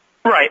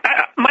 Right.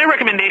 My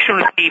recommendation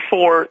would be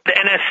for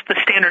the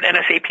standard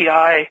NS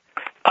API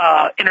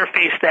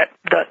interface that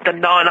the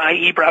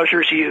non-IE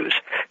browsers use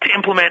to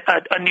implement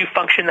a new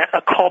function,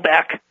 a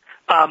callback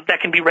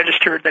that can be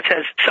registered that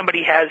says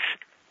somebody has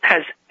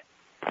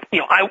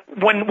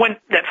when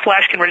that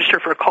Flash can register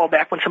for a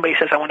callback when somebody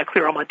says I want to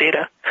clear all my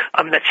data,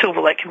 that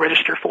Silverlight can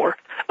register for.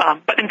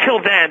 But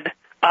until then,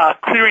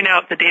 clearing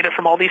out the data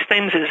from all these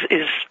things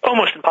is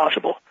almost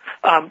impossible.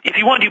 If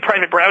you want to do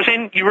private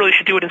browsing, you really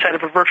should do it inside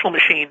of a virtual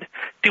machine.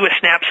 Do a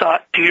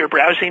snapshot, do your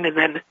browsing, and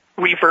then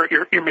revert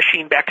your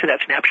machine back to that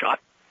snapshot.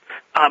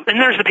 And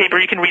there's the paper.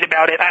 You can read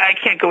about it. I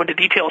can't go into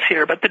details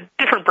here, but the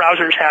different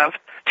browsers have.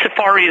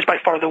 Safari is by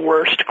far the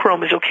worst.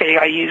 Chrome is okay.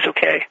 IE is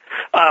okay.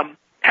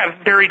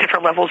 Have very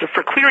different levels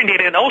for clearing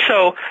data. And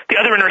also, the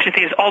other interesting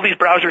thing is all these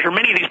browsers, or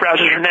many of these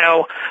browsers, are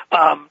now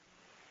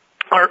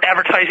are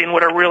advertising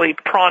what are really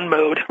prawn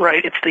mode,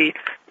 right? It's the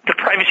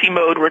privacy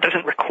mode where it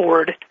doesn't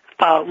record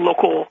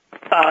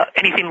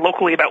anything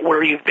locally about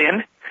where you've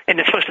been. And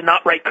it's supposed to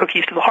not write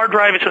cookies to the hard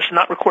drive. It's supposed to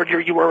not record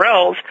your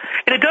URLs.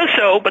 And it does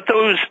so, but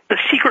the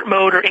secret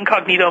mode or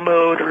incognito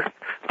mode or,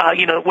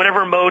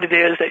 whatever mode it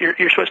is that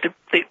you're supposed to,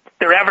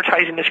 their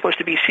advertising is supposed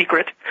to be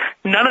secret.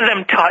 None of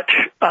them touch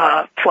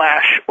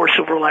Flash or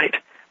Silverlight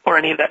or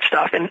any of that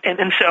stuff. And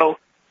so,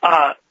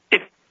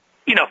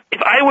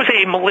 if I was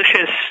a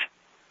malicious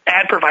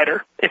ad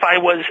provider, if I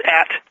was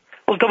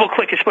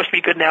DoubleClick is supposed to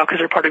be good now because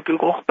they're part of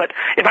Google. But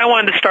if I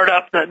wanted to start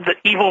up the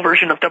evil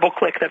version of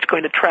DoubleClick that's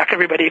going to track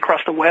everybody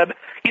across the web,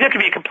 you'd have to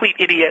be a complete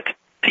idiot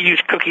to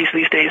use cookies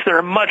these days. There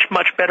are much,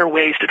 much better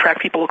ways to track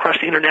people across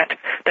the Internet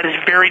that is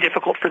very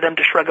difficult for them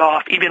to shrug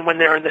off, even when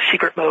they're in the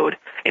secret mode,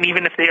 and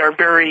even if they are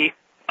very,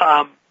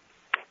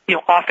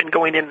 often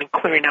going in and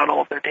clearing out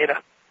all of their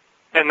data.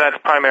 And that's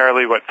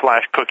primarily what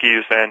Flash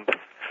cookies and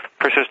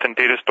persistent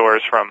data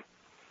stores from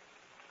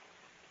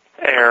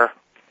Air.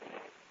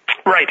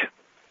 Right.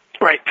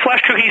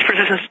 Flash cookies,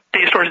 persistent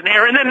data stores in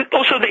Air, and then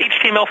also the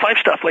HTML5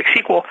 stuff like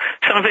SQL,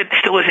 some of it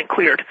still isn't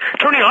cleared.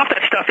 Turning off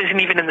that stuff isn't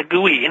even in the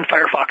GUI in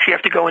Firefox. You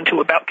have to go into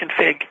About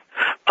Config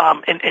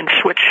and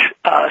switch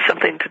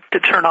something to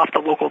turn off the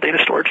local data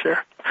storage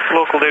there.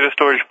 Local data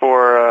storage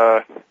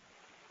for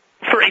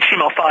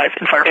HTML5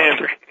 in Firefox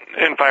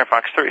 3. In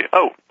Firefox 3.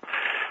 Oh.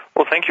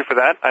 Well, thank you for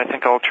that. I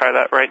think I'll try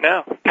that right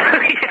now.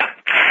 Yeah,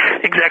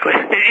 exactly.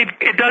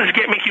 It does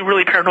make you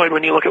really paranoid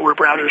when you look at where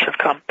browsers have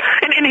come.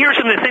 And here are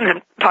some of the things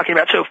I'm talking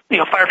about. So,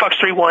 Firefox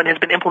 3.1 has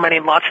been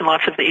implementing lots and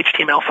lots of the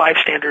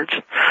HTML5 standards,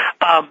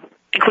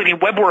 including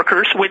web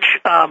workers, which,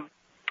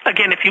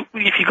 again, if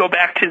you go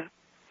back to,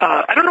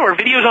 I don't know, are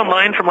videos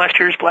online from last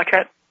year's Black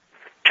Hat?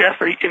 Jeff,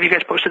 have you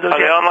guys posted those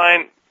yet? Are they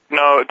online?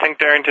 No, Tank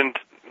Darrington,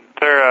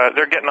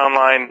 they're getting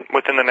online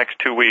within the next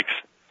 2 weeks.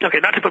 Okay,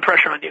 not to put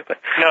pressure on you,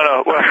 but...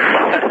 No. Well,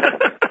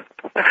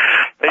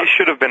 they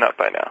should have been up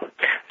by now.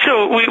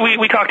 So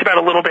we talked about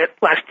a little bit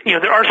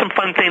there are some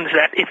fun things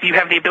that if you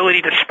have the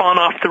ability to spawn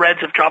off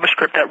threads of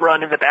JavaScript that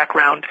run in the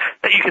background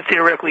that you could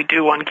theoretically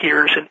do on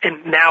Gears,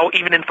 and now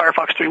even in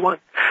Firefox 3.1.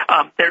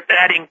 They're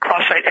adding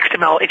cross-site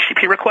XML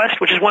HTTP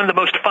request, which is one of the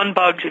most fun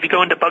bugs. If you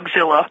go into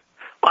Bugzilla,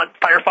 on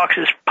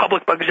Firefox's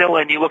public Bugzilla,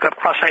 and you look up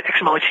cross-site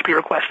XML HTTP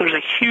requests, there's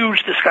a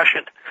huge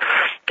discussion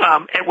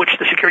at which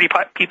the security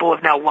people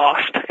have now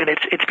lost, and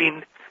it's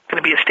going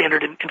to be a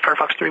standard in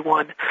Firefox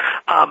 3.1,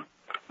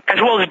 as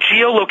well as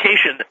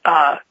geolocation.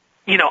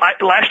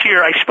 Last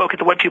year I spoke at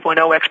the Web 2.0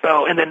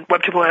 Expo and then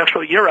Web 2.0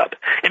 Expo Europe.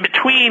 In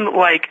between,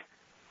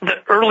 the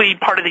early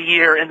part of the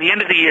year and the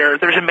end of the year,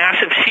 there's a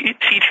massive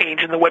sea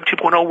change in the Web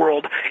 2.0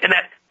 world, and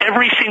that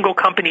every single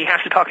company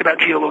has to talk about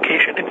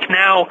geolocation. It's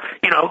now,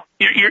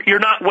 you're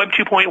not Web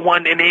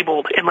 2.1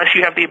 enabled unless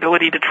you have the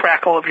ability to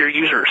track all of your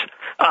users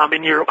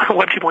in your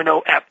Web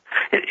 2.0 app.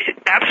 It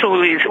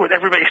absolutely is what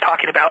everybody's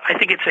talking about. I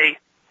think it's a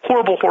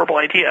horrible, horrible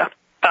idea,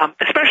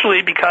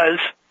 especially because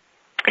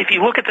if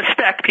you look at the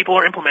spec people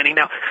are implementing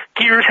now,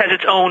 Gears has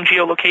its own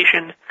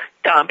geolocation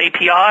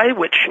API,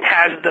 which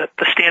has the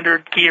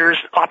standard Gears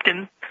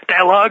opt-in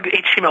dialog,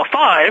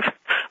 HTML5,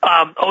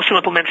 also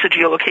implements the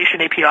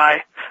geolocation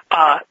API.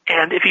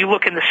 And if you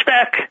look in the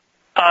spec,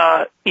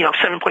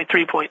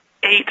 7.3.8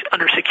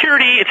 under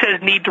security, it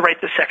says need to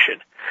write this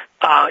section.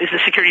 Is the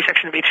security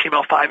section of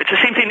HTML5. It's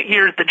the same thing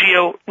here, the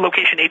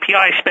geolocation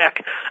API spec.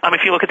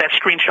 If you look at that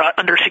screenshot,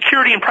 under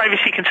security and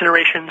privacy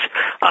considerations,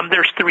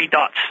 there's 3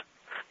 dots.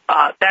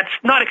 That's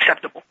not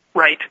acceptable,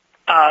 right?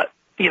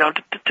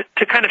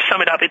 To kind of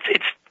sum it up,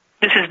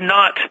 this is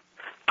not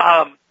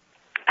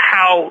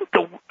how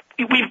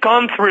we've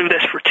gone through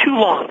this for too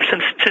long,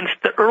 since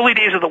the early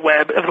days of the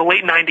web, of the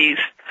late 90s.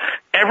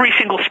 Every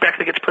single spec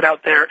that gets put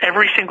out there,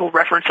 every single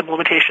reference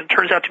implementation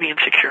turns out to be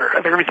insecure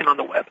of everything on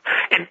the web.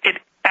 And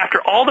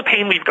after all the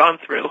pain we've gone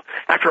through,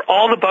 after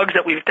all the bugs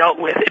that we've dealt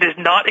with, it is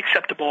not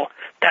acceptable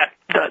that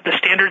the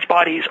standards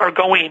bodies are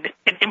going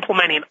and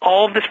implementing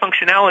all of this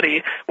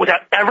functionality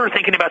without ever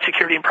thinking about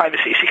security and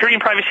privacy. Security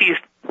and privacy is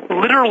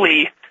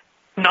literally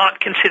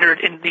not considered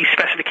in these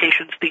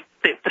specifications.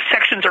 The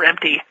sections are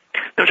empty.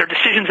 Those are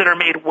decisions that are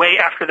made way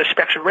after the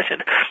specs are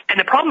written. And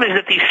the problem is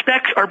that these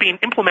specs are being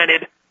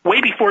implemented way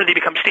before they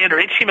become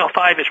standard.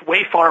 HTML5 is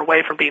way far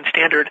away from being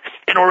standard,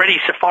 and already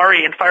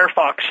Safari and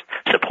Firefox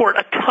support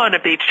a ton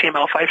of the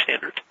HTML5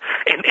 standards.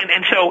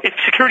 And so if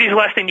security is the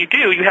last thing you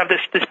do, you have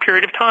this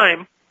period of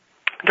time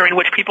during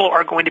which people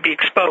are going to be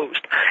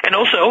exposed. And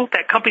also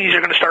that companies are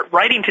going to start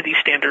writing to these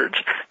standards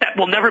that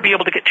will never be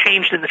able to get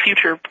changed in the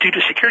future due to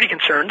security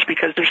concerns,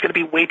 because there's going to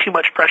be way too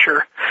much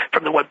pressure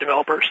from the web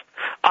developers.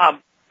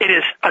 It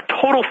is a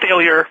total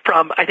failure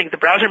from, I think, the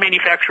browser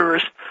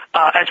manufacturers,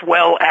 as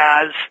well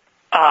as,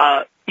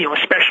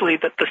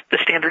 especially the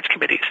standards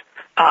committees.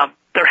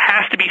 There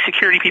has to be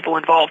security people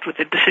involved with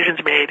the decisions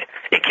made.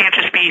 It can't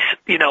just be,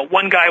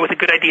 one guy with a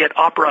good idea at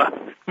Opera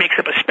makes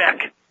up a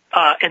spec,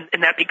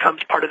 and that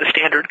becomes part of the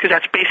standard, because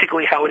that's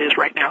basically how it is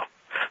right now.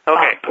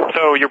 Okay,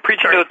 so you're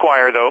preaching to the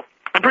choir, though.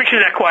 I'm preaching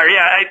to that choir,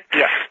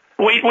 yeah.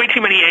 Way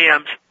too many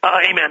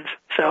amens.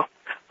 So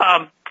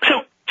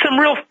some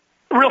real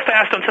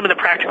fast on some of the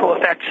practical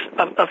effects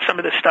of some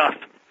of this stuff.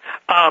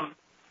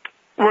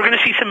 We're going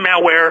to see some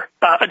malware.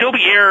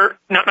 Adobe Air,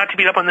 not to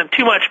beat up on them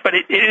too much, but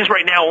it is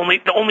right now only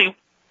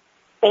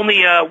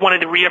one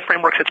of the RIA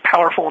frameworks that's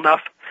powerful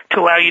enough to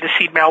allow you to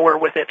seed malware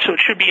with it. So it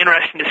should be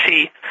interesting to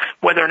see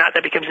whether or not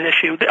that becomes an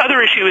issue. The other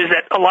issue is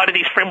that a lot of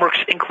these frameworks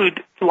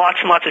include lots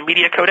and lots of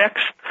media codecs.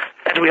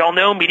 As we all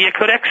know, media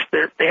codecs,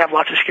 they have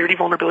lots of security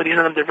vulnerabilities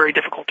in them. They're very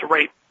difficult to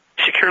write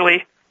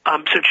securely.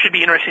 So it should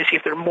be interesting to see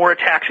if there are more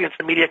attacks against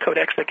the media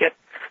codecs that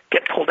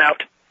get pulled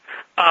out.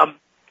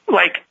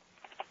 Like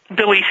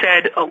Billy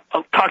said,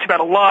 talked about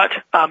a lot,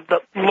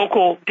 the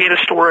local data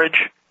storage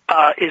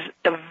is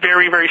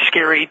very, very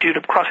scary due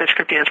to cross-site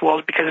scripting, as well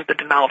as because of the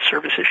denial of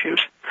service issues.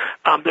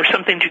 There's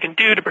some things you can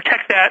do to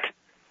protect that,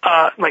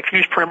 like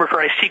use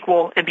parameterized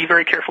SQL and be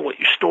very careful what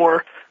you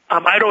store.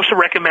 I'd also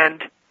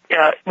recommend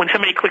when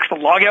somebody clicks the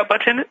logout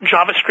button,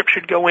 JavaScript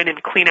should go in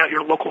and clean out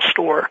your local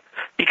store,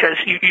 because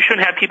you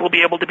shouldn't have people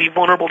be able to be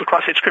vulnerable to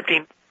cross-site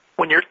scripting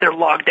when they're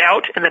logged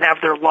out and then have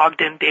their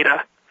logged-in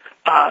data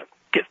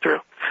get through.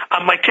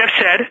 Like Jeff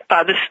said,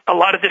 a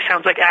lot of this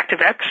sounds like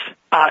ActiveX,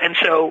 and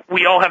so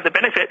we all have the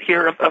benefit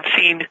here of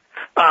seeing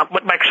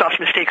what Microsoft's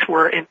mistakes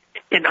were in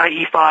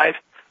IE5.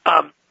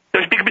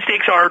 Those big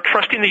mistakes are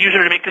trusting the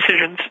user to make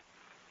decisions.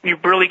 You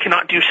really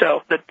cannot do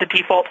so. The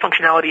default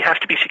functionality has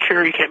to be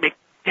secure. You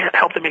can't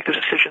help them make those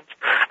decisions.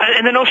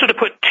 And then also to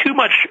put too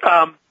much,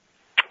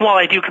 while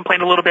I do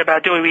complain a little bit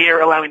about Adobe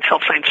Air allowing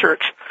self-signed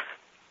certs,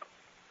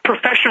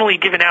 professionally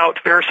given out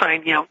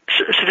VeriSign,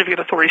 certificate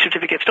authority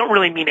certificates don't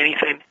really mean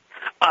anything.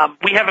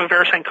 We have a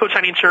VeriSign code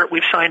signing cert.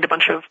 We've signed a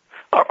bunch of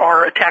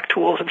our attack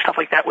tools and stuff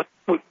like that with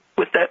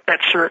that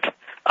cert.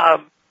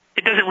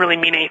 It doesn't really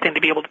mean anything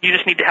to be able to. You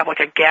just need to have like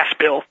a gas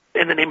bill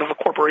in the name of a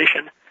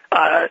corporation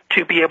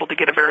to be able to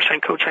get a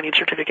VeriSign code signing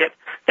certificate.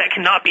 That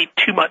cannot be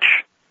too much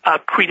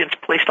credence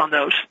placed on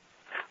those.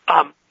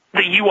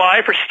 The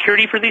UI for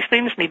security for these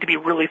things need to be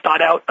really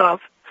thought out of.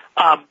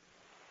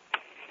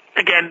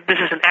 Again, this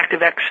is an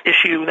ActiveX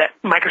issue that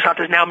Microsoft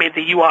has now made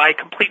the UI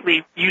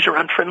completely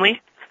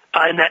user-unfriendly,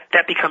 and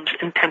that becomes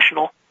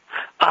intentional.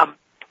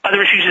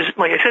 Other issues is,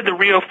 like I said, the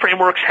Rio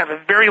frameworks have a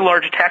very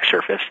large attack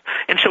surface,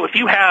 and so if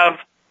you have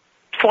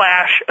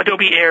Flash,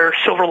 Adobe Air,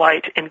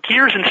 Silverlight, and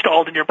Gears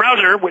installed in your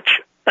browser, which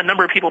a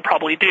number of people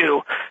probably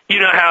do, you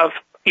now have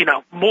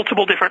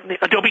multiple different.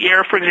 Adobe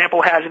Air, for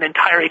example, has an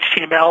entire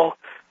HTML.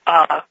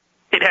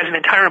 It has an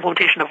entire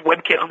implementation of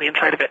WebKit on the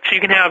inside of it. So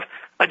you can have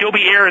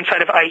Adobe Air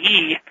inside of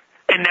IE,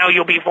 and now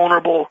you'll be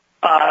vulnerable,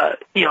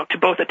 to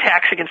both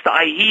attacks against the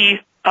IE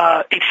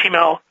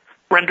HTML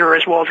renderer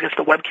as well as against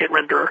the WebKit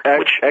renderer.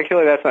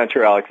 Actually, that's not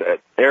true, Alex.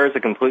 Air is a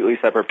completely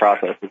separate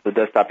process. It's the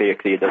desktop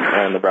exe. It doesn't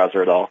run in the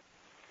browser at all.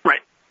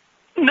 Right.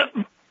 No,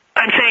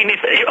 I'm saying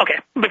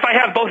if I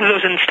have both of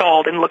those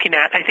installed and looking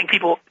at, I think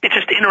it's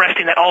just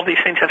interesting that all of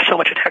these things have so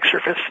much attack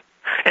surface,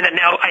 and that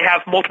now I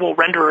have multiple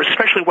renderers,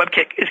 especially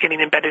WebKit is getting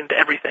embedded into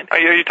everything. Are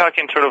you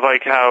talking sort of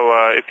like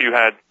how if you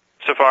had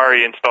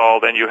Safari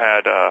installed and you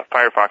had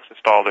Firefox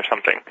installed or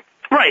something?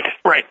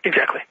 Right,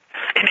 exactly.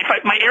 And if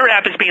my Air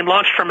app is being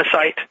launched from a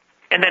site,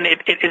 and then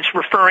it is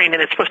referring,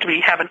 and it's supposed to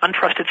have an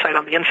untrusted site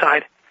on the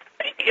inside,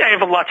 I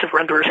have lots of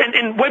renderers.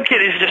 And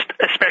WebKit is just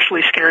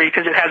especially scary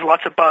because it has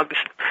lots of bugs.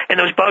 And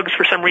those bugs,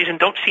 for some reason,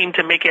 don't seem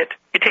to make it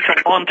takes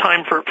a long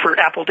time for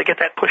Apple to get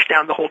that pushed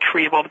down the whole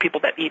tree of all the people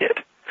that need it.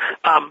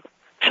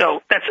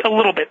 So that's a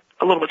little bit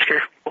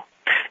scary for people.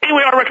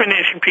 Anyway, our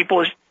recommendation for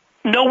people is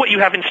know what you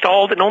have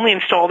installed and only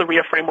install the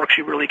RIA frameworks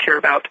you really care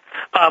about.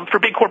 For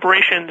big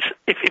corporations,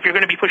 if you're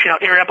going to be pushing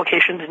out Air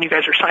applications and you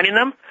guys are signing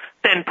them,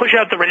 then push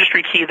out the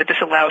registry key that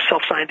disallows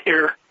self-signed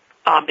Air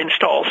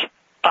installs,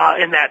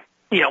 and that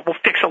will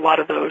fix a lot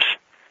of those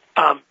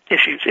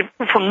issues.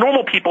 For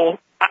normal people,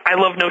 I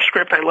love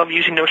NoScript. I love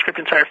using NoScript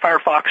inside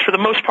Firefox. For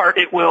the most part,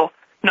 it will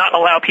not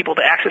allow people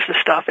to access this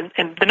stuff, and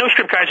the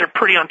NoScript guys are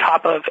pretty on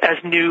top of as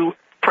new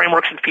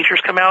frameworks and features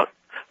come out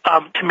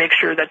to make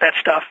sure that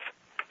stuff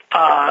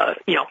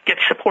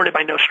gets supported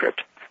by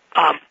NoScript.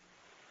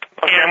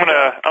 Okay, I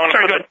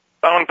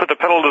want to put the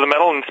pedal to the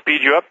metal and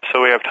speed you up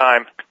so we have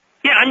time.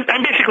 Yeah, I'm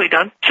basically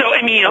done. So,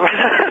 I mean,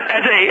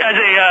 as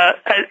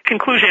a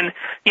conclusion,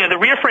 the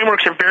RIA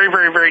frameworks are very,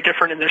 very, very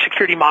different in their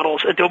security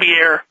models. Adobe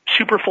Air,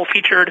 super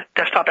full-featured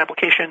desktop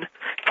application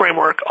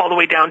framework, all the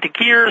way down to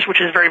Gears, which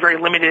is very, very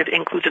limited,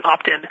 includes an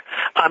opt-in.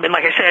 And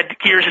like I said,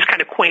 Gears is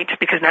kind of quaint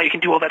because now you can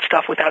do all that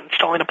stuff without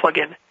installing a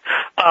plugin.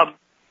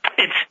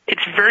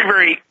 It's very,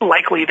 very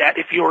likely that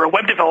if you're a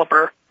web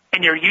developer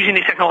and you're using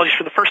these technologies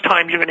for the first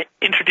time, you're going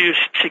to introduce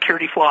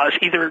security flaws,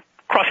 either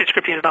cross-site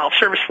scripting and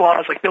denial-of-service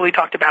flaws like Billy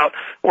talked about,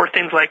 or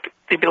things like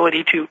the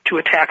ability to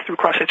attack through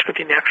cross-site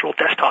scripting the actual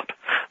desktop.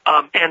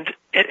 And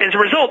as a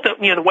result, the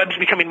web is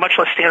becoming much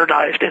less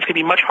standardized, and it's going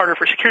to be much harder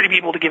for security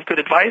people to give good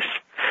advice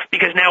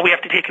because now we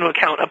have to take into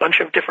account a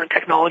bunch of different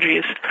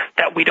technologies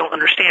that we don't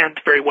understand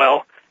very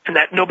well and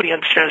that nobody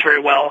understands very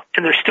well,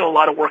 and there's still a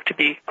lot of work to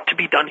be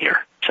done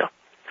here. So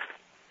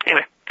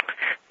anyway,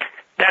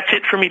 that's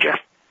it for me, Jeff.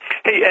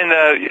 Hey, and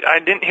I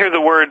didn't hear the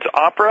words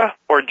Opera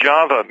or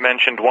Java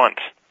mentioned once.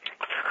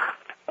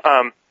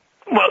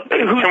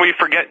 Can we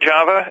forget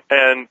Java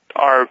and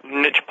our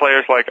niche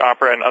players like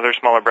Opera and other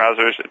smaller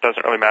browsers? It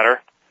doesn't really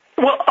matter.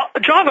 Well,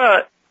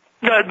 Java,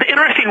 the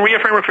interesting RIA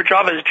framework for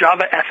Java is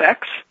JavaFX,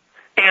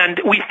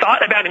 and we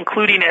thought about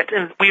including it,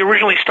 and we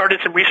originally started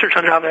some research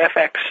on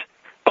JavaFX,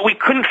 but we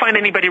couldn't find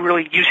anybody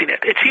really using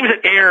it. It seems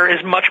that Air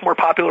is much more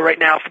popular right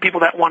now for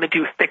people that want to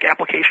do thick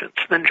applications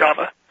than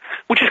Java,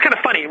 which is kind of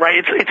funny,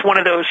 right? It's one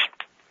of those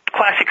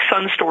classic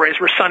Sun stories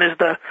where Sun is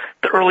the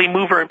early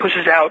mover and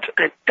pushes out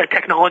a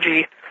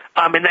technology,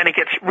 and then it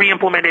gets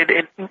re-implemented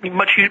and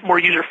much more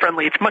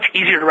user-friendly. It's much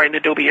easier to write an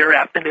Adobe Air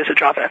app than it is a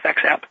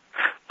JavaFX app.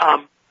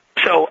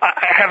 So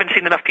I haven't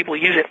seen enough people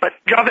use it, but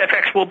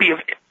JavaFX will be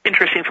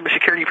interesting from a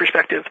security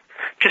perspective.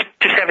 Just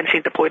haven't seen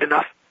it deployed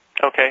enough.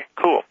 Okay,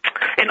 cool.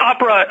 And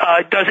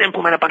Opera does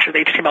implement a bunch of the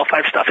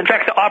HTML5 stuff. In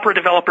fact, the Opera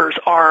developers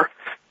are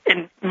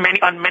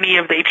on many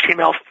of the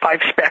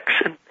HTML5 specs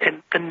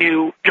and the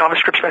new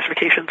JavaScript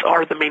specifications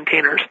are the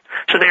maintainers.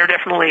 So they are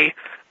definitely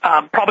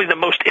probably the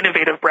most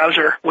innovative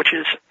browser, which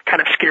is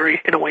kind of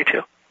scary in a way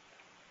too.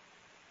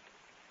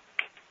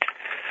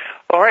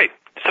 All right.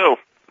 So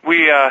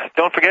we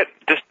don't forget,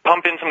 just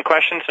pump in some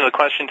questions in the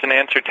questions and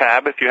answer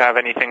tab if you have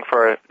anything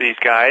for these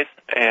guys.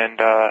 And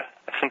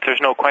since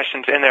there's no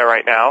questions in there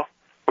right now,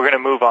 we're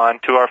going to move on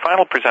to our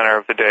final presenter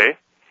of the day.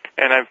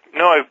 And I've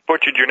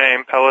butchered your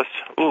name, Pellis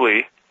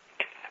Uli.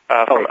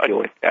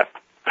 Uli, yeah.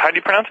 How do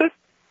you pronounce it?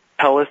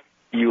 Pellis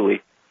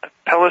Uli.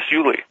 Pellis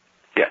Uli.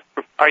 Yeah.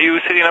 Are you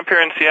sitting up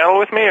here in Seattle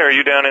with me, or are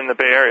you down in the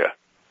Bay Area?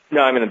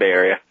 No, I'm in the Bay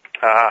Area.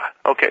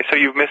 Okay, so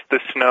you've missed the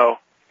snow.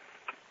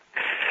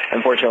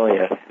 Unfortunately,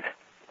 yes.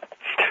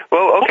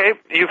 Well, okay,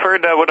 you've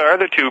heard what our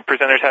other two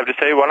presenters have to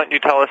say. Why don't you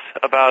tell us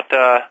about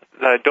the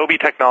Adobe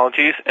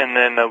technologies, and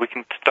then we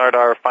can start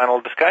our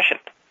final discussion.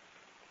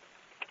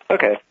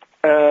 Okay.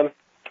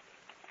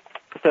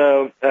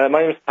 So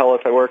my name is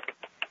Pellis. I work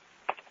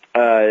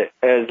as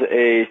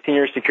a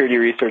senior security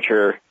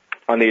researcher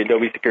on the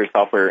Adobe Secure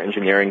Software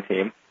Engineering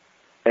team.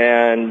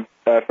 And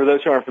for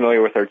those who aren't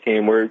familiar with our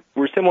team, we're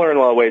similar in a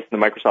lot of ways to the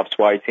Microsoft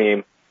SWI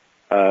team.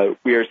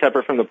 We are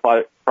separate from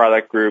the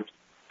product groups.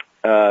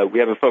 We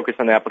have a focus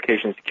on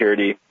application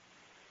security,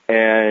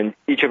 and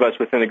each of us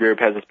within the group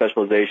has a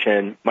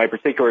specialization. My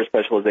particular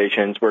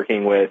specialization is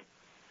working with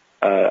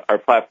our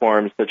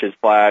platforms such as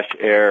Flash,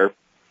 Air,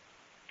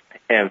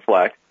 and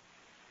Flex.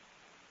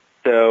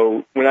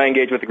 So when I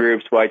engage with the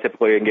groups, what I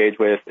typically engage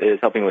with is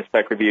helping with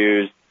spec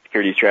reviews,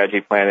 security strategy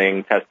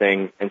planning,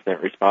 testing,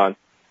 incident response.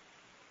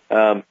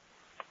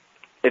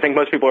 I think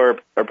most people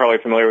are probably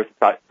familiar with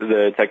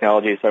the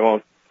technology, so I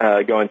won't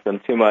go into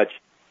them too much.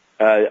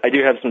 I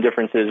do have some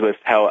differences with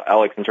how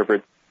Alex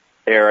interprets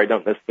Air. I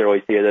don't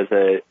necessarily see it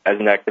as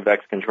an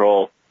ActiveX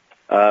control.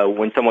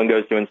 When someone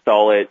goes to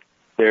install it,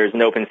 there's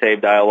an open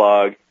save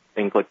dialog.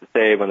 They can click to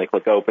save. When they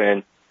click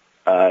open,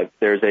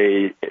 there's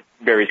a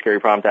very scary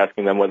prompt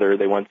asking them whether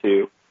they want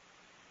to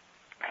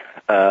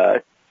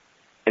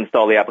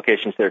install the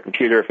application to their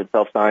computer. If it's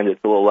self-signed,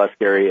 it's a little less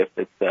scary if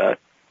it's a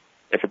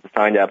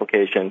signed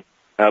application.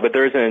 But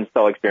there is an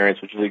install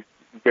experience, which is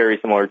very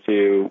similar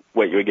to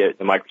what you would get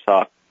in the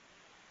Microsoft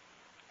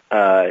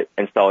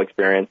install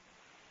experience.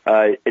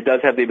 It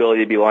does have the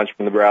ability to be launched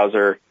from the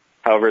browser.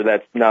 However,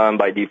 that's not on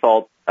by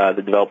default. The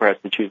developer has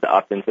to choose to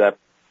opt into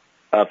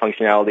that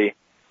functionality,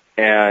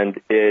 and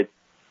it's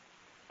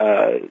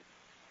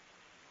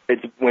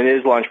when it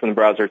is launched from the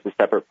browser, it's a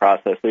separate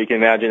process. So you can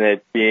imagine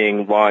it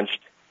being launched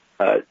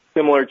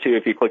similar to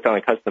if you clicked on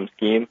a custom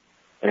scheme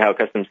and how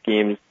custom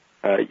schemes,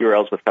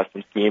 URLs with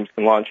custom schemes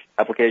can launch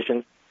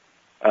applications.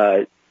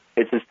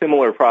 It's a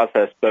similar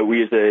process, but we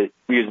use a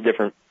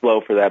different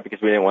flow for that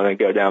because we didn't want to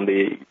go down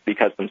the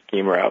custom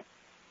scheme route.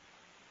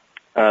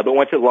 But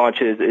once it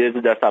launches, it is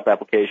a desktop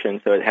application,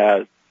 so it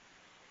has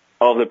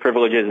all of the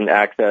privileges and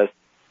access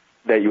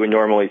that you would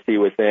normally see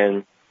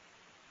within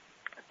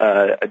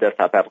a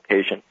desktop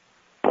application.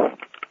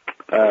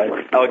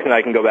 Alex and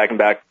I can go back and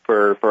back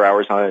for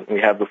hours on it, and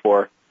we have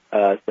before.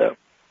 So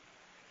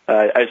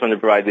I just wanted to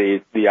provide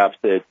the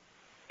opposite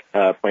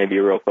point of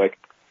view real quick.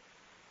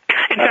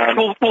 In fact,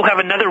 we'll have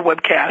another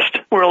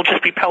webcast where it'll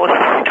just be Pellet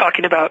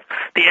talking about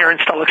the Air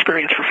install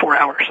experience for 4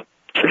 hours.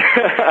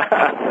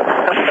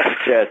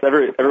 Yes,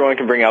 everyone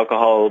can bring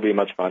alcohol. It'll be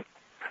much fun.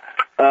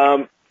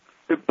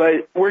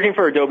 But working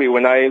for Adobe,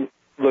 when I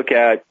look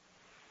at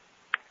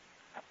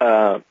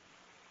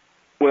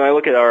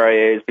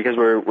RIAs, because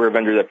we're a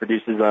vendor that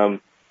produces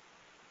them,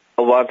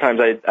 a lot of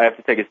times I have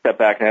to take a step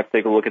back and I have to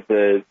take a look at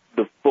the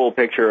full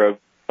picture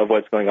of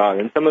what's going on.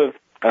 And some of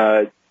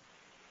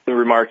the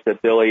remarks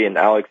that Billy and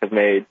Alex have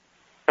made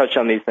touch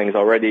on these things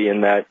already,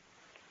 in that,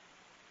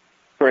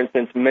 for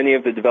instance, many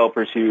of the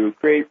developers who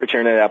create rich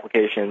internet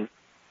applications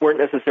weren't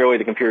necessarily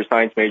the computer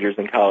science majors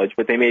in college,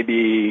 but they may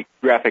be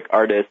graphic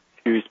artists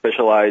who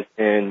specialize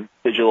in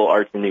digital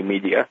arts and new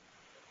media.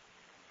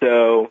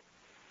 So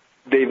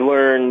they've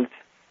learned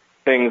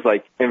things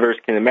like inverse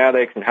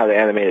kinematics and how to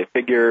animate a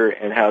figure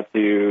and how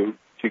to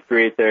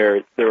create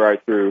their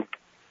art through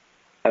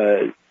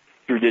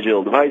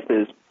digital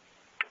devices.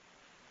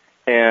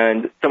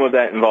 And some of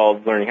that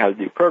involved learning how to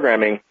do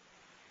programming,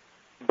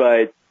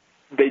 but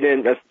they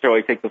didn't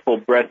necessarily take the full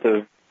breadth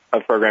of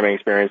programming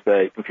experience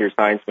that computer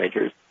science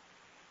majors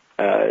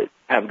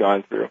have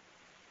gone through.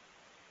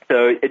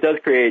 So it does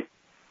create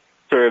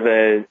sort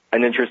of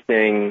an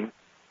interesting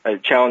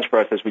challenge for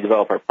us as we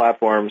develop our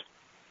platforms.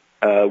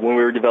 When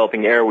we were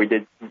developing Air, we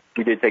did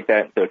take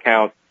that into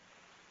account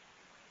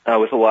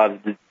with a lot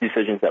of the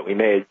decisions that we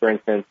made. For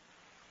instance,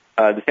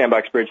 the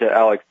sandbox bridge that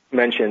Alex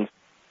mentioned,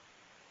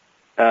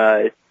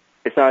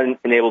 it's not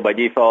enabled by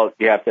default.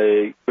 You have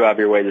to go out of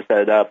your way to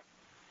set it up.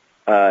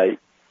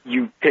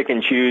 You pick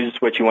and choose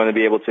what you want to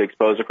be able to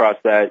expose across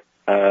that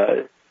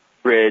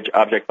bridge,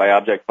 object by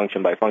object,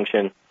 function by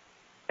function.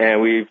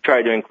 And we've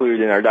tried to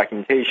include in our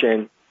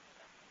documentation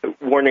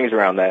warnings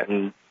around that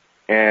and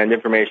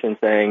information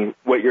saying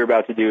what you're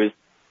about to do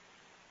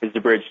is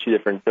to bridge two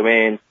different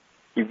domains.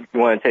 You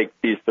want to take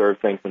these sort of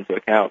things into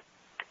account.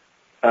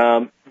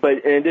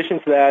 But in addition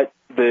to that,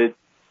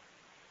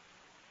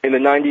 in the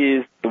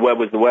 90s, the web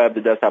was the web,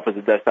 the desktop was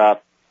the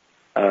desktop,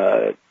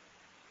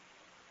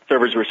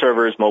 servers were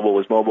servers, mobile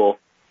was mobile.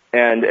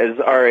 And as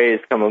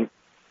RAs come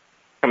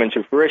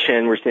into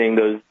fruition, we're seeing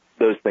those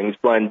things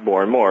blend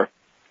more and more.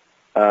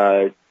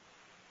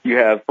 You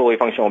have fully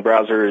functional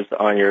browsers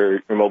on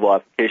your mobile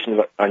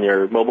applications, on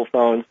your mobile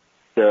phones,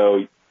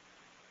 so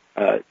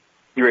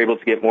you're able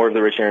to get more of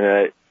the rich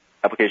internet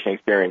application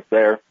experience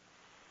there.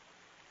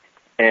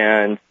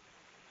 And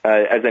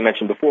as I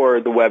mentioned before,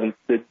 the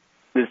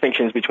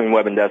distinctions between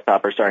web and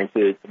desktop are starting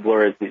to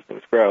blur as these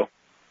things grow.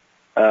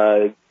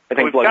 I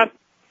think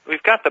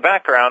we've got the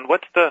background.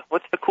 What's the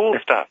cool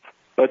stuff?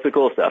 What's the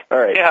cool stuff? All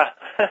right. Yeah.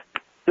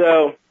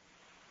 So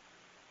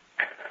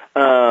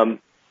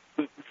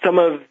some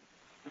of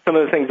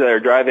the things that are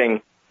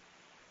driving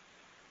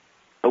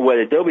what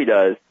Adobe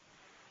does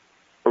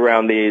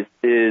around these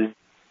is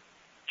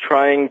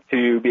trying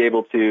to be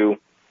able to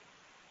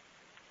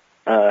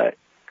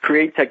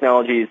create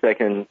technologies that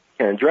can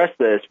address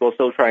this while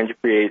still trying to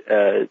create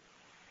a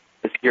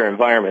secure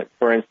environment.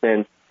 For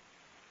instance,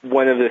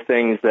 one of the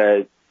things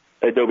that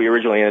Adobe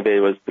originally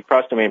innovated was the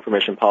cross-domain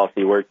permission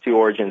policy, where two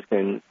origins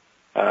can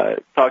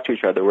talk to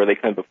each other, where they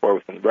couldn't before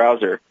within the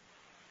browser.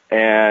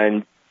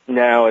 And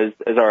now, as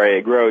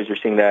RIA grows, you're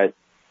seeing that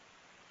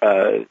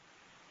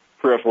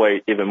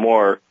proliferate even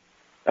more.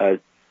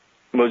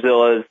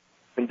 Mozilla's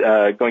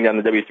going down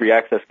the W3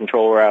 access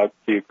control route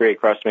to create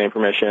cross-domain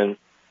permission.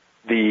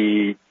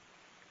 The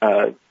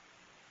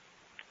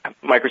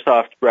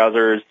Microsoft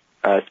browsers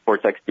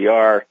supports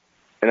XDR,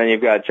 and then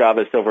you've got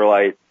Java,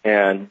 Silverlight,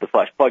 and the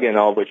Flash plugin,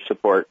 all of which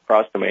support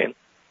cross-domain.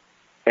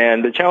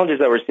 And the challenges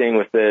that we're seeing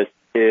with this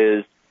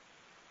is,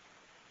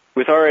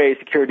 with RIA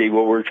security,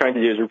 what we're trying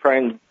to do is we're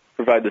trying to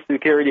provide the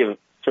security of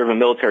sort of a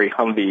military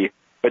Humvee,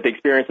 but the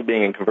experience of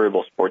being in a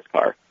convertible sports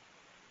car.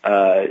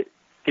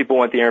 People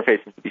want the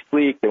interfaces to be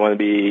sleek. They don't want to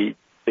be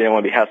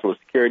hassled with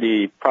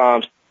security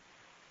prompts.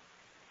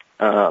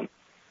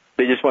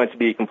 They just want it to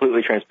be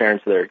completely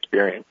transparent to their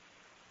experience.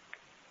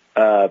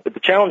 But the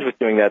challenge with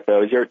doing that,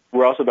 though, is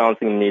we're also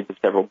balancing the needs of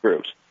several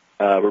groups.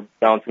 We're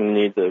balancing the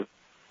needs of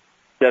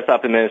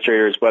desktop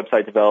administrators,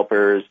 website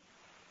developers,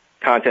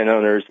 content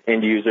owners,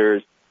 end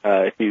users.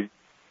 If you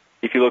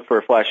look for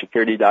Flash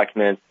security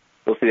documents,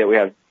 you'll see that we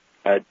have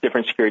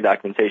different security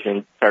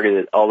documentation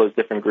targeted at all those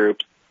different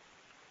groups.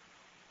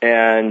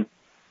 And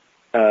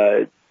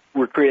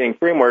we're creating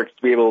frameworks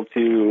to be able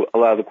to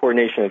allow the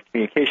coordination of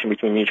communication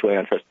between mutually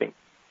untrusting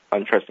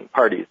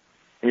parties.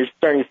 And you're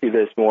starting to see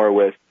this more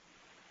with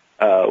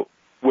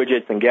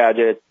widgets and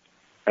gadgets.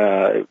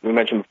 We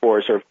mentioned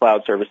before sort of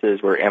cloud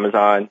services where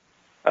Amazon,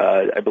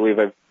 I believe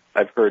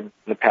I've heard in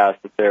the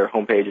past that their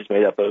homepage is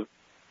made up of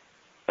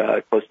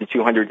close to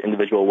 200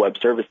 individual web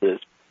services.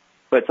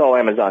 But it's all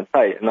Amazon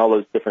site, and all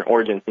those different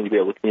origins need to be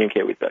able to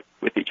communicate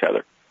with each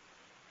other.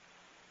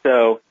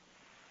 So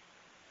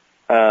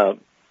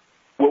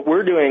what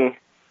we're doing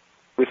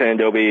within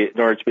Adobe in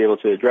order to be able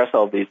to address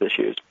all of these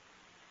issues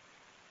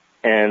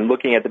and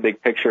looking at the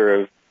big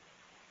picture of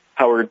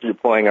how we're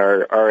deploying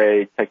our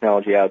RA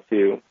technology out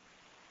to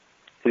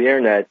the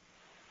Internet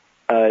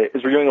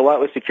is we're doing a lot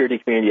with security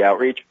community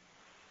outreach.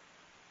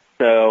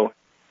 So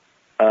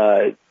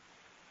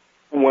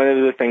one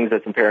of the things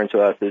that's apparent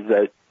to us is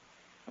that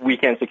we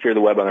can't secure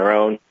the web on our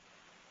own.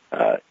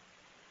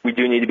 We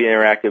do need to be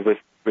interactive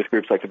with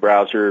groups like the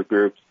browser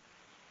groups,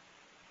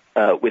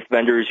 with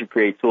vendors who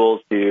create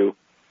tools to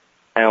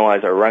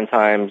analyze our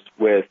runtimes,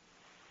 with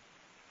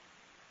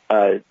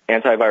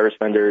antivirus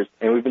vendors,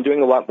 and we've been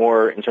doing a lot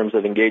more in terms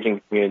of engaging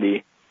the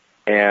community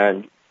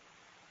and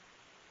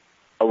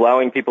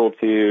allowing people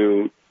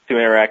to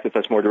interact with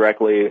us more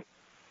directly.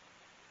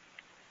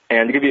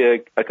 And to give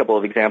you a couple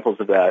of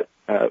examples of that,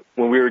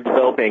 when we were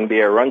developing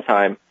the AIR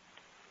runtime,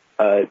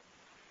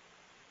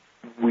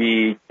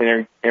 we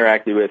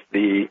interacted with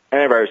the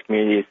antivirus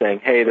community saying,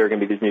 hey, there are going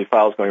to be these new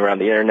files going around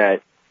the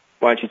Internet.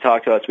 Why don't you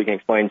talk to us? We can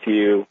explain to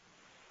you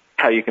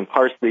how you can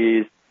parse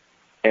these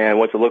and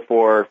what to look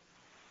for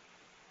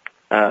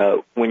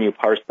when you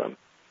parse them.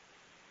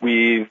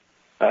 We've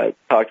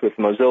talked with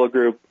the Mozilla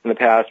group in the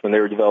past when they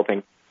were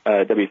developing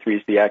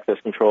W3C access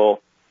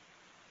control.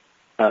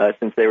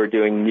 Since they were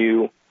doing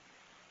new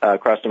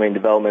cross-domain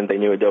development, they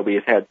knew Adobe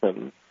has had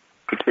some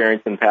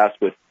experience in the past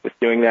with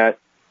doing that.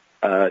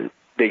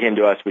 They came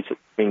to us, we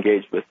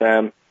engaged with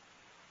them.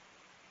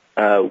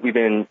 We've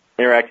been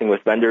interacting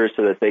with vendors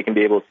so that they can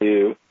be able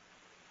to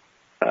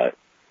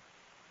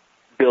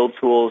build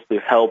tools to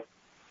help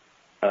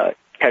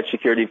catch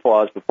security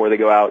flaws before they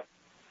go out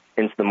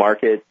into the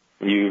market.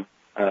 You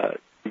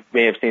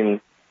may have seen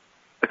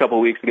a couple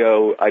of weeks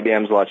ago,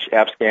 IBM's launched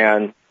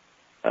AppScan,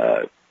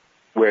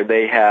 where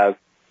they have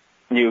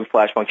new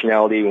Flash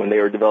functionality. When they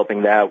were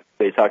developing that,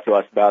 they talked to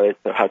us about it.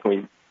 So how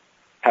can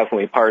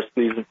we parse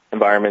these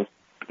environments?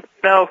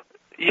 Now,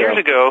 years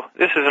ago,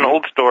 this is an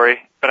old story,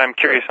 but I'm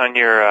curious on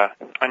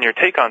your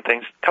take on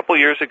things. A couple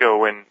years ago,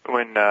 when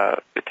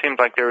it seemed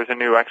like there was a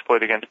new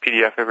exploit against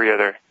PDF every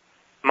other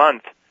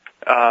month,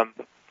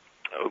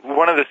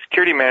 one of the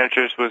security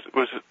managers was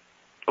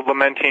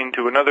lamenting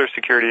to another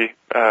security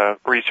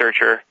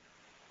researcher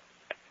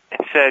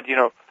and said,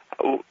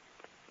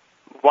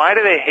 why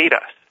do they hate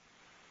us?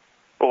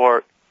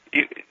 Or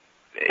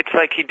it's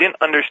like he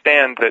didn't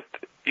understand that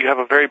you have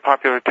a very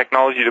popular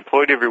technology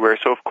deployed everywhere,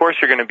 so of course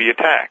you're going to be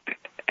attacked.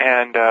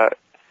 And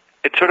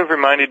it sort of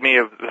reminded me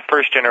of the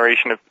first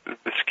generation of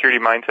the security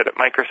mindset at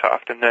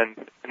Microsoft, and then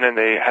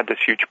they had this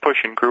huge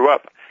push and grew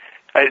up.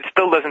 It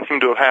still doesn't seem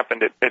to have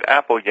happened at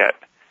Apple yet,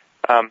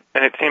 and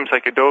it seems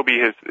like Adobe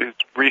has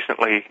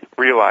recently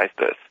realized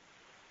this.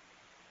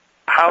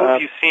 How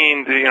have you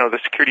seen the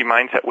security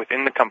mindset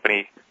within the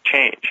company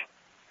change?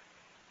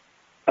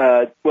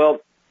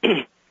 Well,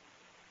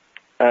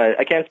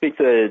 I can't speak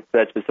to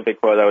that specific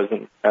quote. I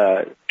wasn't.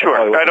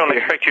 Sure, I don't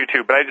expect you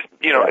to, but I just,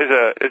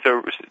 as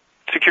a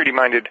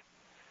security-minded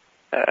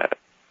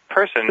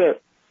person.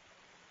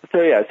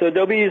 So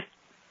Adobe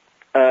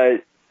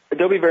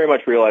very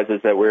much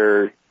realizes that we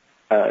are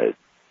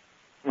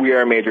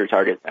a major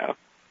target now.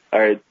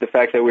 The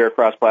fact that we are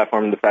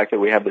cross-platform, the fact that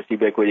we have this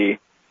ubiquity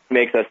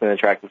makes us an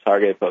attractive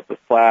target, both with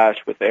Flash,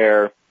 with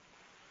Air,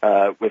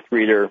 with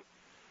Reader,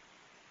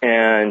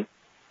 and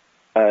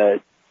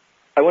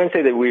I wouldn't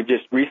say that we've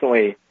just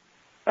recently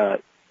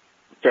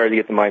started to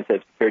get the mindset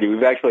of security.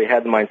 We've actually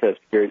had the mindset of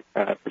security,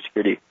 for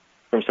security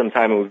from some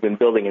time, and we've been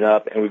building it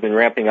up, and we've been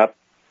ramping up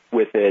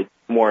with it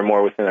more and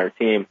more within our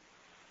team.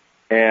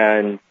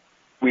 And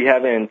we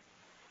haven't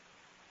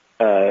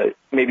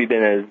maybe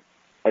been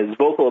as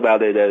vocal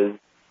about it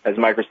as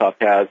Microsoft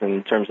has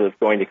in terms of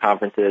going to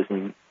conferences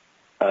and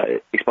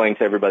explaining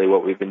to everybody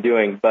what we've been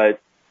doing.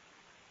 But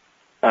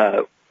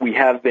we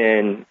have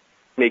been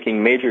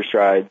making major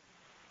strides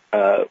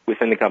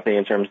within the company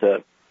in terms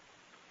of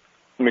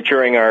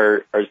maturing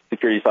our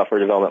security software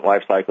development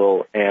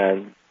lifecycle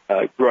and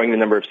growing the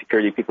number of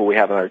security people we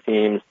have on our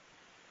teams,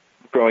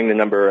 growing the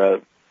number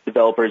of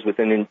developers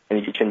within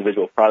each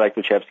individual product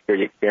which have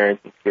security experience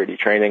and security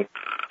training.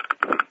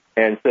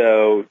 And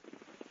so,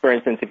 for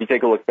instance, if you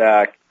take a look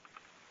back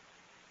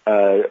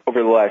over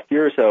the last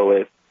year or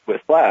so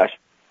with Flash,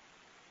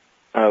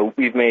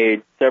 we've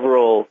made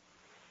several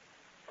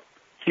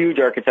huge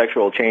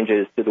architectural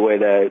changes to the way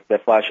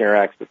that Flash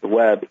interacts with the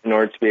web in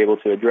order to be able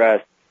to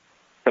address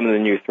some of the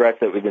new threats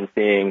that we've been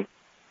seeing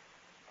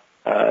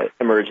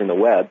emerge in the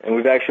web. And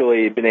we've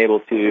actually been able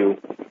to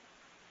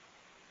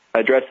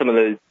address some of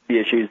the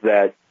issues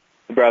that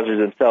the browsers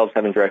themselves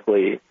haven't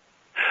directly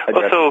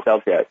addressed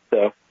themselves yet.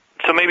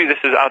 So maybe this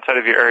is outside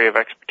of your area of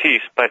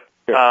expertise, but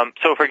sure.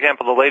 So for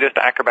example, the latest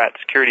Acrobat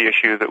security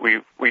issue that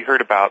we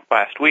heard about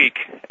last week,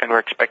 and we're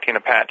expecting a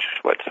patch,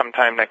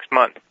 sometime next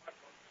month.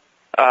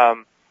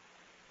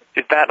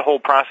 Is that whole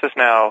process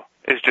now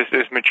is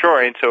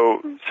maturing?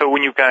 So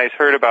when you guys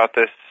heard about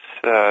this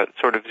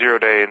sort of 0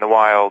 day in the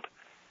wild,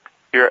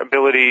 your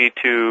ability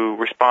to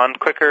respond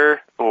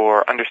quicker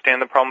or understand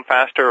the problem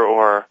faster,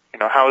 or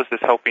how is this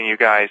helping you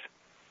guys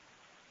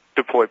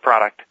deploy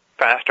product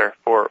faster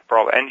for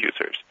all end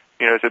users?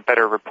 Is it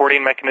better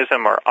reporting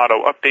mechanism, or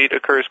auto update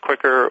occurs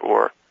quicker,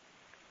 or?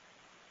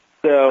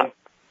 So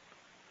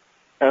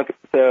because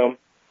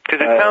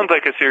it sounds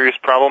like a serious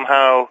problem,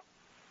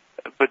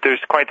 but there's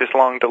quite this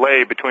long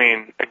delay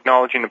between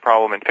acknowledging the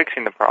problem and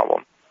fixing the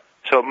problem.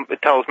 So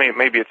it tells me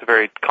maybe it's a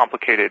very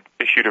complicated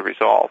issue to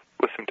resolve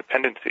with some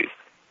dependencies.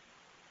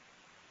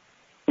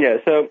 Yeah,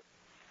 so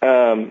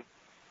I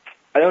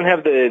don't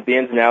have the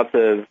ins and outs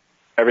of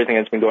everything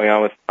that's been going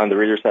on the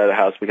reader side of the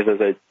house, because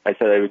as I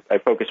said, I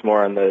focus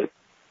more on the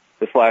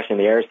Flash and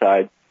the Air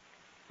side.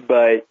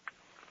 But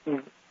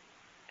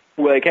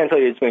what I can tell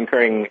you has been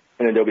occurring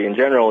in Adobe in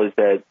general is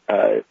that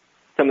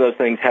some of those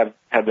things have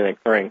been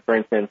occurring. For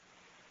instance,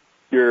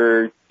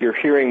 you're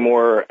hearing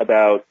more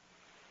about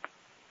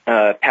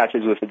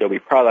patches with Adobe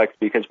products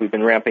because we've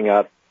been ramping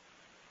up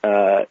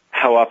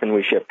how often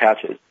we ship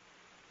patches.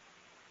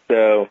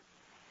 So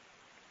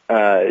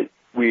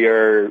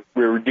we're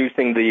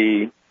reducing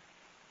the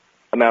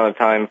amount of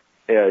time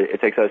it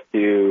takes us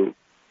to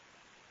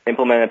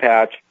implement a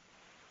patch.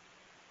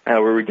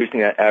 We're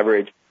reducing that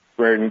average.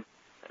 We're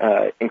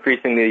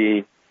increasing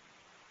the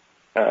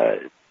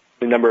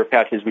number of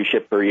patches we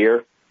ship per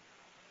year.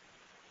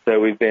 So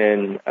we've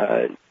been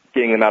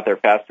getting them out there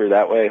faster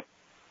that way.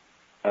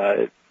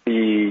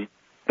 The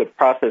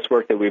process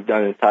work that we've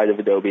done inside of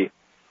Adobe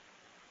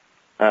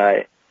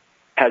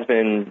has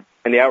been,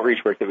 and the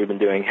outreach work that we've been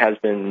doing has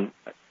been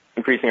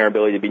increasing our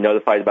ability to be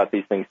notified about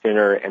these things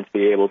sooner and to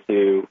be able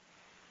to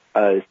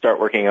start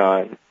working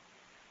on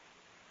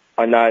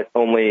not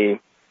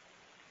only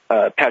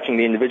patching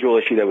the individual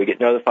issue that we get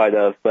notified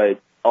of, but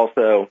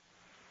also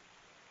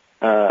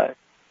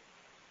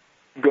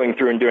going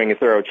through and doing a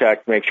thorough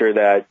check to make sure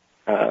that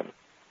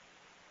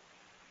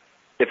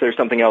if there's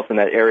something else in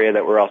that area,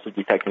 that we're also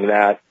detecting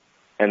that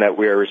and that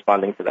we are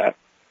responding to that.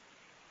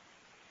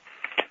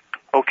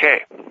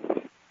 Okay.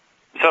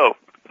 So,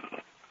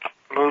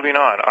 moving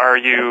on. Are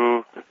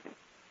you...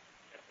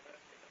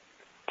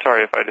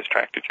 Sorry if I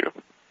distracted you.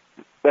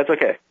 That's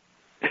okay.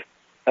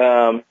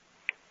 So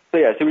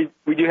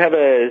we do have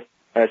a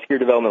secure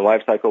development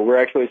lifecycle.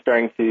 We're actually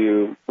starting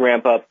to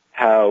ramp up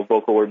how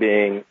vocal we're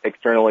being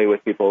externally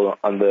with people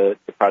on the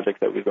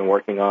projects that we've been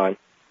working on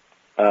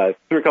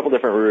through a couple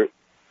different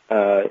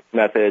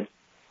methods.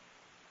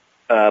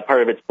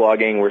 Part of it's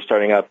blogging. We're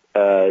starting up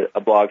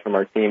a blog from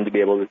our team to be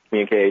able to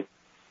communicate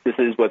this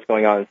is what's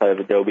going on inside of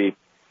Adobe.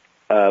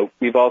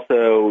 We've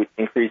also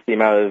increased the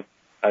amount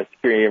of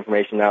security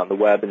information out on the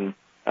web and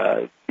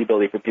the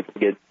ability for people to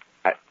get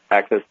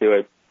access to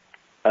it.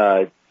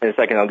 In a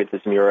second, I'll get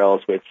to some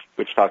URLs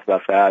which talk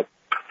about that.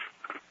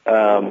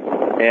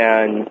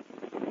 And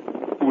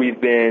we've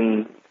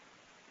been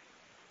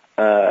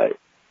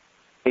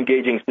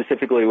engaging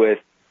specifically with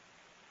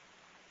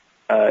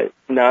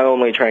not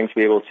only trying to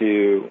be able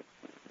to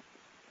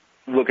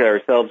look at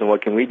ourselves and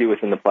what can we do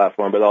within the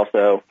platform, but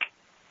also,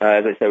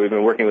 as I said, we've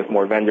been working with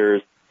more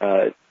vendors,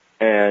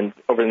 and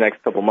over the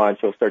next couple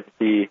months, you'll start to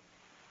see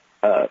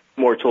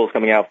more tools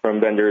coming out from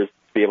vendors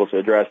to be able to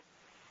address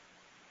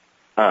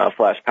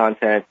Flash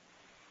content.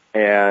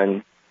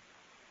 And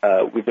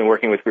we've been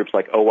working with groups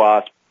like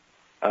OWASP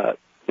to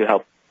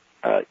help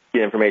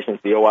get information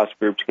to the OWASP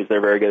groups because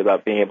they're very good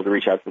about being able to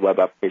reach out to the web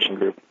application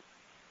group.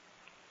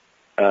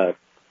 So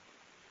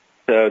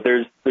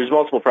there's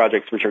multiple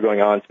projects which are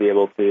going on to be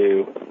able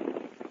to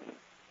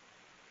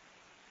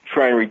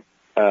try and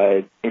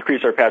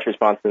increase our patch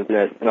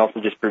responsiveness and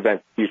also just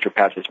prevent future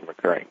patches from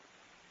occurring.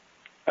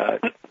 And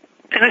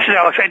this is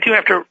Alex. I do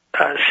have to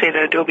say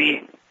that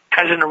Adobe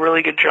has done a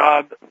really good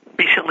job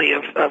recently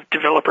of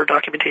developer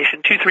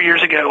documentation. 2-3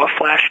 years ago, a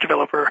Flash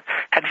developer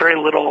had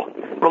very little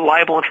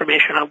reliable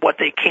information on what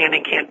they can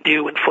and can't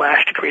do in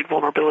Flash to create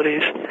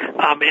vulnerabilities.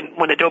 And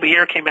when Adobe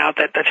Air came out,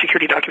 that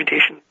security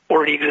documentation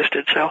already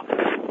existed. So,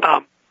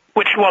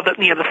 while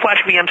the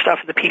Flash VM stuff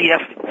and the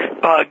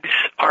PDF bugs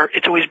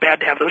it's always bad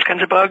to have those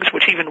kinds of bugs.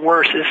 Which even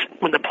worse is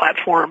when the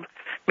platform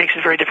makes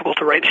it very difficult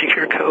to write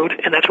secure code,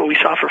 and that's what we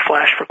saw for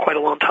Flash for quite a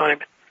long time.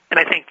 And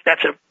I think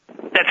that's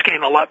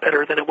getting a lot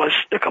better than it was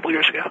a couple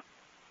years ago.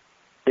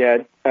 Yeah,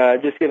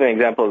 just to give an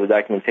example of the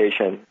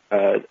documentation,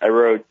 I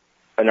wrote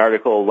an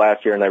article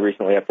last year, and I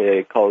recently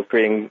updated it called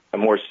 "Creating a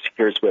More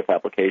Secure Swift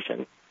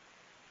Application."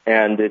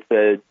 and it's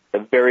a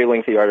very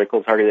lengthy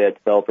article targeted at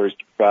developers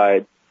to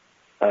provide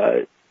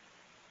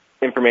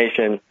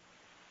information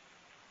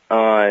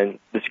on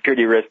the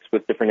security risks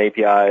with different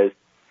APIs,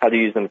 how to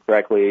use them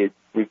correctly.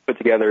 We've put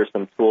together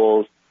some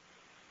tools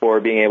for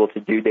being able to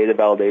do data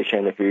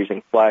validation. If you're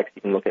using Flex,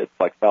 you can look at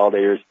Flex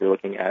validators. If you're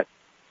looking at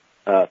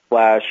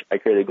Flash, I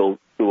created a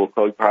Google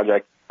Code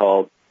project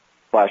called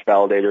Flash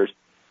Validators,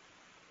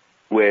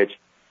 which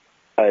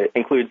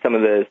includes some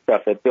of the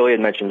stuff that Billy had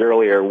mentioned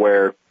earlier,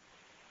 where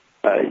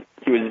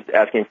he was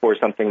asking for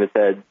something that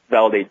said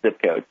validate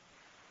zip code.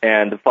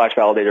 And the Flash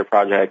Validator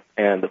project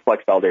and the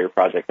Flex Validator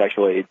project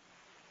actually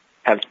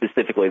have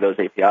specifically those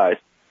APIs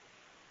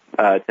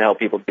to help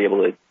people be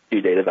able to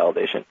do data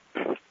validation.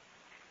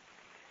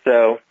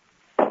 So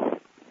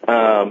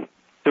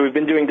we've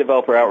been doing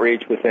developer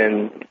outreach with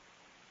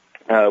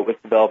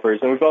developers,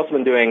 and we've also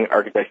been doing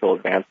architectural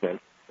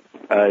advancements.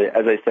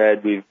 As I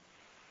said, we've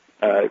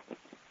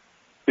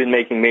been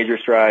making major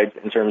strides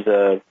in terms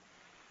of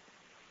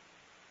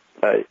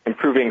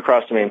improving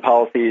cross-domain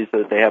policies so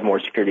that they have more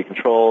security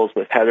controls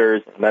with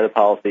headers and meta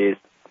policies.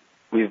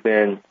 We've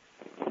been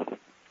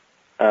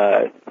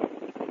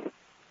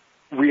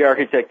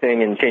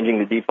re-architecting and changing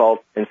the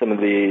defaults in some of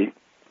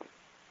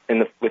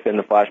within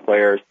the Flash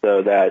player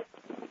so that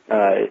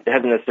it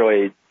hasn't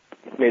necessarily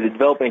made the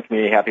developing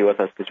community happy with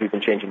us because we've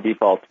been changing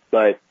defaults,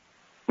 but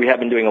we have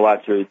been doing a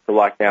lot to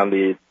lock down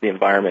the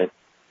environment.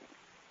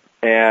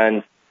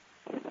 And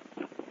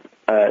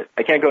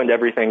I can't go into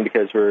everything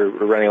because we're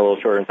running a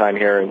little short on time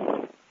here,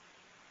 and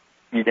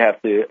you'd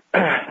have to.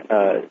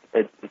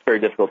 It's very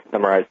difficult to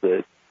summarize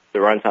the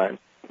runtime.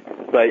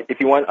 But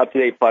if you want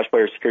up-to-date Flash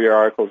Player security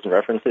articles and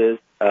references,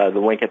 the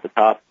link at the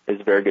top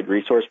is a very good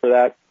resource for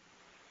that.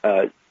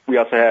 We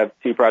also have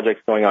 2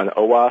 projects going on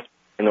OWASP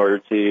in order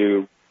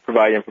to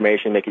provide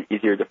information, make it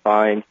easier to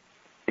find.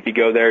 If you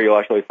go there, you'll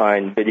actually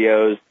find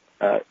videos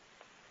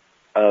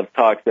of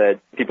talks that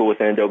people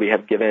within Adobe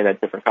have given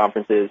at different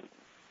conferences,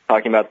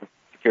 talking about the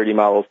security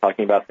models,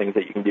 talking about things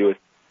that you can do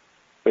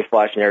with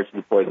Flash and Air to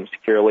deploy them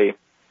securely.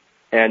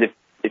 And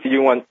if you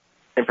do want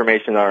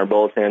information on our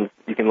bulletins,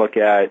 you can look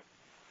at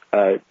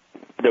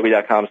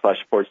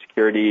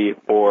adobe.com/support-security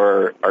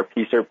or our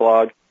PCERT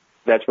blog.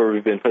 That's where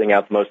we've been putting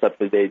out the most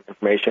up-to-date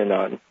information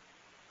on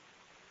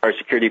our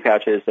security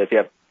patches. So if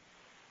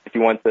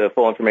you want the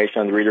full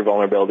information on the reader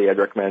vulnerability, I'd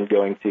recommend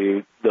going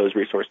to those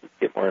resources to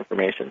get more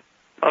information.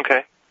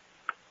 Okay.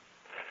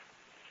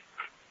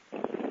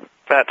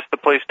 That's the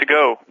place to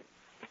go.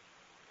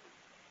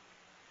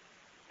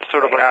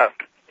 Sort of like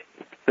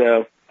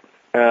So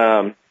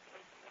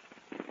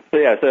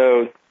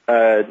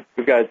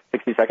we've got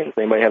 60 seconds.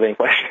 Anybody have any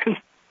questions?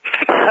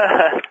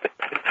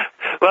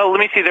 Well, let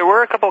me see. There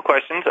were a couple of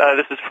questions.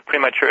 This is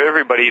pretty much for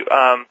everybody.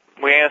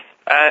 We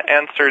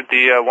answered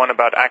the one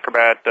about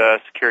Acrobat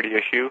security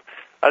issue.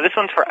 This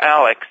one's for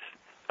Alex,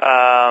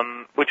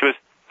 which was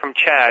from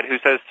Chad, who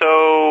says,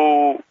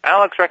 so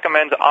Alex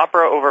recommends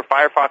Opera over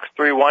Firefox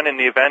 3.1 in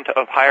the event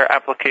of higher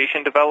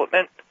application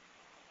development?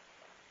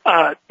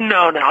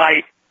 No.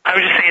 I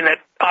was just saying that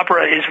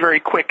Opera is very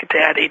quick to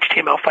add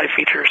HTML5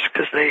 features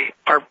because they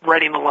are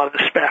writing a lot of the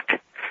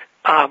spec.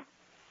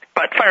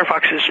 But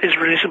Firefox is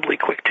reasonably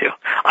quick, too.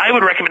 I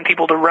would recommend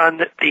people to run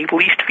the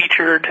least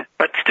featured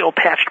but still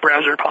patched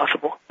browser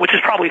possible, which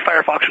is probably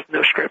Firefox with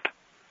no script.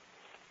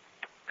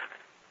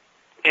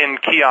 In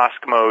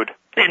kiosk mode.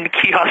 In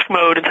kiosk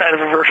mode inside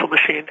of a virtual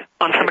machine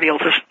on somebody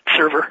else's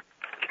server.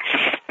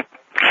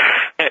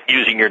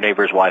 Using your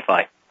neighbor's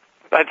Wi-Fi.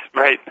 That's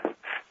right.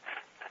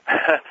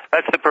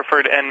 That's the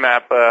preferred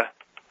Nmap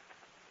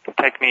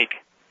technique.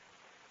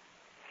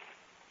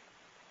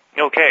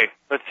 Okay,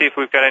 let's see if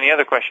we've got any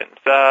other questions.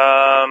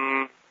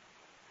 Can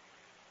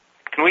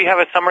we have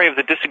a summary of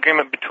the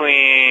disagreement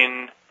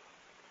between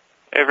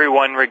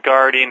everyone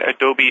regarding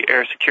Adobe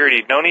Air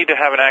Security? No need to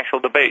have an actual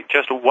debate.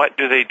 Just what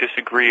do they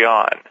disagree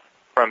on?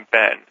 From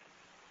Ben.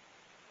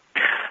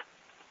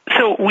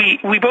 So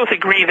we both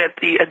agree that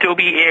the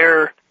Adobe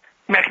Air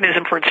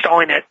mechanism for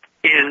installing it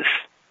is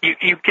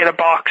you get a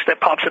box that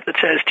pops up that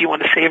says, do you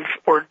want to save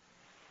or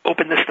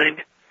open this thing?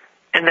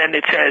 And then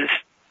it says,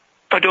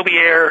 Adobe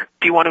Air,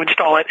 do you want to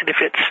install it? And if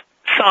it's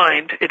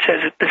signed, it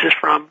says this is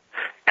from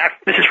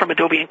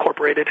Adobe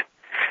Incorporated.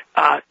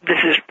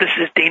 This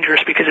is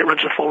dangerous because it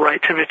runs a full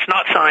rights. If it's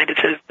not signed, it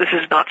says this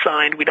is not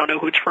signed. We don't know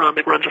who it's from.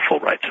 It runs a full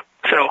rights.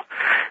 So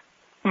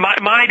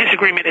my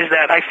disagreement is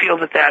that I feel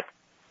that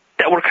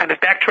we're kind of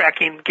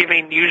backtracking,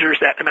 giving users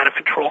that amount of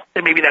control.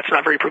 And maybe that's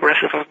not very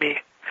progressive of me.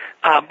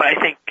 But I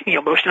think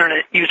most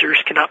Internet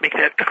users cannot make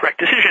that a correct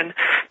decision.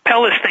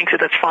 Pellis thinks that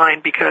that's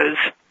fine because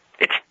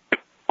it's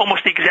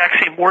almost the exact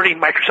same wording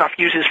Microsoft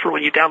uses for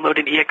when you download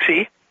an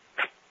exe.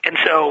 And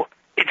so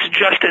it's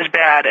just as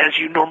bad as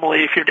you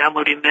normally if you're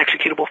downloading an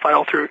executable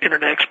file through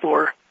Internet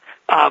Explorer.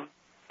 I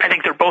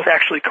think they're both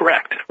actually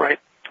correct, right?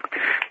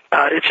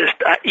 It's just,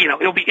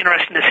 it'll be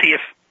interesting to see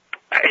if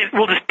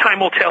time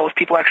will tell if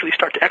people actually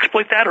start to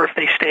exploit that or if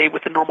they stay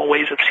with the normal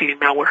ways of seeding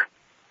malware.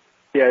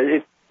 Yeah,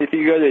 if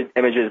you go to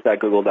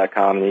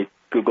images.google.com and you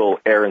Google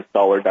Air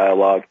installer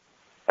dialog,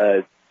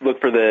 look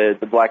for the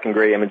black and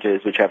gray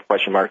images which have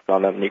question marks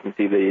on them, and you can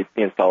see the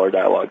installer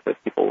dialogue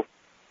that people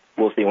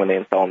will see when they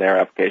install in their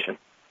application.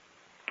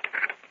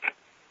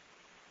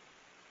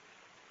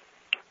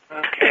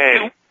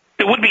 Okay.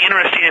 It would be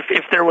interesting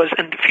if there was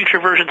in future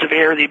versions of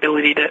Air the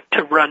ability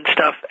to run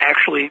stuff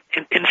actually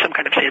in some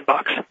kind of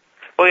sandbox.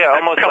 Well, yeah,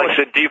 almost like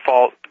the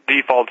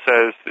default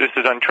says this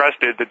is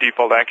untrusted. The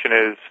default action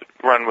is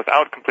run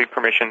without complete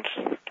permissions,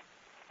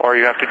 or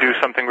you have to do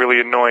something really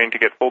annoying to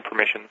get full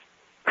permissions.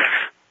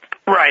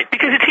 Right,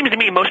 because it seems to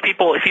me most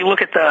people, if you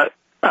look at the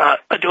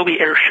Adobe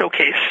Air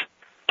Showcase,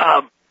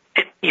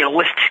 it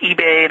lists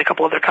eBay and a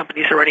couple other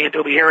companies that are running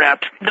Adobe Air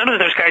apps. None of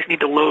those guys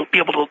need to be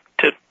able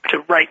to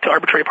write to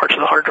arbitrary parts of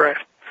the hard drive.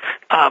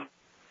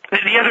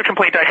 The other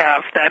complaint I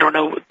have that I don't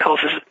know what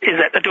else is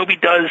that Adobe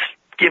does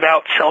give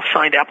out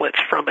self-signed applets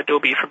from the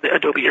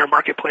Adobe Air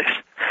Marketplace.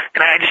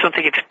 And I just don't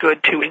think it's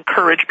good to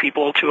encourage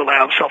people to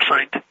allow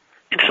self-signed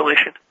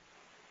installation.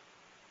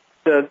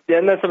 So,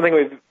 and that's something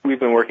we've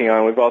been working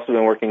on. We've also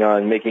been working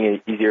on making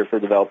it easier for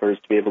developers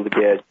to be able to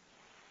get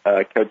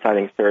code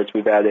signing certs.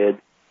 We've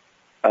added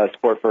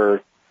support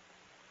for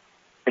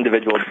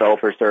individual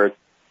developer certs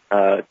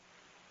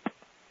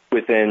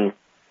within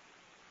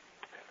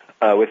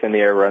the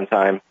Air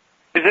runtime.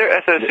 Is there,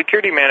 as a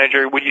security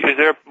manager, is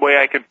there a way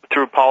I could,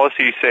 through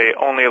policy, say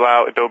only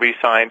allow Adobe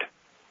signed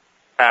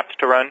apps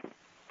to run,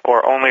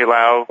 or only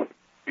allow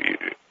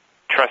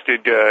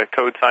trusted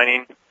code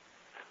signing?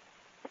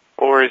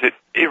 Or is it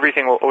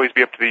everything will always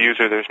be up to the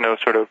user? There's no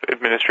sort of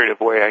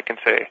administrative way I can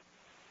say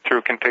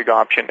through config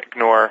option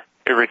ignore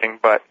everything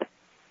but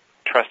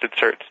trusted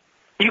certs.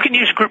 You can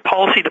use group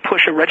policy to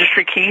push a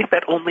registry key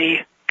that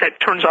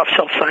turns off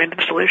self-signed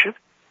installation.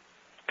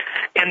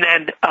 And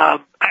then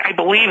I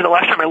believe the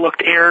last time I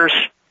looked, Air's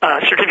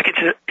certificates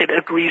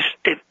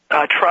it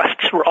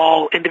trusts were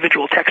all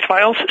individual text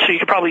files, so you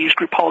could probably use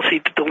group policy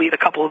to delete a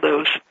couple of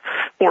those,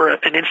 or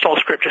an install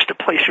script just to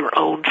place your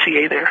own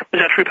CA there. Is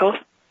that true, Pillis?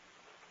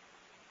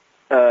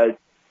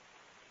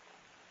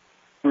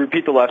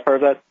 Repeat the last part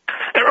of that.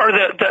 Are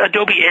the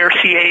Adobe Air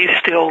CAs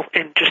still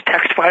in just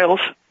text files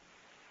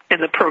in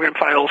the program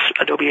files,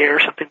 Adobe Air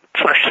something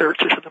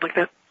 /certs or something like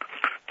that?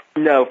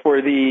 No,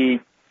 for the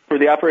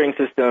operating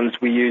systems,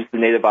 we use the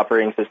native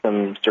operating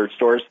system cert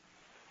stores,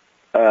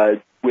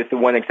 with the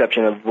one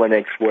exception of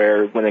Linux,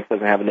 where Linux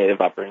doesn't have a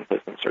native operating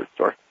system cert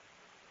store.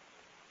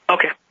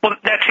 Okay. Well,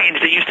 that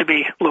changed. It used to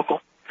be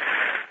local.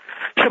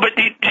 So, but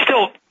you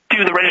still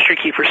do the registry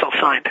key for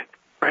self-signed,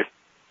 right?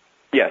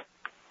 Yes.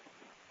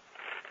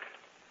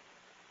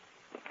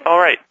 All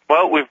right.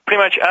 Well, we're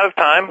pretty much out of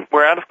time.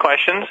 We're out of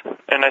questions,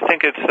 and I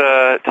think it's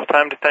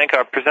time to thank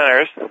our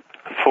presenters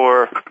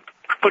for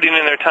putting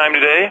in their time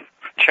today,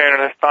 sharing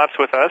their thoughts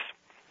with us.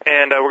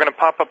 And we're going to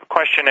pop up a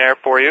questionnaire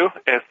for you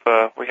if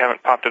we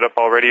haven't popped it up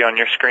already on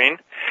your screen.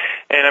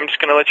 And I'm just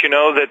going to let you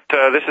know that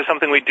this is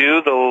something we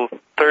do the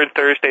third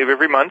Thursday of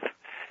every month,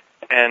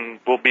 and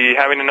we'll be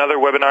having another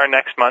webinar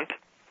next month.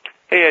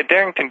 Hey,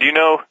 Darrington, do you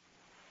know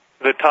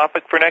the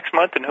topic for next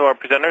month and who our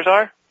presenters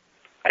are?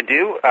 I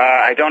do.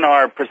 I don't know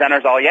our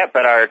presenters all yet,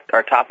 but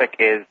our topic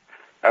is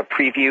a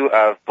preview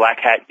of Black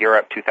Hat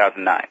Europe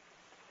 2009.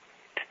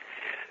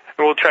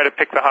 We'll try to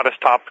pick the hottest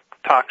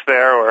talks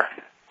there or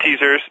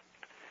teasers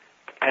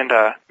and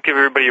give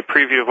everybody a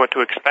preview of what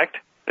to expect.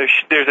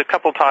 There's a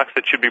couple talks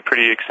that should be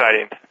pretty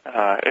exciting.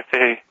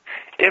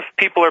 If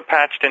people are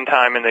patched in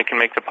time and they can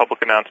make the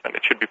public announcement,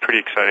 it should be pretty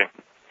exciting.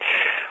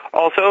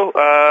 Also,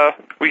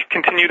 we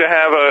continue to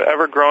have an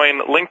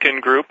ever-growing LinkedIn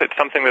group. It's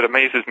something that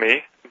amazes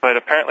me, but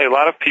apparently a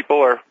lot of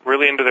people are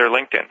really into their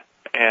LinkedIn,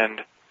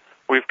 and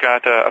we've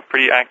got a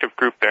pretty active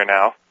group there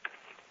now.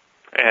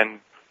 And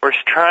we're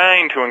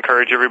trying to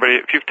encourage everybody,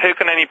 if you've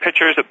taken any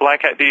pictures at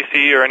Black Hat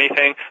DC or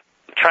anything,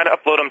 try to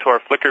upload them to our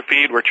Flickr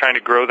feed. We're trying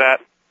to grow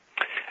that.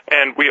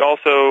 And we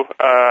also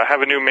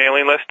have a new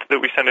mailing list that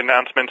we send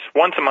announcements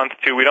once a month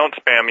to. We don't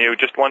spam you,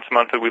 just once a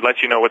month that we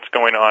let you know what's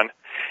going on.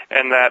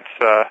 And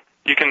that's,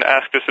 you can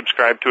ask to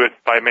subscribe to it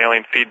by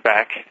mailing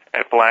feedback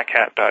at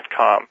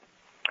blackhat.com.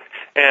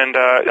 And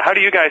how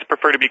do you guys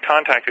prefer to be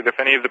contacted if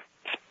any of the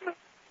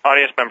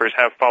audience members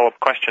have follow-up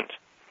questions?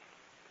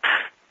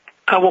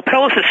 Well,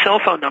 Pellis' cell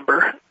phone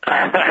number. Pull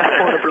it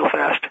up real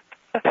fast.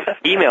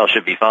 Email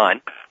should be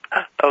fine.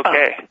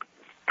 Okay.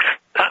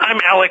 I'm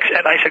Alex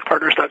at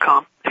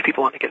isacpartners.com if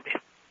people want to get me.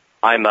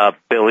 I'm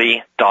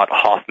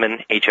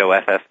Billy.Hoffman,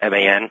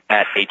 Hoffman,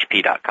 at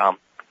HP.com.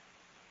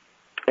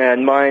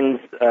 And mine's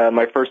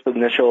my first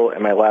initial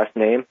and my last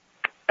name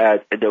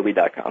at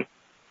Adobe.com.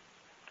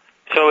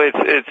 So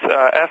it's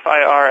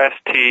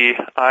FIRSTINIC.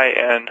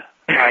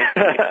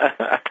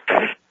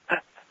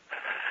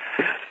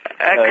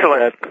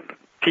 Excellent.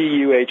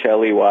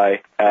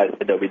 PUHLEY at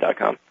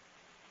Adobe.com.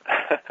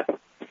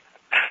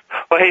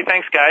 Well, hey,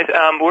 thanks, guys.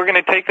 We're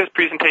going to take this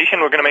presentation.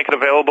 We're going to make it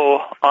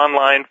available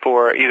online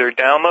for either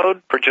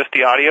download for just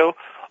the audio,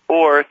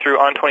 or through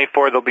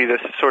On24 there'll be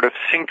this sort of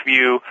sync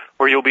view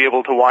where you'll be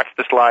able to watch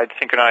the slides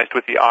synchronized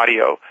with the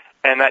audio,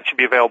 and that should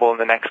be available in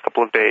the next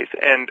couple of days.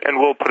 And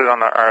we'll put it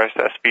on our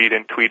RSS feed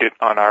and tweet it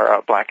on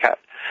our Black Hat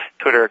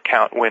Twitter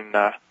account when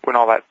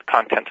all that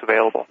content's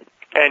available.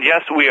 And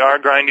yes, we are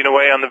grinding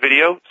away on the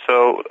video,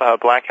 so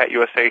Black Hat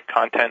USA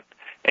content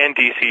and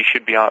DC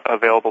should be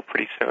available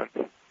pretty soon.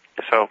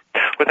 So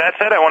with that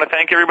said, I want to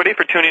thank everybody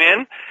for tuning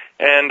in,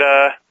 and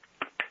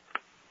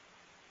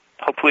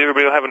hopefully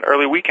everybody will have an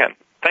early weekend.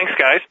 Thanks,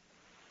 guys.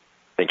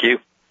 Thank you.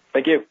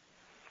 Thank you.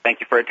 Thank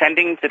you for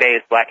attending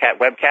today's Black Hat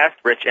webcast,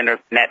 Rich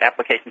Internet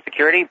Application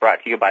Security,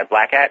 brought to you by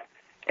Black Hat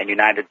and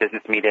United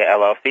Business Media,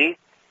 LLC.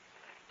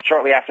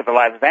 Shortly after the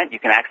live event, you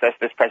can access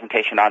this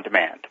presentation on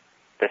demand.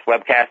 This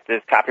webcast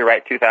is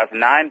copyright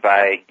 2009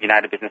 by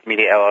United Business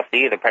Media,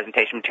 LLC. The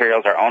presentation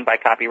materials are owned by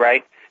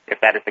copyright. If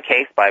that is the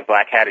case, by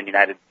Black Hat and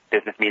United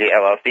Business Media,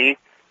 LLC,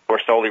 who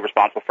are solely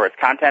responsible for its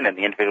content, and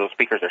the individual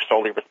speakers are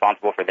solely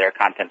responsible for their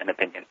content and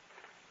opinion.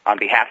 On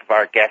behalf of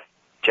our guest,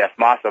 Jeff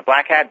Moss of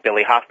Black Hat,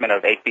 Billy Hoffman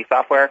of HP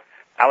Software,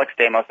 Alex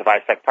Damos of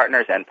ISEC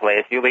Partners, and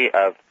Peleus Yuli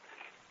of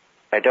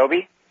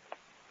Adobe,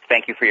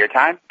 thank you for your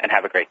time, and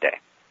have a great day.